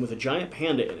meeting room with a giant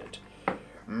panda in it.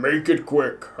 Make it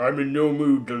quick. I'm in no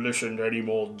mood to listen to any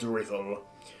more drivel.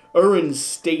 Urin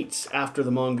states after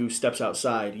the mongoose steps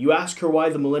outside. You ask her why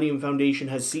the Millennium Foundation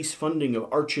has ceased funding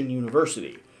of Archon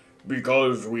University.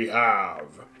 Because we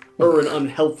have. Urin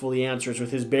unhelpfully answers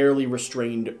with his barely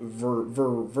restrained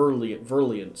virulence.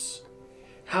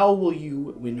 How will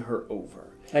you win her over?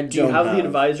 Do you have the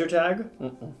advisor tag?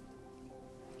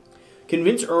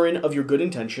 Convince Urin of your good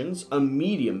intentions, a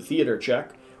medium theater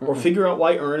check, or figure out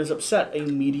why Urin is upset, a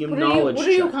medium knowledge check. What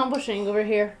are you accomplishing over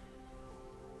here?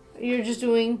 You're just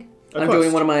doing... I'm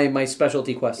doing one of my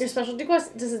specialty quests. Your specialty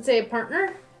quest? Does it say a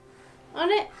partner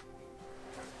on it?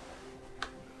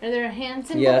 Are there a hand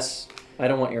symbol? Yes. I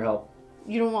don't want your help.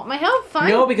 You don't want my help? Fine.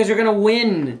 No, because you're going to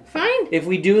win. Fine. If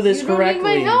we do this correctly. You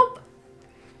don't need my help?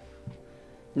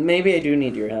 Maybe I do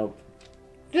need your help.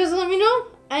 Just let me know.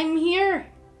 I'm here.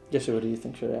 Jesse, what do you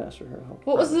think? Should I ask her help?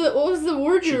 What was the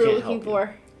word you were looking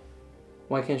for?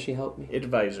 Why can't she help me?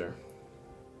 Advisor.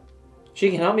 She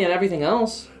can help me on everything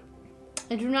else.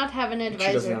 I do not have an advisor.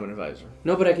 She doesn't have an advisor.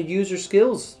 No, but I could use her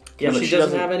skills. Yeah, but she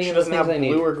doesn't have any of the things I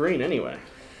need. Blue or green anyway.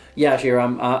 Yeah,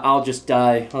 Shira, I'll just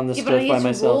die on this cliff by myself.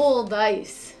 Yeah, but I get to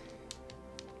roll dice.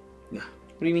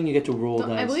 What do you mean you get to roll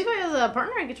dice? I believe as a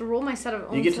partner I get to roll my set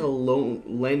of... You get to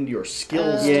lend your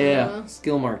skills. Yeah,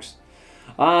 skill marks.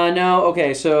 No,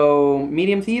 okay, so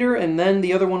medium theater, and then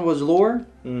the other one was lore.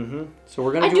 Mm-hmm. So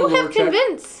we're going to do a lore check. I do have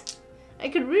convince. You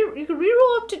could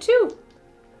reroll up to 2.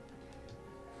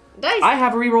 Dice. I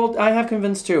have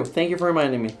convinced too. Thank you for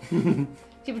reminding me.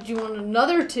 Yeah, but you want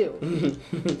another 2.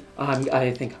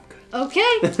 I think I'm good.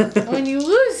 Okay. When you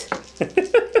lose,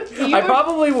 I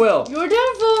probably will. You're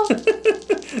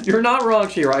doubtful. You're not wrong,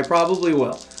 Shira. I probably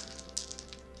will.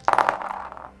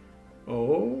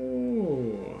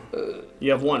 Oh.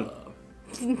 You have 1.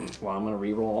 Well, I'm gonna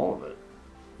re-roll all of it.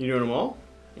 You doing them all?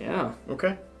 Yeah.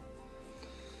 Okay.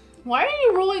 Why are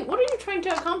you rolling? What are you trying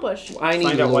to accomplish? I need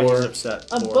Find out why he's upset.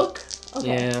 A book? Okay.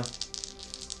 Yeah.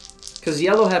 Because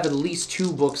yellow have at least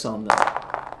 2 books on them.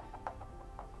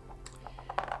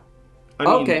 I mean,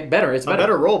 okay, better. It's better. A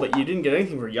better roll, but you didn't get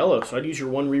anything for yellow, so I'd use your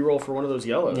 1 reroll for one of those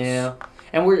yellows. Yeah.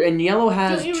 And yellow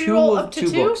has 2 of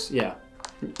 2 books. Yeah.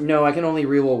 No, I can only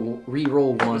re-roll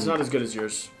 1. It's not as good as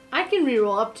yours. I can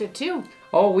reroll up to 2.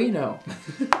 Oh, we know.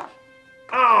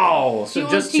 Oh, so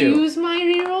just 2. Do you want to use my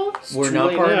reroll? We're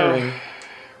not partnering.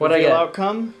 What I get?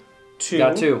 Outcome 2.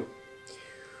 Got 2.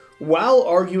 While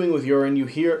arguing with Urin,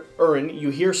 you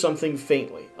hear something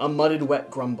faintly, a mudded,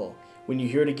 wet grumble. When you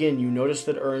hear it again, you notice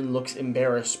that Urin looks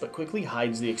embarrassed, but quickly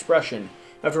hides the expression.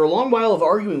 After a long while of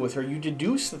arguing with her, you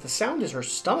deduce that the sound is her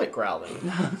stomach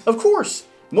growling. Of course!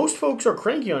 Most folks are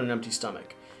cranky on an empty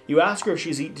stomach. You ask her if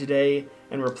she's eaten today,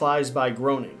 and replies by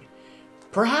groaning.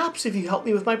 Perhaps if you help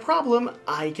me with my problem,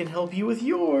 I can help you with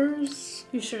yours.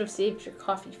 You should have saved your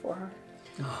coffee for her.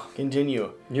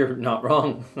 Continue. You're not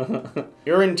wrong.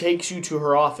 Urin takes you to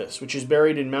her office, which is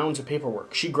buried in mounds of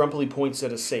paperwork. She grumpily points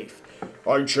at a safe.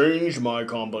 I changed my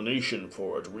combination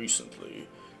for it recently,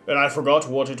 and I forgot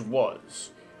what it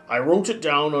was. I wrote it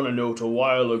down on a note a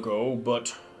while ago,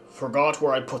 but forgot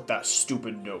where I put that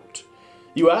stupid note.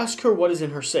 You ask her what is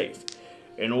in her safe.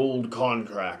 An old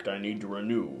contract I need to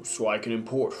renew, so I can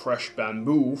import fresh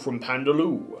bamboo from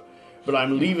Pandaloo. But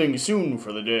I'm leaving soon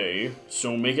for the day,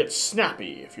 so make it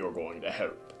snappy if you're going to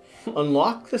help.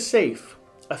 Unlock the safe,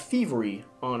 a thievery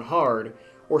on hard,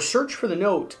 or search for the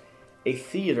note, a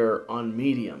theater on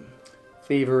medium.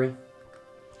 Thievery.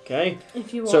 Okay.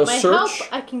 If you want my help,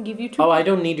 I can give you 2. Oh, I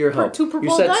don't need your help. 2 purple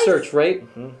You said dice. search, right?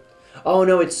 Mm-hmm. Oh,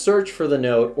 no, it's search for the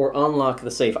note or unlock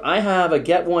the safe. I have a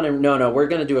get one and... No, we're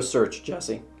going to do a search,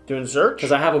 Jesse. Doing search?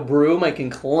 Because I have a broom. I can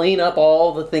clean up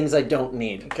all the things I don't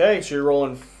need. Okay, so you're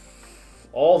rolling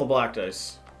all the black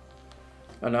dice.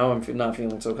 Oh, now I'm not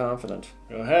feeling so confident.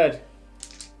 Go ahead.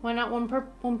 Why not 1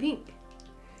 purple, 1 pink?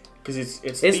 Because it's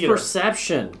It's theater.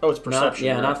 Perception. Oh, it's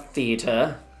perception. Not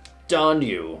theater. Darn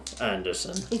you,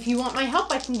 Anderson. If you want my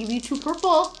help, I can give you 2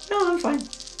 purple. No, I'm fine.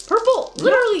 Purple!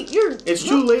 Literally, you're... It's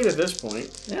too late at this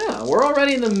point. Yeah, we're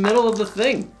already in the middle of the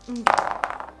thing.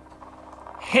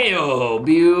 Hey-oh,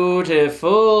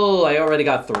 beautiful. I already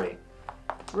got 3.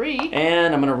 3?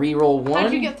 And I'm going to re-roll 1.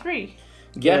 How'd you get 3?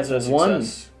 Get That's a 1.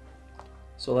 success.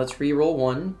 So let's re-roll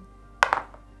 1.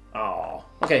 Oh.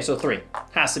 Okay, so 3.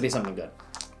 Has to be something good.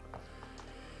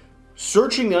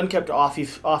 Searching the unkept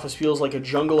office feels like a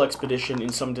jungle expedition in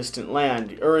some distant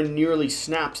land. Urin nearly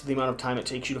snaps at the amount of time it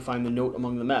takes you to find the note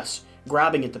among the mess.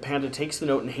 Grabbing it, the panda takes the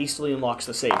note and hastily unlocks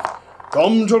the safe.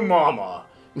 Come to mama!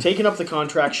 Taking up the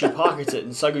contract, she pockets it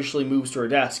and sluggishly moves to her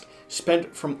desk,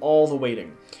 spent from all the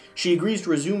waiting. She agrees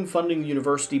to resume funding the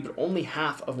university, but only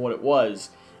half of what it was.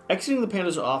 Exiting the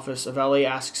panda's office, a valet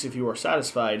asks if you are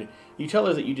satisfied. You tell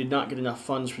her that you did not get enough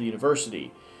funds for the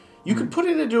university. You could put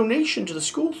in a donation to the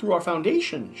school through our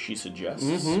foundation, she suggests.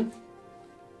 Mm-hmm.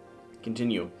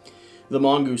 Continue. The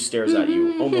mongoose stares at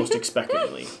you, almost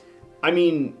expectantly. I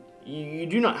mean, you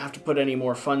do not have to put any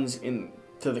more funds into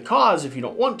the cause if you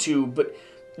don't want to, but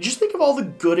just think of all the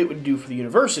good it would do for the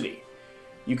university.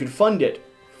 You could fund it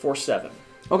for 7.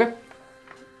 Okay.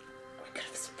 We could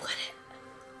have split it.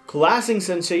 Collapsing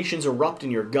sensations erupt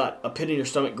in your gut, a pit in your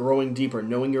stomach growing deeper,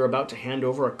 knowing you're about to hand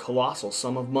over a colossal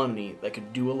sum of money that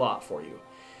could do a lot for you.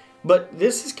 But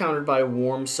this is countered by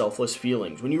warm, selfless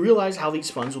feelings when you realize how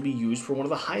these funds will be used for one of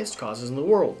the highest causes in the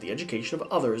world, the education of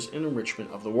others and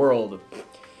enrichment of the world.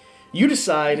 You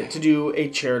decide to do a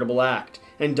charitable act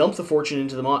and dump the fortune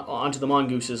onto the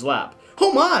mongoose's lap.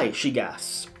 Oh my, she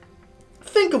gasps.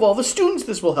 Think of all the students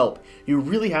this will help. You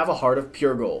really have a heart of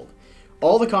pure gold.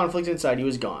 All the conflict inside you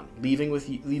is gone, leaving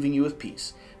you with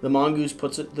peace. The mongoose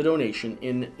puts the donation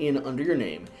in under your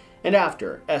name, and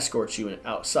after, escorts you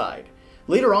outside.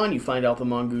 Later on, you find out the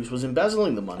mongoose was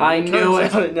embezzling the money. I knew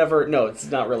it. No,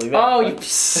 it's not really that. Oh,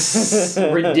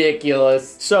 you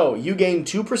ridiculous. So, you gain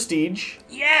 2 prestige.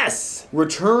 Yes!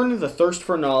 Return the thirst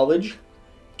for knowledge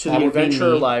to the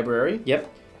adventurer library.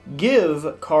 Yep.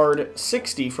 Give card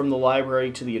 60 from the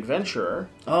library to the adventurer.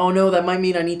 Oh no, that might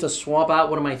mean I need to swap out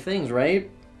one of my things,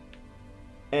 right?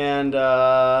 And,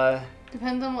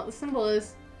 Depends on what the symbol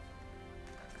is.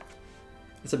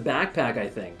 It's a backpack, I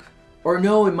think. Or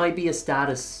no, it might be a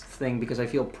status thing because I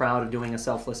feel proud of doing a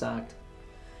selfless act.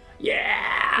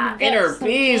 Yeah! Inner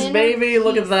peace, baby!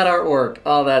 Look at that artwork.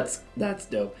 Oh, that's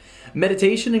dope.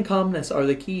 Meditation and calmness are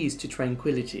the keys to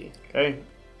tranquility. Okay.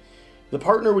 The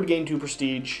partner would gain 2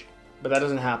 prestige, but that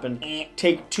doesn't happen.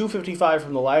 Take 255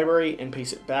 from the library and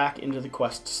paste it back into the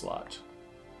quest slot.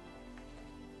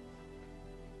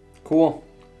 Cool.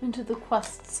 Into the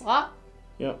quest slot?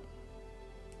 Yep.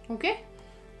 Okay.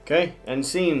 Okay, end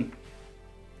scene.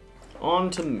 On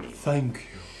to me. Thank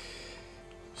you.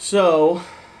 So,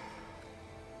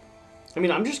 I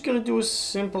mean, I'm just going to do a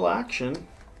simple action.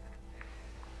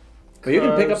 But you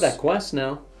can pick up that quest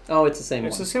now. Oh, it's the same one.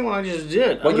 It's the same one I just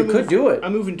did. Well, you could do it.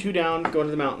 I'm moving 2 down, going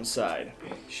to the mountainside.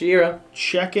 Shira.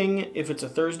 Checking if it's a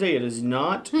Thursday. It is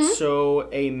not. So,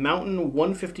 a mountain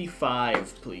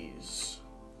 155, please.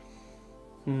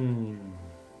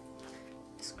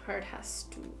 This card has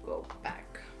to go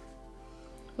back.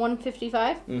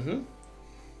 155? Mm-hmm.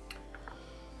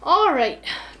 Alright.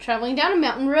 Traveling down a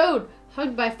mountain road,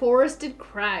 hugged by forested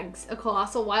crags, a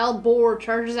colossal wild boar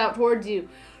charges out towards you.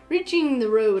 Reaching the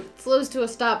road, it slows to a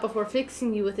stop before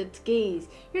fixing you with its gaze.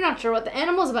 You're not sure what the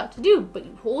animal is about to do, but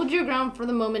you hold your ground for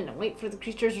the moment and wait for the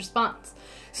creature's response.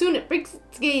 Soon it breaks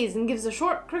its gaze and gives a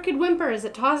short, crooked whimper as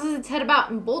it tosses its head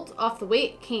about and bolts off the way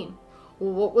it came.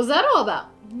 Well, what was that all about?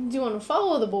 Do you want to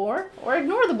follow the boar or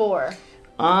ignore the boar?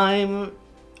 I'm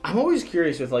always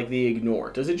curious with, like, the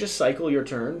ignore. Does it just cycle your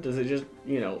turn? Does it just,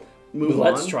 move on?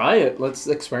 Let's try it. Let's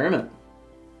experiment.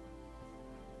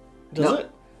 Does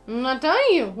it? I'm not telling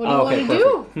you. What do you want to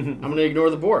do? I'm going to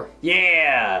ignore the boar.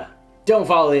 Yeah! Don't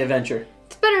follow the adventure.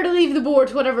 It's better to leave the boar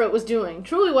to whatever it was doing.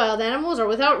 Truly wild animals are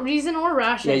without reason or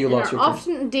ration and are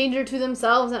often a danger to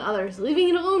themselves and others. Leaving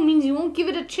it alone means you won't give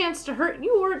it a chance to hurt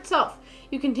you or itself.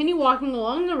 You continue walking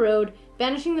along the road,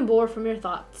 banishing the boar from your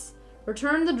thoughts.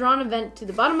 Return the drawn event to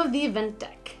the bottom of the event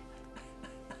deck.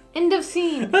 End of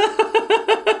scene.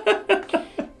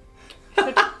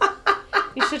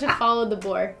 You should have followed the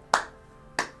boar.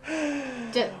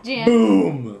 Jan.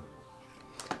 Boom.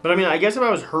 But I mean, I guess if I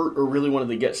was hurt or really wanted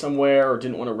to get somewhere or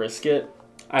didn't want to risk it,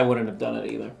 I wouldn't have done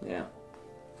it either. Yeah.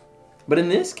 But in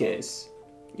this case,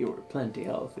 you were plenty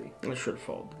healthy. I should have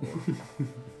followed the boar.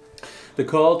 The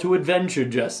call to adventure,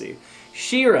 Jesse.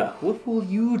 Shira, what will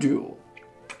you do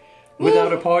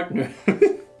without a partner?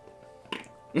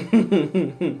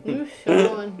 You're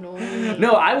so annoying.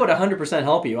 No, I would 100%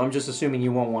 help you. I'm just assuming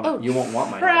you won't want. You won't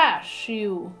want my help. Trash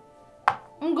you.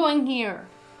 I'm going here.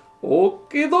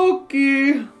 Okie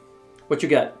dokie. What you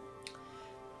got?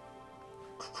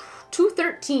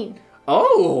 213.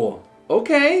 Oh,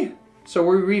 okay. So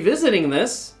we're revisiting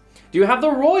this. Do you have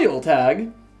the royal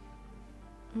tag?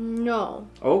 No.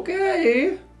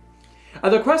 Okay.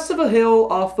 At the crest of a hill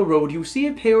off the road, you see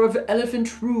a pair of elephant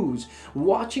shrews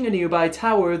watching a nearby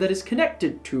tower that is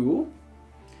connected to.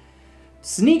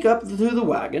 Sneak up to the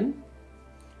wagon.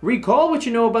 Recall what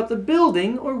you know about the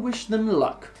building or wish them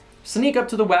luck. Sneak up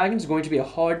to the wagon is going to be a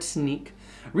hard sneak.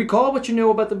 Recall what you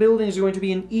know about the building is going to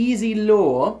be an easy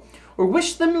lure. Or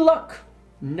wish them luck.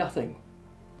 Nothing.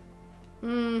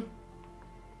 I'm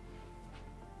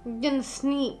gonna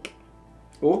sneak.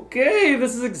 Okay,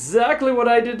 this is exactly what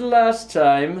I did last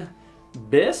time.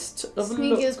 Best of luck.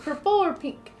 Sneak is purple or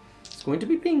pink? It's going to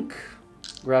be pink.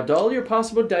 Grabbed all your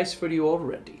possible dice for you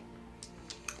already.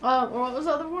 What was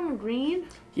the other one? Green?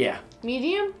 Yeah.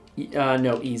 Medium?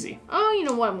 No, easy. Oh, you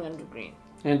know what? I'm gonna do green.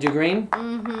 And do green?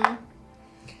 Mm-hmm.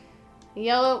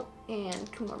 Yellow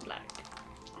and 2 more black.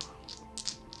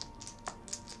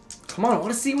 Come on, I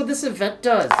want to see what this event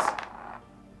does.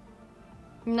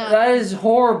 No. That is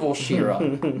horrible, Shira.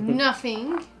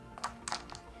 Nothing.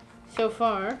 So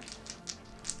far.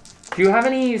 Do you have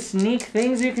any sneak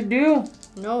things you could do?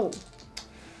 No.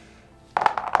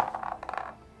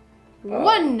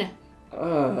 1.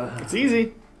 It's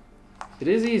easy. It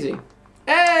is easy.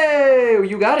 Hey,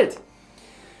 you got it.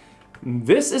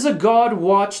 This is a god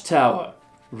watchtower.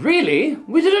 Really?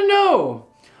 We didn't know.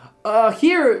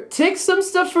 Here, take some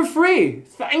stuff for free.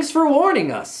 Thanks for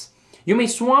warning us. You may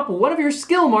swap one of your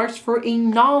skill marks for a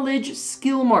knowledge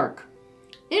skill mark.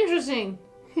 Interesting.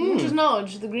 Which is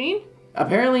knowledge? The green?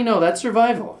 Apparently, no, that's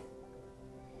survival.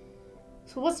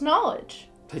 So what's knowledge?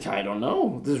 I don't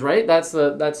know. This is right. That's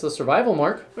the survival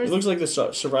mark. It looks like the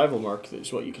survival mark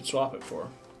is what you could swap it for.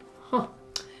 Huh.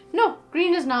 No,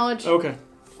 green is knowledge. Okay.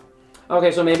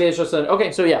 Okay, so maybe it's just an...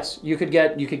 Okay, so yes, you could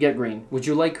get green. Would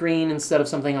you like green instead of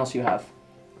something else you have?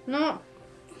 No.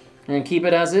 And keep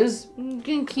it as is? You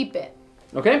can keep it.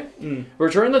 Okay.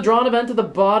 Return the drawn event to the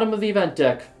bottom of the event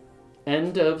deck.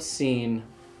 End of scene.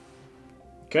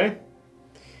 Okay.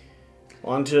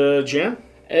 On to Jan.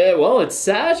 Well, it's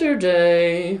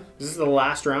Saturday. Is this the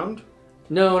last round?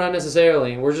 No, not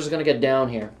necessarily. We're just gonna get down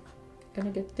here. Gonna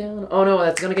get down. Oh no,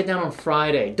 that's gonna get down on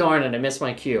Friday. Darn it, I missed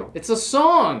my cue. It's a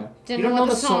song. Didn't you don't know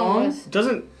the song? was.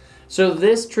 Doesn't. So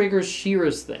this triggers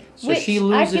Shira's thing. So Which she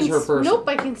loses her person. Nope,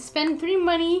 I can spend 3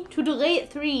 money to delay it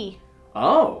 3.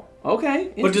 Oh,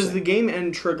 okay. But does the game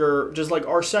end trigger? Does like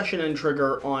our session end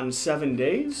trigger on 7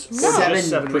 days? No. Or just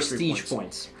 7 victory prestige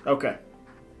points. Okay.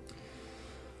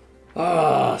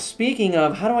 Speaking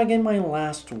of, how do I get my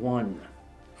last one?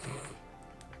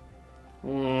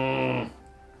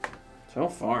 So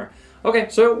far. Okay,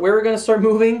 so we're gonna start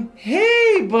moving.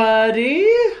 Hey, buddy!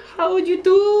 How you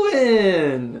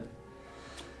doing?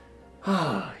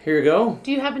 Here we go.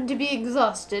 Do you happen to be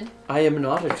exhausted? I am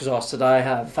not exhausted. I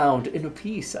have found inner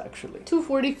peace, actually.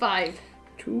 245.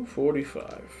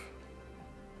 245.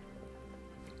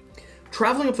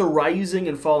 Traveling up the rising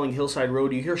and falling hillside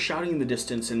road, you hear shouting in the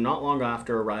distance and not long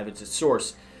after arrive at its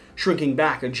source. Shrinking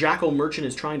back, a jackal merchant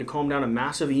is trying to calm down a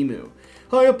massive emu.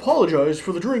 I apologize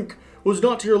for the drink. Was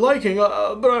not to your liking,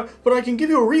 but I can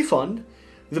give you a refund.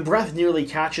 The breath nearly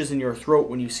catches in your throat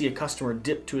when you see a customer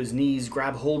dip to his knees,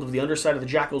 grab hold of the underside of the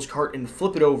jackal's cart, and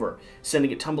flip it over,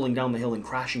 sending it tumbling down the hill and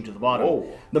crashing to the bottom.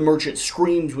 Oh. The merchant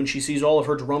screams when she sees all of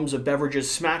her drums of beverages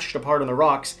smashed apart on the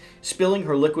rocks, spilling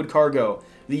her liquid cargo.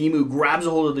 The emu grabs a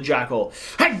hold of the jackal.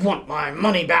 I want my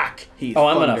money back, he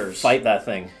thunders. I'm gonna fight that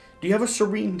thing. Do you have a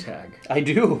serene tag? I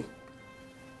do.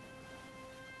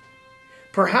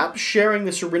 Perhaps sharing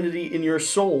the serenity in your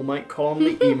soul might calm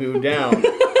the emu down.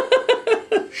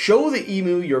 Show the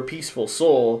emu your peaceful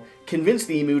soul. Convince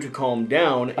the emu to calm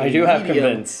down. I do have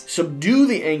convince. Subdue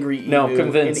the angry emu. No,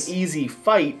 convince. An easy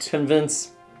fight.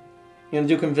 Convince. You're gonna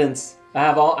do convince. I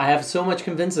have so much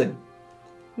convincing.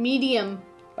 Medium.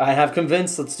 I have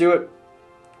convinced. Let's do it.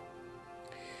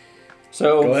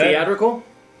 So, Go ahead. theatrical.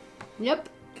 Yep.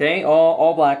 Okay,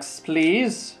 all blacks,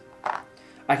 please.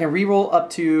 I can reroll up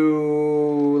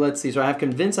to, let's see, so I have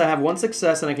convince, I have 1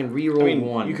 success, and I can reroll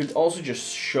 1. You could also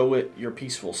just show it your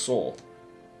peaceful soul.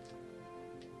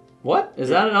 What? Is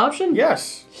that an option?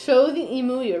 Yes. Show the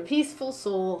emu your peaceful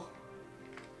soul.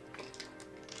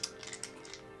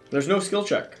 There's no skill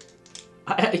check.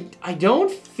 I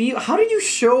don't feel... How do you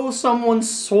show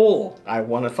someone's soul? I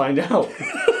want to find out.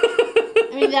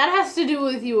 I mean, that has to do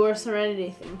with your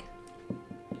serenity thing.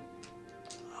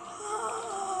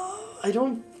 I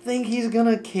don't think he's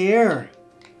gonna care.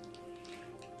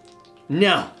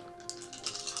 No.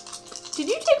 Did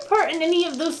you take part in any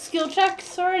of those skill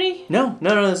checks already? No.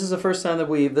 This is the first time that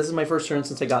this is my first turn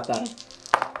since I got that.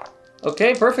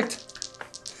 Okay, perfect.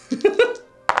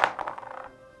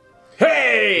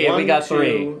 Hey! 1, we got 3.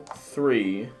 2,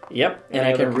 3. Yep, and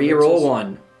I can re-roll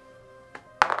 1.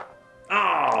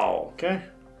 Oh! Okay.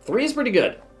 3 is pretty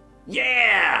good.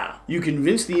 Yeah! You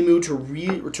convince the emu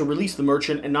to release the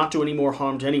merchant and not do any more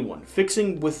harm to anyone.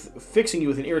 Fixing you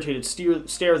with an irritated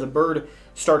stare, the bird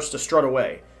starts to strut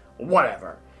away.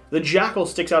 Whatever. The jackal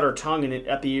sticks out her tongue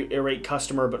at the irate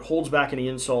customer, but holds back any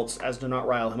insults as to not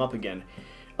rile him up again.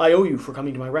 I owe you for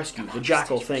coming to my rescue. The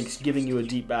jackal thanks, giving you a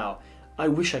deep bow. I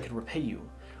wish I could repay you.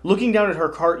 Looking down at her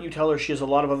cart, you tell her she has a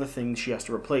lot of other things she has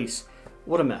to replace.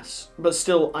 What a mess. But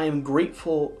still, I am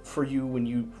grateful for you when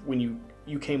you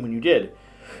came when you did.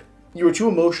 You were too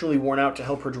emotionally worn out to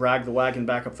help her drag the wagon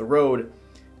back up the road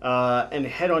and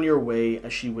head on your way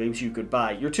as she waves you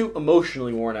goodbye. You're too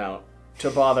emotionally worn out to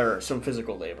bother some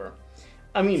physical labor.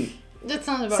 I mean... That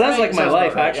sounds about Sounds right. like my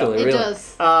life, right, actually, It really.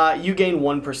 does. You gain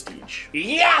 1 prestige.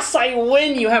 Yes, I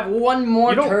win! You have 1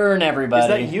 more turn, everybody. Is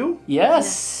that you?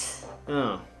 Yes.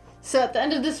 Oh. So at the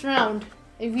end of this round,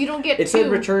 if you don't get It 2...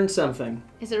 said return something.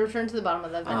 It said return to the bottom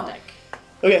of the event deck.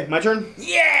 Okay, my turn.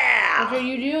 Yeah! What are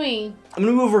you doing? I'm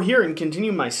going to move over here and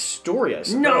continue my story, I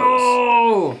suppose.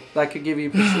 No! That could give you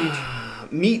prestige.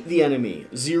 Meet the enemy,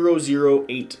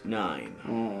 0089.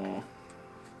 Oh.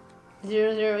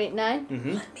 0089?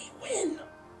 Mm-hmm. Let me win.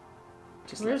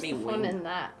 Just Where's let the me fun win. in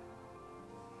that?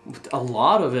 A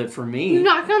lot of it for me. You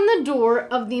knock on the door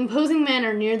of the imposing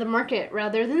manor near the market.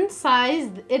 Rather than size,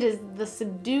 it is the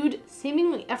subdued,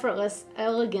 seemingly effortless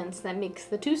elegance that makes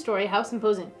the 2-story house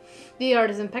imposing. The yard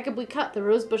is impeccably cut, the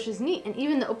rose bush is neat, and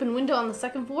even the open window on the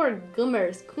 2nd floor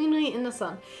glimmers cleanly in the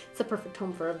sun. It's a perfect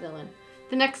home for a villain.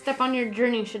 The next step on your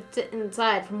journey should sit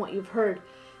inside from what you've heard.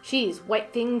 She's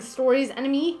White Fang's story's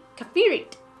enemy,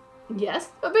 Kafirit. Yes?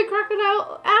 A big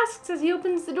crocodile asks as he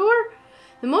opens the door.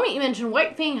 The moment you mention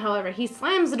White Fang, however, he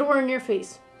slams the door in your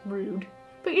face. Rude.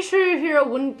 But you're sure your hero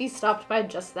wouldn't be stopped by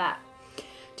just that.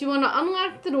 Do you want to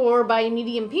unlock the door by a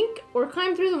medium pink, or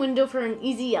climb through the window for an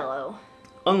easy yellow?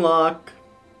 Unlock.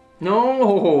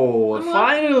 No, Unlock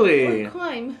finally. Or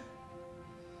climb.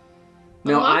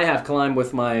 No, Unlock? I have climbed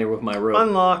with my rope.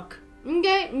 Unlock.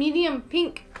 Okay, medium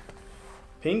pink.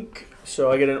 Pink.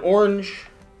 So I get an orange.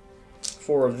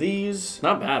 4 of these.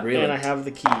 Not bad, really. And I have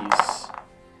the keys.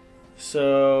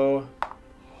 So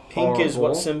pink is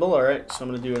what symbol? Alright, so I'm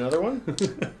going to do another one.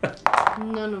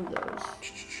 None of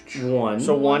those. 1.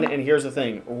 So 1, and here's the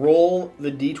thing. Roll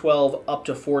the d12 up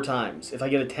to 4 times. If I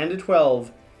get a 10 to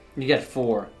 12, You get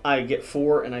 4. I get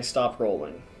 4 and I stop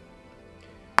rolling.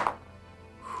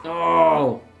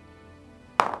 Oh.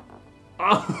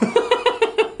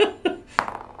 Oh.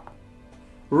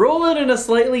 Roll it in a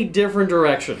slightly different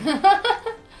direction.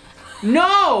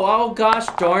 No! Oh gosh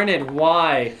darn it,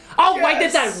 why? Oh, why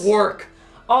did that work?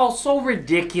 Oh, so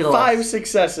ridiculous. 5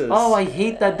 successes. Oh, I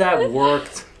hate that that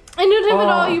worked. In no time at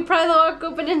all, you pry the lock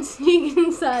open and sneak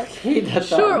inside. Hate that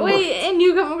Short worked. way, and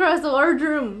you come across a large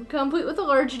room, complete with a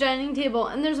large dining table,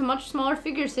 and there's a much smaller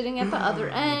figure sitting at the other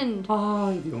end. Oh,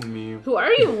 you. Who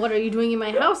are you? What are you doing in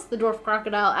my house? The dwarf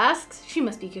crocodile asks. She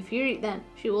must be Kafirit then.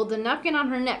 She holds a napkin on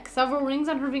her neck, several rings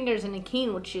on her fingers, and a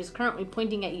cane which she is currently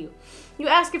pointing at you. You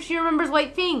ask if she remembers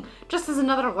White Fang, just as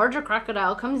another larger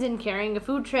crocodile comes in carrying a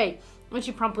food tray, which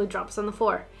she promptly drops on the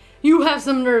floor. You have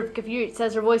some nerve, Kafirit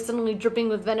says, her voice suddenly dripping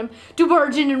with venom, to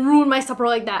barge in and ruin my supper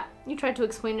like that. You try to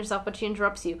explain yourself, but she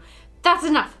interrupts you. That's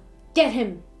enough. Get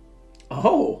him.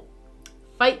 Oh.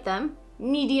 Fight them,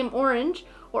 medium orange,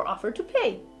 or offer to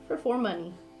pay for 4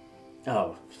 money.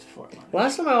 Oh, 4 money.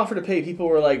 Last time I offered to pay, people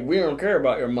were like, we don't care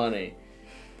about your money.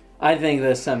 I think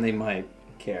this time they might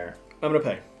care. I'm going to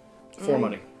pay. 4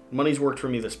 money. Money's worked for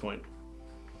me this point.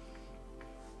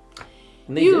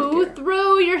 You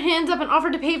throw your hands up and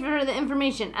offer to pay for the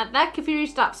information. At that, Kafirit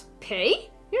stops. Pay?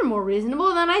 You're more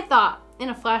reasonable than I thought. In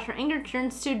a flash, her anger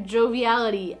turns to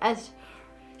joviality as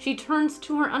she turns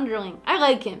to her underling. I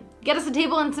like him. Get us a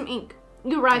table and some ink.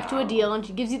 You arrive to a deal, and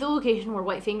she gives you the location where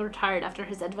Whitefinger retired after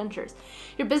his adventures.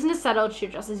 Your business settled, she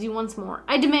addresses you once more.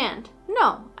 I demand.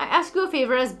 No, I ask you a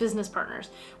favor as business partners.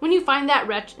 When you find that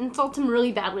wretch, insult him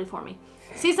really badly for me.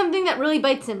 Say something that really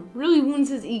bites him, really wounds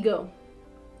his ego.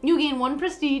 You gain 1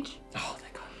 prestige. Oh,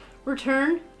 thank God.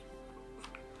 Return.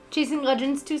 Chasing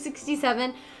Legends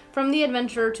 267 from the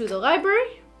adventurer to the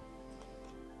library.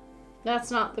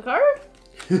 That's not the card.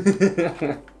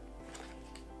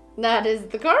 That is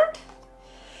the card.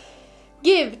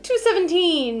 Give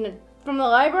 217 from the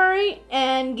library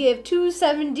and give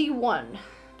 271.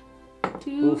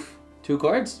 Oof. 2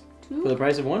 cards? For the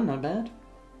price of 1, not bad.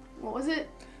 What was it?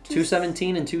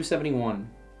 217 and 271.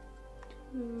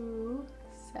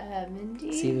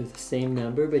 270. See, they're the same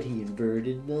number, but he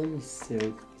inverted them, so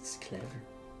it's clever.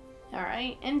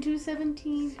 Alright, and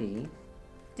 217. See?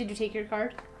 Did you take your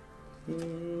card?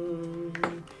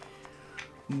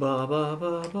 Ba ba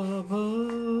ba ba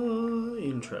ba.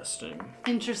 Interesting.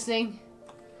 Interesting.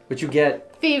 But you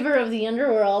get... Favor of the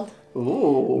underworld.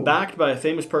 Ooh. Backed by a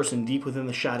famous person deep within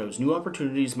the shadows, new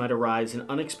opportunities might arise in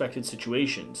unexpected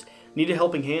situations. Need a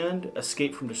helping hand?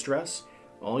 Escape from distress?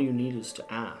 All you need is to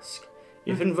ask.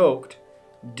 If invoked,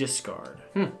 discard.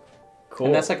 Cool.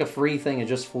 And that's like a free thing. It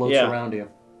just floats around you.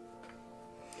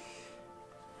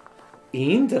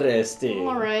 Interesting.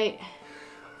 All right.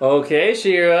 Okay,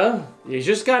 Shira. You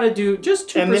just got to do just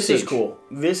 2 And prestige. this is cool.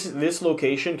 This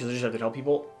location, because I just have to tell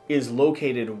people, is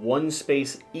located 1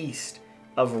 space east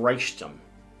of Reichstum.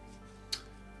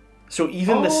 So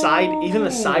even the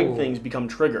side things become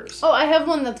triggers. Oh, I have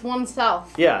one that's 1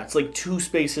 south. Yeah, it's like 2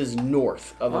 spaces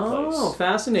north of a place. Oh,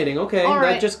 fascinating. Okay, All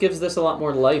right. that just gives this a lot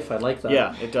more life. I like that.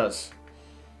 Yeah, it does.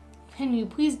 Can you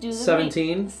please do the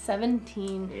 17?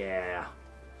 17. Yeah.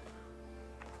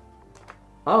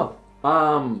 Oh,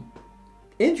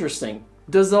 interesting.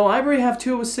 Does the library have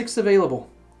 206 available?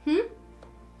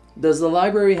 Does the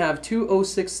library have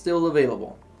 206 still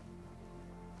available?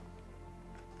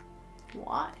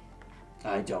 Why?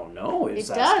 I don't know. It's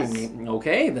It asking me.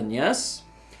 Okay, then yes.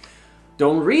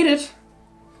 Don't read it.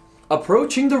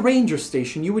 Approaching the ranger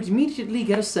station, you would immediately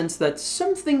get a sense that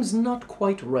something's not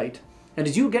quite right. And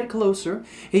as you get closer,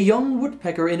 a young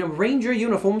woodpecker in a ranger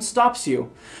uniform stops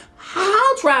you.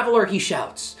 "How, traveler," he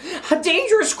shouts. "A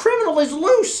dangerous criminal is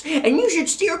loose, and you should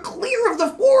steer clear of the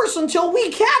forest until we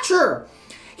catch her."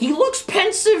 He looks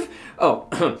pensive. Oh,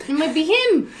 It might be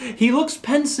him. he looks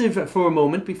pensive for a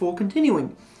moment before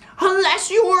continuing.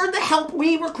 "Unless you are the help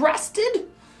we requested."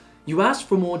 You ask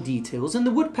for more details, and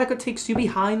the woodpecker takes you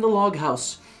behind the log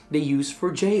house they use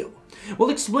for jail, while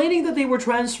explaining that they were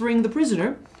transferring the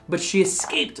prisoner, but she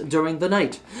escaped during the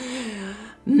night.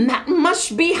 "That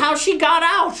must be how she got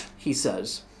out," he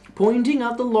says, pointing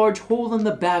out the large hole in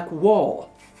the back wall,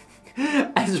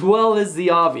 as well as the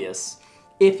obvious.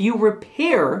 If you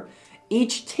repair,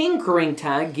 each tinkering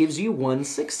tag gives you 1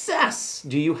 success.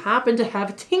 Do you happen to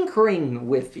have tinkering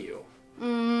with you?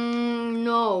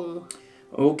 No.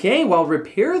 Okay, well,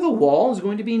 repair the wall is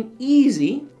going to be an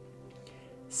easy.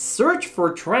 Search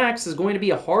for tracks is going to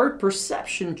be a hard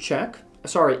perception check.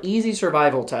 Sorry, easy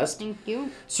survival test. Thank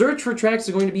you. Search for tracks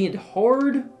is going to be a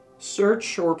hard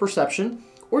search or perception,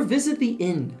 or visit the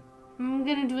inn. I'm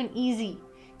gonna do an easy.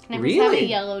 Can I Really? just have a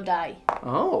yellow die?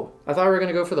 Oh, I thought we were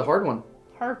going to go for the hard one.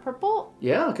 Hard purple?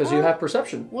 Yeah, because you have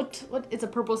perception. What? It's a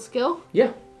purple skill?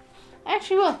 Yeah. I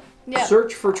actually will. Yeah.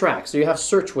 Search for tracks. So you have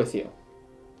search with you.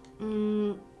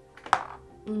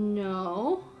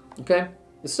 No. Okay.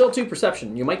 It's still 2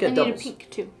 perception. You might get I need doubles. a pink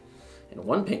too. And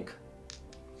 1 pink.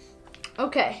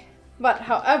 Okay. But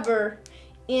however,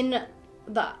 in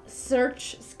the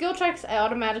search skill checks, I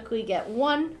automatically get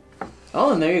 1.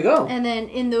 Oh, and there you go. And then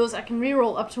in those, I can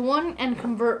reroll up to 1 and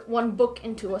convert 1 book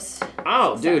into a Oh,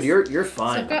 success. dude, you're So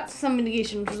fine. I've got some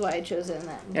mitigation, which is why I chose it in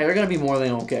that. Yeah, you're going to be more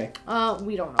than okay.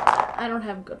 We don't know that. I don't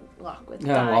have good luck with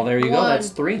Yeah, die. well, there you go. 1, That's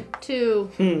 3.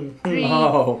 2, 3,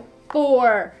 Oh.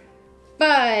 4,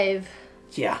 5.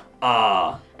 Yeah.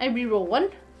 I reroll 1.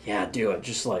 Yeah, do it.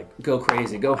 Just like, go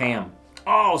crazy. Go ham.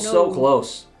 Oh, so No.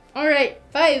 close. Alright,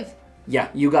 5. Yeah,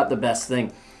 you got the best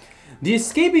thing. The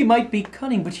escapee might be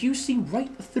cunning, but you see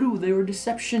right through their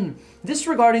deception,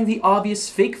 disregarding the obvious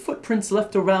fake footprints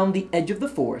left around the edge of the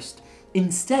forest.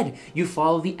 Instead, you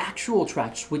follow the actual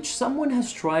tracks which someone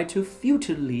has tried to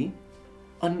futilely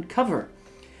uncover.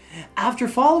 After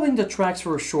following the tracks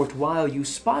for a short while, you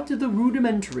spotted the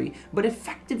rudimentary but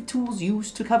effective tools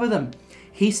used to cover them,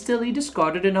 hastily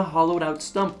discarded in a hollowed-out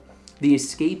stump. The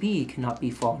escapee cannot be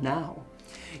far now.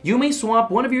 You may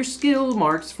swap one of your skill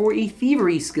marks for a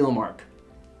thievery skill mark.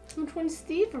 Which one's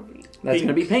thievery? That's going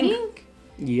to be pink. Pink?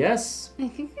 Yes. I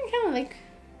think they're kind of like...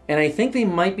 And I think they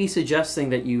might be suggesting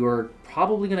that you are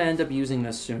probably going to end up using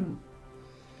this soon.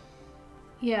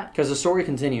 Yeah. Because the story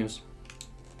continues.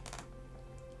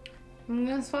 I'm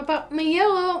going to swap out my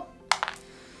yellow.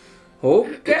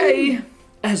 Okay.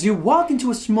 As you walk into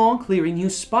a small clearing, you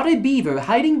spot a beaver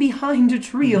hiding behind a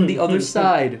tree on the other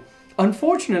side.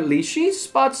 Unfortunately, she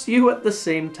spots you at the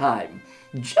same time,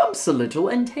 jumps a little,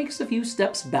 and takes a few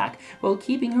steps back while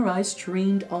keeping her eyes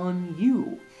trained on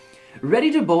you,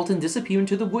 ready to bolt and disappear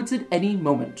into the woods at any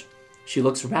moment. She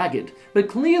looks ragged, but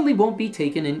clearly won't be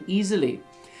taken in easily.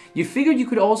 You figured you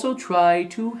could also try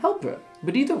to help her,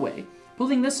 but either way,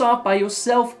 pulling this off by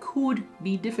yourself could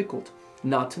be difficult,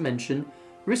 not to mention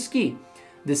risky.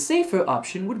 The safer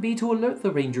option would be to alert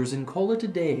the rangers and call it a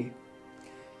day.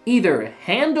 Either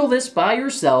handle this by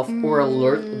yourself or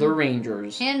alert the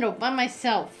rangers. Handle by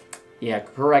myself. Yeah,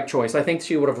 correct choice. I think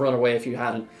she would have run away if you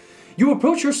hadn't. You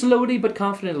approach her slowly but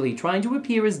confidently, trying to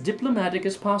appear as diplomatic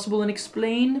as possible and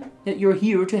explain that you're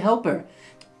here to help her.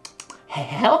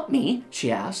 Help me?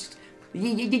 She asked.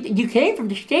 You came from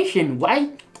the station.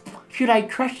 Why should I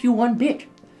trust you one bit?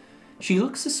 She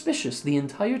looks suspicious the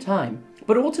entire time,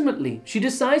 but ultimately she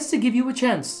decides to give you a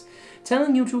chance,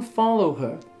 telling you to follow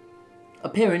her.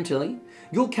 Apparently,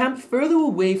 you'll camp further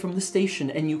away from the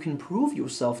station and you can prove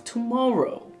yourself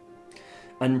tomorrow.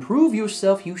 And prove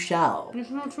yourself you shall. There's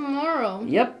no tomorrow.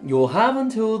 Yep, you'll have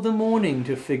until the morning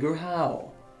to figure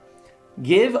how.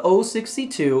 Give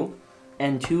 062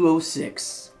 and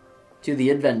 206 to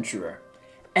the adventurer.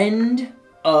 End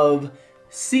of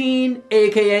scene,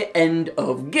 aka end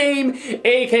of game,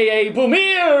 aka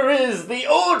Boomer is the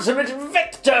ultimate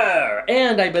victor!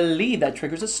 And I believe that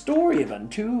triggers a story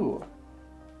event too.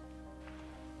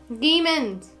 Game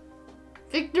ends.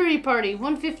 Victory party,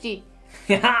 150.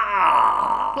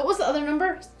 What was the other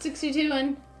number? 62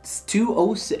 and? It's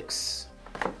 206.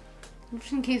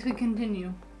 Just in case we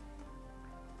continue.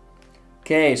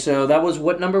 Okay, so that was,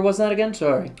 what number was that again?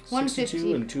 Sorry. 150.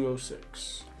 62 and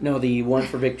 206. No, the one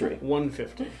for victory.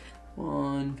 150.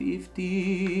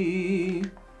 150.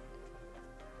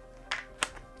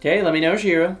 Okay, let me know,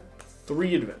 Shira.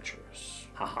 3 adventures.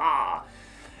 Haha.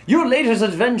 Your latest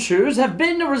adventures have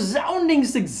been a resounding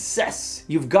success.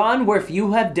 You've gone where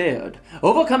few have dared,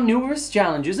 overcome numerous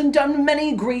challenges, and done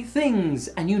many great things.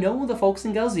 And you know the folks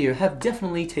in Galzyr have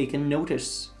definitely taken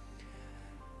notice.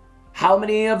 How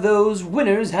many of those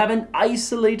winners have an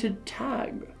isolated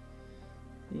tag?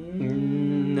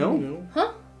 No.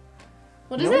 Huh?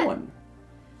 What is No it? one.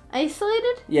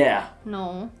 Isolated? Yeah.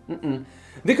 No.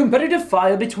 The competitive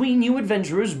fire between you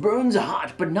adventurers burns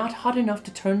hot, but not hot enough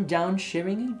to turn down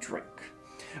sharing a drink.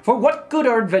 For what good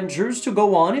are adventures to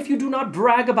go on if you do not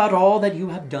brag about all that you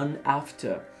have done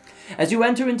after? As you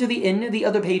enter into the inn, the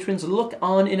other patrons look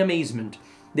on in amazement.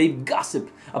 They gossip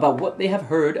about what they have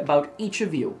heard about each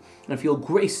of you, and feel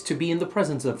graced to be in the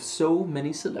presence of so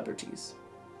many celebrities.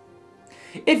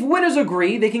 If winners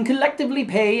agree, they can collectively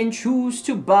pay and choose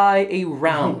to buy a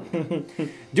round.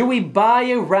 Do we buy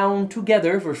a round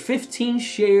together for 15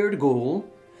 shared gold,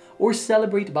 or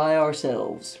celebrate by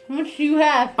ourselves? How much do you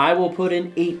have? I will put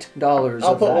in $8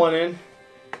 I'll of put that. one in.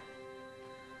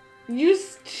 You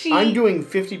cheat. I'm doing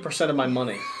 50% of my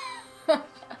money.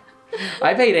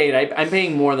 I paid 8. I'm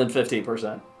paying more than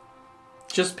 50%.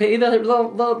 Just pay the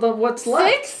what's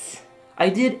left. 6? I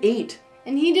did 8.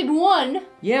 And he did 1.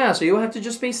 Yeah, so you'll have to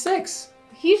just pay 6.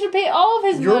 He should pay all of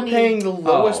his You're money. paying the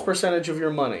lowest Oh. percentage of your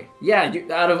money. Yeah,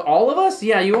 out of all of us,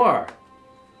 yeah, you are.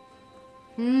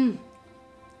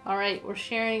 Alright, we're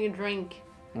sharing a drink.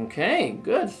 Okay,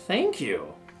 good, thank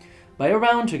you. Buy a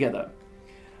round together.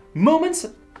 Moments,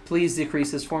 please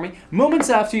decrease this for me. Moments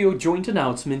after your joint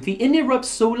announcement, the inn erupts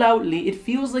so loudly it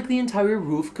feels like the entire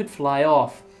roof could fly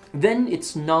off. Then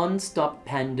it's non-stop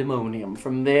pandemonium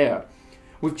from there,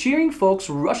 with cheering folks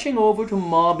rushing over to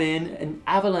mob in an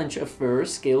avalanche of fur,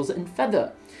 scales, and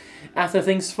feather. After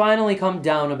things finally calm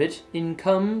down a bit, in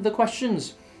come the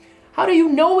questions. How do you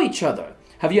know each other?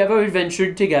 Have you ever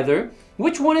adventured together?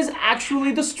 Which one is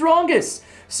actually the strongest?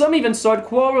 Some even start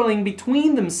quarreling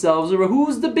between themselves over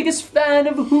who's the biggest fan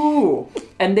of who.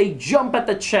 And they jump at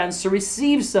the chance to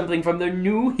receive something from their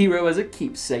new hero as a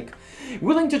keepsake,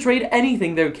 willing to trade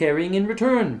anything they're carrying in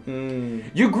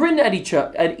return. You grin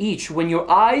at each when your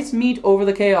eyes meet over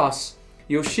the chaos.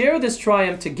 You'll share this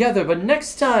triumph together, but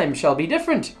next time shall be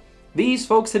different. These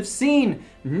folks have seen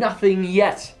nothing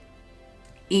yet.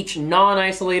 Each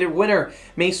non-isolated winner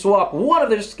may swap one of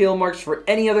their skill marks for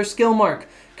any other skill mark.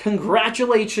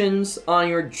 Congratulations on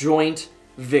your joint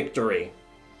victory.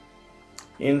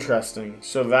 Interesting.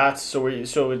 So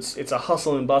it's a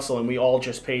hustle and bustle, and we all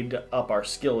just paid up our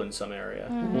skill in some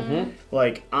area.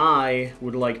 Like, I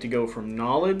would like to go from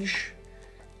knowledge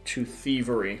to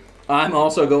thievery. I'm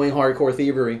also going hardcore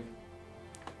thievery.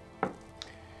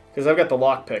 Because I've got the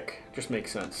lockpick. Just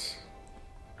makes sense.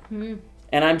 Hmm.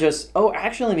 And I'm just... Oh,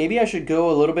 actually, maybe I should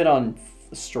go a little bit on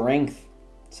strength.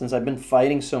 Since I've been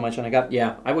fighting so much and I got...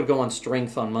 Yeah, I would go on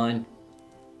strength on mine.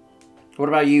 What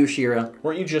about you, Shira?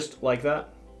 Weren't you just like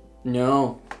that?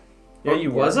 No. Yeah,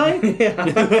 you were. Was I? Yeah.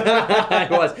 I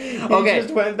was. Okay. You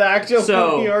just went back to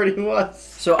what he already was.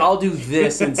 So I'll do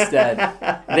this instead.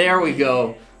 There we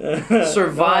go.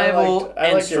 Survival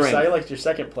and strength. I liked your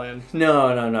second plan.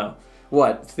 No.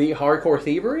 What? The hardcore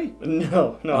thievery?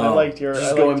 No. I liked your...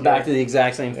 Just going back to the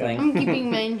exact same thing. I'm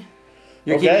keeping mine.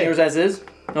 You're keeping yours as is?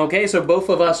 Okay, so both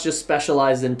of us just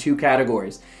specialized in 2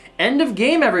 categories. End of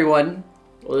game, everyone.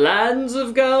 Lands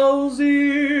of Galzyr.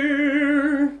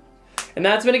 And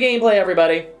that's been a gameplay,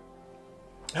 everybody.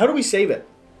 How do we save it?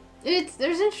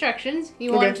 There's instructions.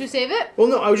 You want to save it? Well,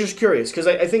 no, I was just curious, because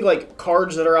I think, like,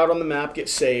 cards that are out on the map get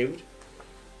saved.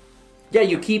 Yeah,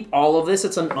 you keep all of this.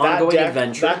 It's an ongoing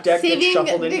adventure. That deck gets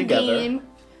shuffled in together. Game.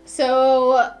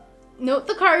 So, note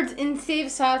the cards in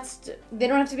save slots. They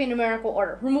don't have to be in numerical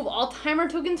order. Remove all timer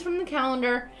tokens from the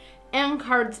calendar and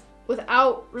cards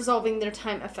without resolving their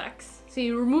time effects. So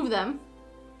you remove them,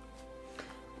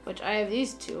 which I have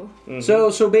these 2.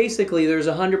 Mm-hmm. So basically, there's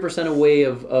 100% a way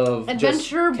of adventure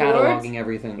just cataloging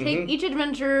everything. Take each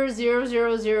adventure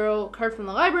 000 card from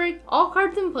the library. All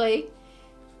cards in play.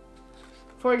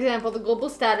 For example, the global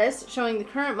status showing the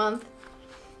current month.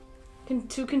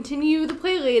 To continue the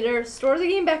play later, store the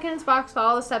game back in its box.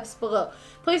 Follow the steps below.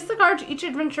 Place the cards each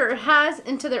adventurer has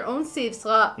into their own save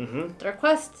slot. Their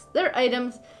quests, their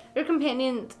items, their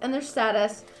companions, and their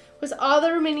status. With all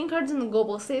the remaining cards in the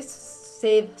global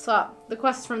save slot. The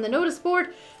quests from the notice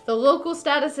board, the local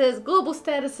statuses, global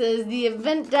statuses, the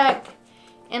event deck,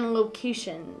 and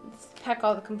locations. Pack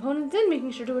all the components in,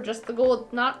 making sure to adjust the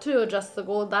gold, not to adjust the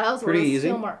gold dials or the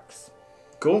skill marks.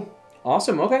 Cool.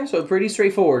 Awesome. Okay, so pretty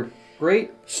straightforward.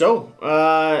 Great. So,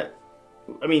 I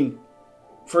mean,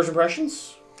 first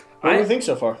impressions? What do you think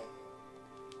so far?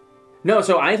 No,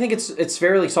 so I think it's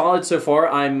fairly solid so far.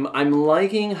 I'm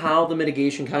liking how the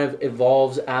mitigation kind of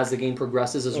evolves as the game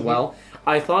progresses as well.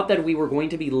 I thought that we were going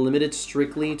to be limited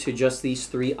strictly to just these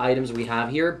 3 items we have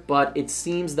here, but it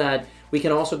seems that we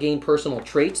can also gain personal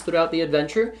traits throughout the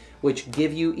adventure, which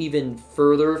give you even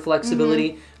further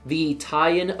flexibility. The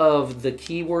tie-in of the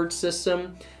keyword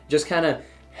system just kind of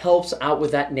helps out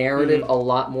with that narrative a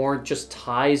lot more, just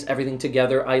ties everything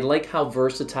together. I like how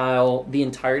versatile the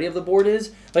entirety of the board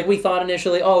is. Like, we thought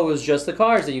initially, oh, it was just the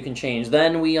cards that you can change.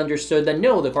 Then we understood that,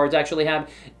 no, the cards actually have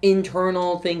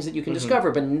internal things that you can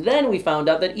discover. But then we found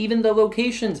out that even the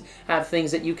locations have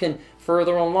things that you can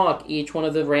further unlock. Each one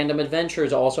of the random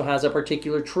adventures also has a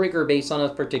particular trigger based on a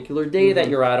particular day that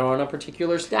you're at, or on a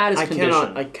particular status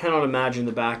condition. I cannot imagine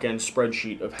the back-end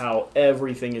spreadsheet of how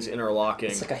everything is interlocking.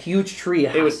 It's like a huge tree.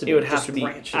 It would have to be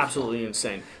absolutely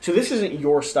insane. So this isn't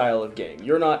your style of game.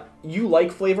 You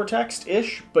like flavor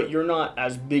text-ish, but you're not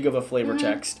as big of a flavor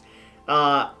text.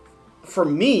 For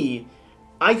me,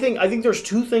 I think there's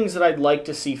 2 things that I'd like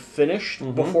to see finished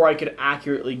before I could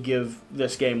accurately give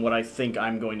this game what I think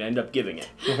I'm going to end up giving it.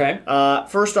 Okay.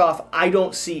 First off, I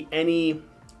don't see any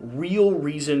real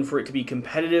reason for it to be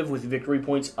competitive with victory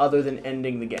points other than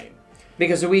ending the game.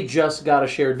 Because we just got a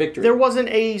shared victory. There wasn't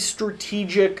a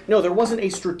strategic... No, there wasn't a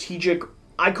strategic...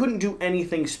 I couldn't do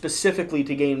anything specifically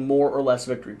to gain more or less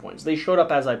victory points. They showed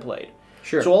up as I played.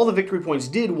 Sure. So all the victory points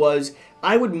did was,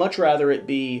 I would much rather it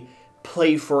be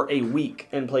play for a week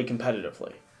and play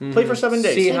competitively. Play for 7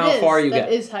 days. See how far you get.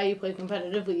 That is how you play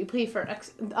competitively. You play for... that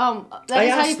is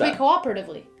how you play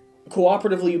cooperatively.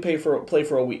 Cooperatively, you play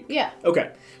for a week. Yeah.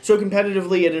 Okay. So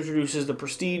competitively, it introduces the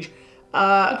prestige.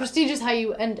 The prestige is how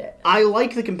you end it. I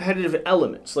like the competitive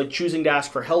elements, like choosing to ask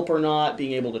for help or not,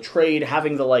 being able to trade,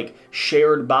 having the like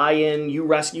shared buy-in, you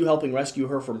helping rescue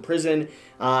her from prison,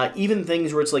 even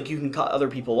things where it's like you can cut other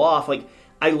people off. Like,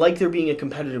 I like there being a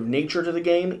competitive nature to the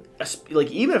game. Like,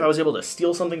 even if I was able to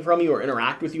steal something from you or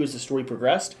interact with you as the story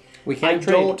progressed,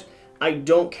 I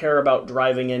don't care about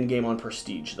driving endgame on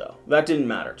prestige, though. That didn't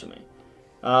matter to me.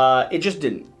 It just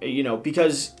didn't,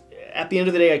 because at the end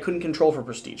of the day, I couldn't control for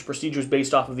prestige. Prestige was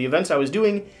based off of the events I was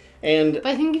doing, and... But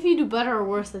I think if you do better or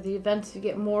worse at the events, you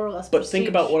get more or less prestige. But think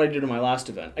about what I did in my last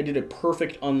event. I did a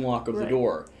perfect unlock of the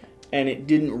door, and it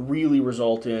didn't really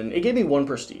result in... It gave me 1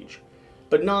 prestige,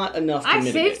 but not enough to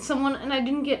mitigate. I saved someone, and I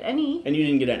didn't get any. And you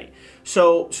didn't get any.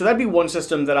 So that'd be one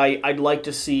system that I'd like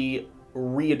to see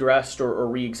readdressed or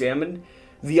re-examined.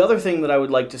 The other thing that I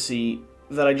would like to see,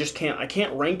 that I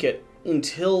can't rank it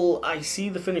until I see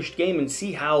the finished game and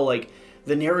see how, like,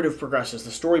 the narrative progresses,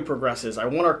 the story progresses. I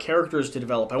want our characters to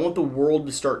develop. I want the world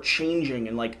to start changing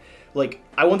and, like, Like,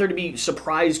 I want there to be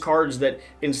surprise cards that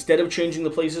instead of changing the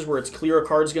places where it's clear a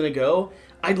card's going to go,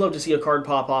 I'd love to see a card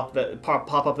pop up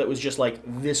that was just like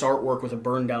this artwork with a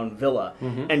burned down villa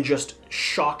and just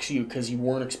shocks you because you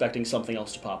weren't expecting something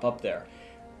else to pop up there.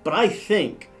 But I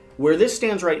think where this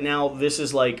stands right now, this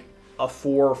is like a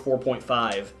 4,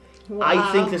 4.5. Wow.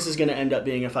 I think this is going to end up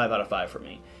being a 5 out of 5 for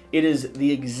me. It is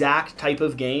the exact type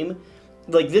of game.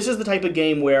 Like, this is the type of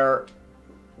game where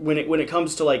when it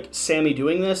comes to like Sammy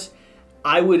doing this,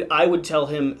 I would tell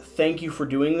him, thank you for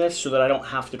doing this so that I don't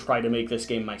have to try to make this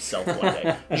game myself one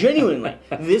day. Genuinely.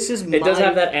 This is It does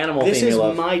have that animal theme you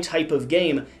love. This is my type of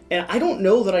game, and I don't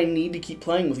know that I need to keep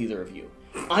playing with either of you.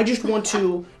 I just want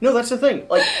to... No, that's the thing.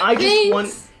 Like, I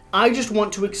just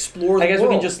want to explore the world. I guess we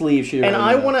can just leave, Shira. And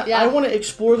I want to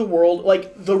explore the world.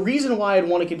 Like, the reason why I'd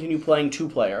want to continue playing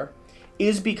 2-player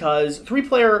is because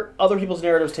 3-player, other people's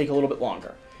narratives take a little bit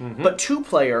longer. But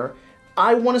 2-player...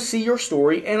 I want to see your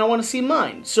story, and I want to see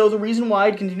mine. So the reason why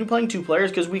I'd continue playing 2-player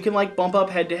is because we can, like, bump up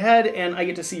head-to-head, and I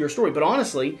get to see your story. But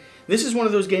honestly, this is one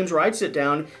of those games where I'd sit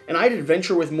down, and I'd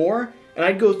adventure with more, and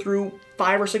I'd go through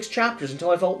 5 or 6 chapters until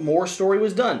I felt more story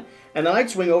was done. And then I'd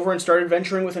swing over and start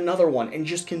adventuring with another one, and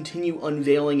just continue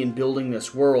unveiling and building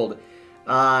this world.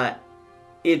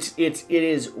 It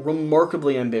is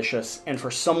remarkably ambitious, and for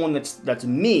someone that's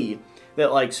me,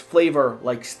 that likes flavor,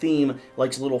 likes theme,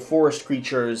 likes little forest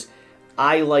creatures...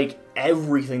 I like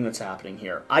everything that's happening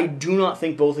here. I do not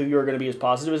think both of you are going to be as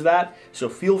positive as that, so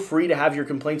feel free to have your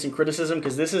complaints and criticism,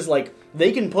 because this is like,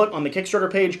 they can put on the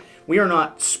Kickstarter page, we are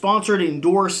not sponsored,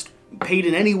 endorsed, paid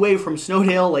in any way from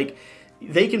Snowdale, like,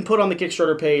 they can put on the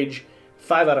Kickstarter page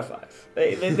 5 out of 5.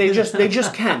 They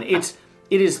just can. It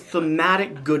is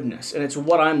thematic goodness, and it's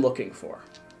what I'm looking for.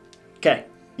 Okay,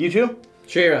 you two?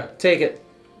 Shira, take it.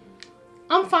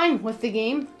 I'm fine with the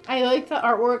game. I like the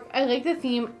artwork. I like the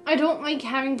theme. I don't like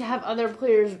having to have other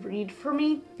players read for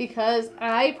me because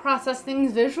I process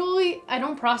things visually. I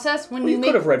don't process when you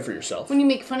could have read for yourself. When you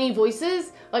make funny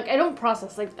voices, like I don't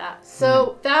process like that.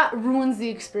 So that ruins the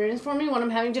experience for me when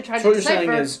I'm having to try to decipher. So what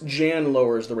you're saying is Jan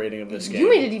lowers the rating of this game. You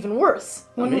made it even worse.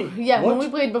 When we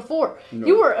played before. No.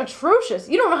 You were atrocious.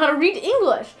 You don't know how to read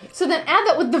English. So then add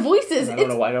that with the voices. I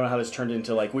don't know how this turned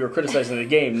into like we were criticizing the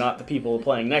game, not the people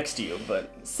playing next to you,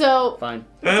 but fine.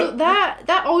 So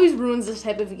that always ruins this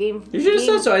type of game. You should have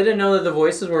said so. I didn't know that the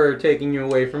voices were taking you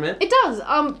away from it. It does,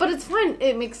 but it's fine.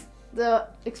 It makes the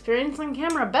experience on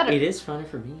camera better. It is funny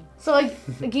for me. So like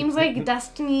games like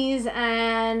Destinies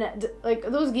and like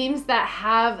those games that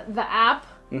have the app,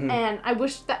 and I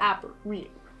wish the app would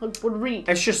read.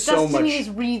 It's just so much. Destinies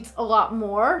reads a lot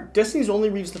more. Destinies only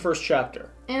reads the first chapter.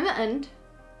 And the end.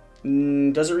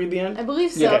 Does it read the end? I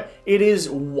believe so. Yeah, it is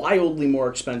wildly more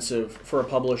expensive for a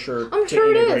publisher to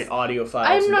integrate audio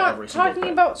files into every single I'm not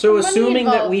talking about So assuming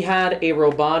that we had a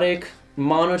robotic,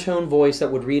 monotone voice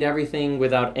that would read everything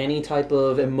without any type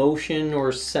of emotion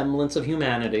or semblance of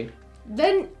humanity,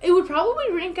 then it would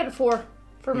probably rank at a 4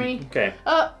 for me. Okay.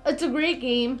 It's a great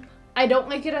game. I don't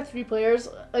like it at 3 players.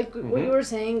 Like what you were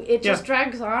saying, it just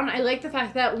drags on. I like the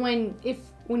fact that when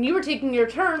you were taking your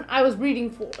turn, I was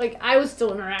reading I was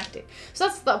still interacting. So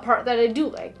that's the part that I do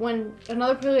like. When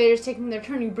another player is taking their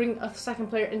turn, you bring a second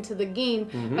player into the game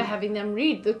by having them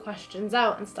read the questions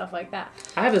out and stuff like that.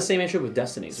 I have the same issue with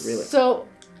Destinies, really. So,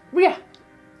 yeah.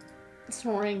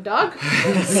 Snoring dog.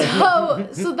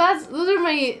 so those are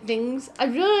my things. I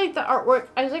really like the artwork.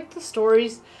 I like the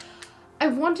stories. I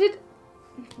wanted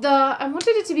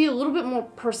it to be a little bit more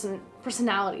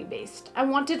personality based. I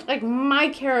wanted like my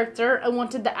character. I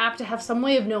wanted the app to have some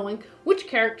way of knowing which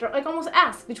character, like almost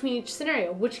ask between each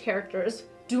scenario, which character is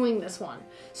doing this one,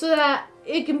 so that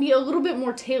it can be a little bit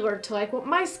more tailored to like what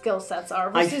my skill sets are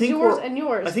versus yours and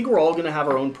yours. I think we're all going to have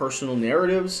our own personal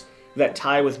narratives that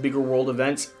tie with bigger world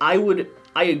events. I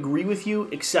agree with you,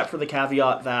 except for the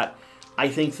caveat that I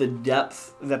think the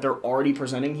depth that they're already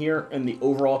presenting here and the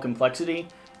overall complexity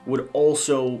would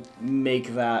also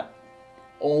make that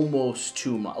almost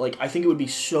too much. Like, I think it would be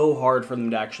so hard for them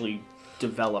to actually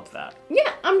develop that.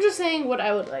 Yeah, I'm just saying what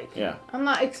I would like. Yeah. I'm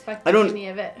not expecting any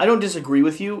of it. I don't disagree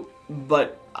with you,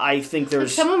 but I think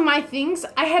there's... Like some of my things,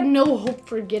 I had no hope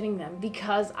for getting them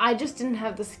because I just didn't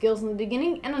have the skills in the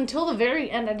beginning, and until the very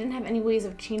end, I didn't have any ways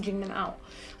of changing them out.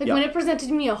 Like, when it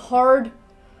presented me a hard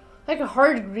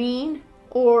green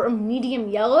or a medium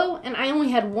yellow, and I only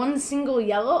had one single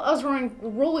yellow. I was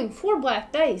rolling 4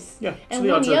 black dice and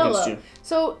 1 yellow.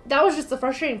 So that was just the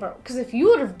frustrating part. Because if you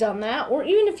would have done that, or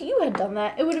even if you had done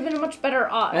that, it would have been a much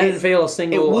better odds. I didn't fail a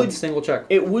single check.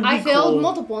 It would be I failed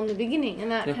multiple in the beginning,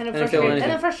 and that kind of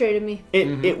frustrated me.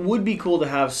 It would be cool to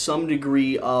have some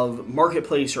degree of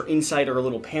marketplace or insight or a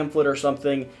little pamphlet or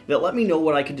something that let me know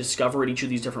what I could discover at each of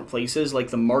these different places, like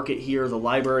the market here, the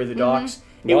library, the docks.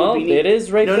 It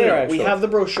is right there. Actually. We have the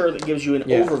brochure that gives you an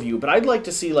overview, but I'd like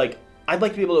to see I'd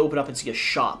like to be able to open up and see a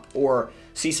shop or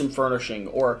see some furnishing,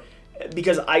 or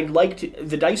because I'd like to.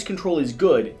 The dice control is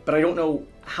good, but I don't know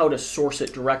how to source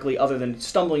it directly other than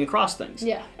stumbling across things.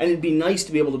 Yeah, and it'd be nice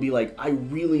to be able to be like, I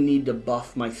really need to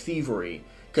buff my thievery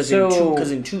because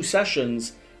in 2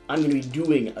 sessions. I'm going to be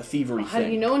doing a thievery thing. How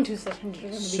do you know in 2 sessions you're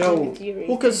going to be doing a thievery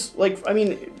Well, because,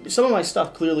 some of my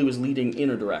stuff clearly was leading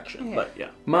in a direction, but yeah.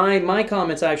 My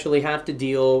comments actually have to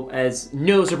deal, as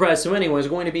no surprise to anyone, is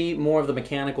going to be more of the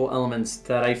mechanical elements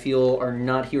that I feel are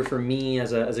not here for me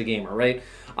as a gamer, right?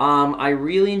 I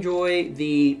really enjoy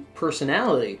the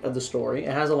personality of the story.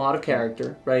 It has a lot of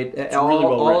character, right?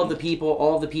 All of the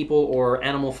people or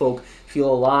animal folk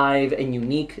feel alive and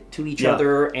unique to each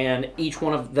other, and each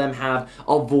one of them have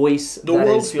a voice that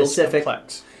is specific. Feels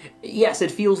complex. Yes,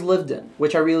 it feels lived in,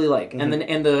 which I really like. And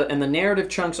the narrative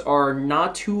chunks are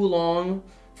not too long.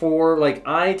 For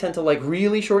I tend to like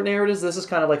really short narratives. This is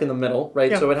kind of like in the middle, right?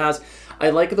 Yeah. So it has.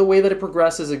 I like the way that it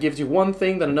progresses. It gives you one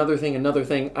thing, then another thing, another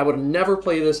thing. I would never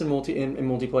play this in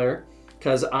multiplayer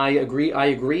because I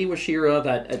agree with Shira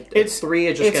that at 3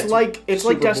 it just gets it's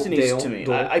like Destinies to me.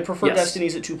 I prefer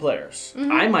Destinies at 2 players.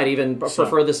 I might even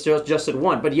prefer this just at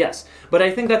 1, but yes. But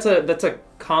I think that's a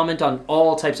comment on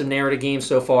all types of narrative games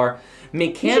so far.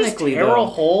 Mechanically, you just tear a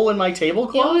hole in my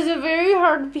tablecloth? It was a very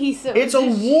hard piece of... It's a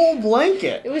wool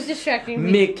blanket. It was distracting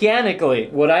me. Mechanically,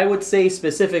 what I would say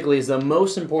specifically is the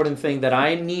most important thing that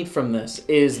I need from this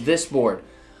is this board.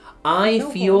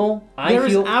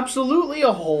 There's absolutely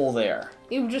a hole there.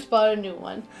 You just bought a new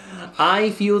one.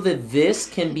 I feel that this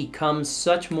can become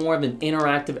such more of an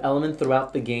interactive element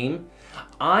throughout the game.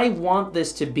 I want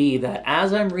this to be that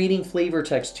as I'm reading flavor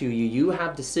text to you, you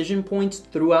have decision points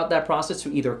throughout that process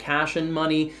to either cash in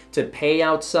money, to pay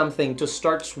out something, to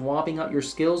start swapping out your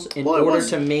skills in order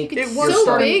to make it was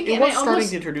starting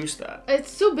to introduce that.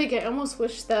 It's so big, I almost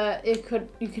wish that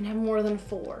you can have more than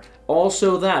 4.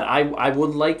 Also that, I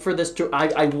would like for this to,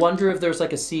 I wonder if there's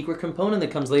like a secret component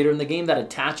that comes later in the game that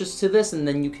attaches to this, and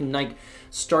then you can like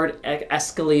start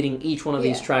escalating each one of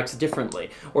these tracks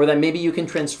differently. Or that maybe you can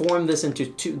transform this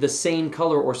into the same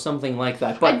color or something like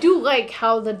that. But I do like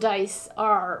how the dice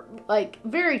are like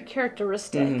very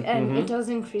characteristic, and it does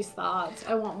increase the odds.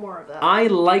 I want more of that. I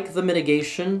like the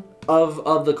mitigation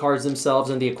of the cards themselves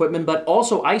and the equipment, but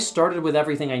also I started with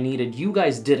everything I needed. You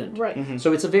guys didn't. Right.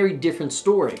 So it's a very different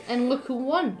story. And look who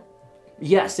won.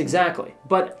 Yes, exactly.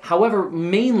 But, however,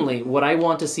 mainly what I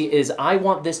want to see is I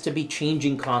want this to be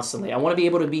changing constantly. I want to be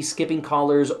able to be skipping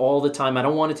collars all the time. I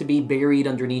don't want it to be buried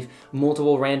underneath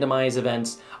multiple randomized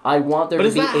events. I want there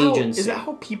to be agency. Is that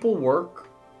how people work?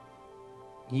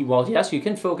 Well, yes, you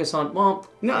can focus on, no,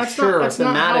 that's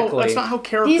thematically. That's not how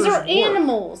characters These are work.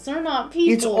 Animals. They're not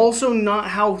people. It's also not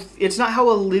how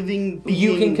a living being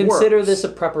You can consider works. this a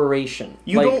preparation.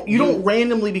 You don't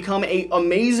randomly become an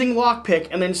amazing lockpick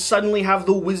and then suddenly have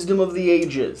the wisdom of the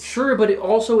ages. Sure, but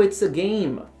it's a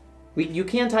game. You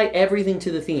can't tie everything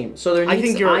to the theme. So there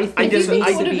needs it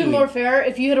would have been more fair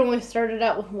if you had only started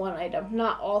out with 1 item,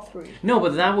 not all 3. No,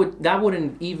 but that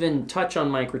wouldn't even touch on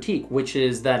my critique, which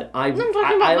is that I'm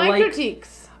talking about my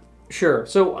critiques. Sure.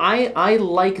 So I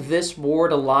like this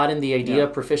board a lot in the idea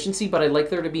of proficiency, but I'd like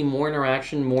there to be more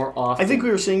interaction more often. I think we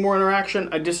were seeing more interaction.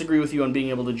 I disagree with you on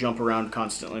being able to jump around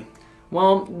constantly.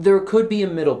 Well, there could be a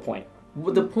middle point.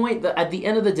 The point that at the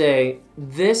end of the day,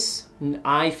 this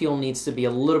I feel needs to be a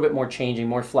little bit more changing,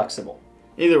 more flexible.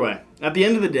 Either way, at the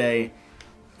end of the day,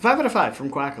 5 out of 5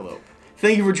 from Quackalope.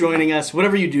 Thank you for joining us.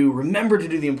 Whatever you do, remember to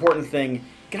do the important thing.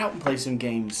 Get out and play some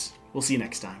games. We'll see you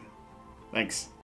next time. Thanks.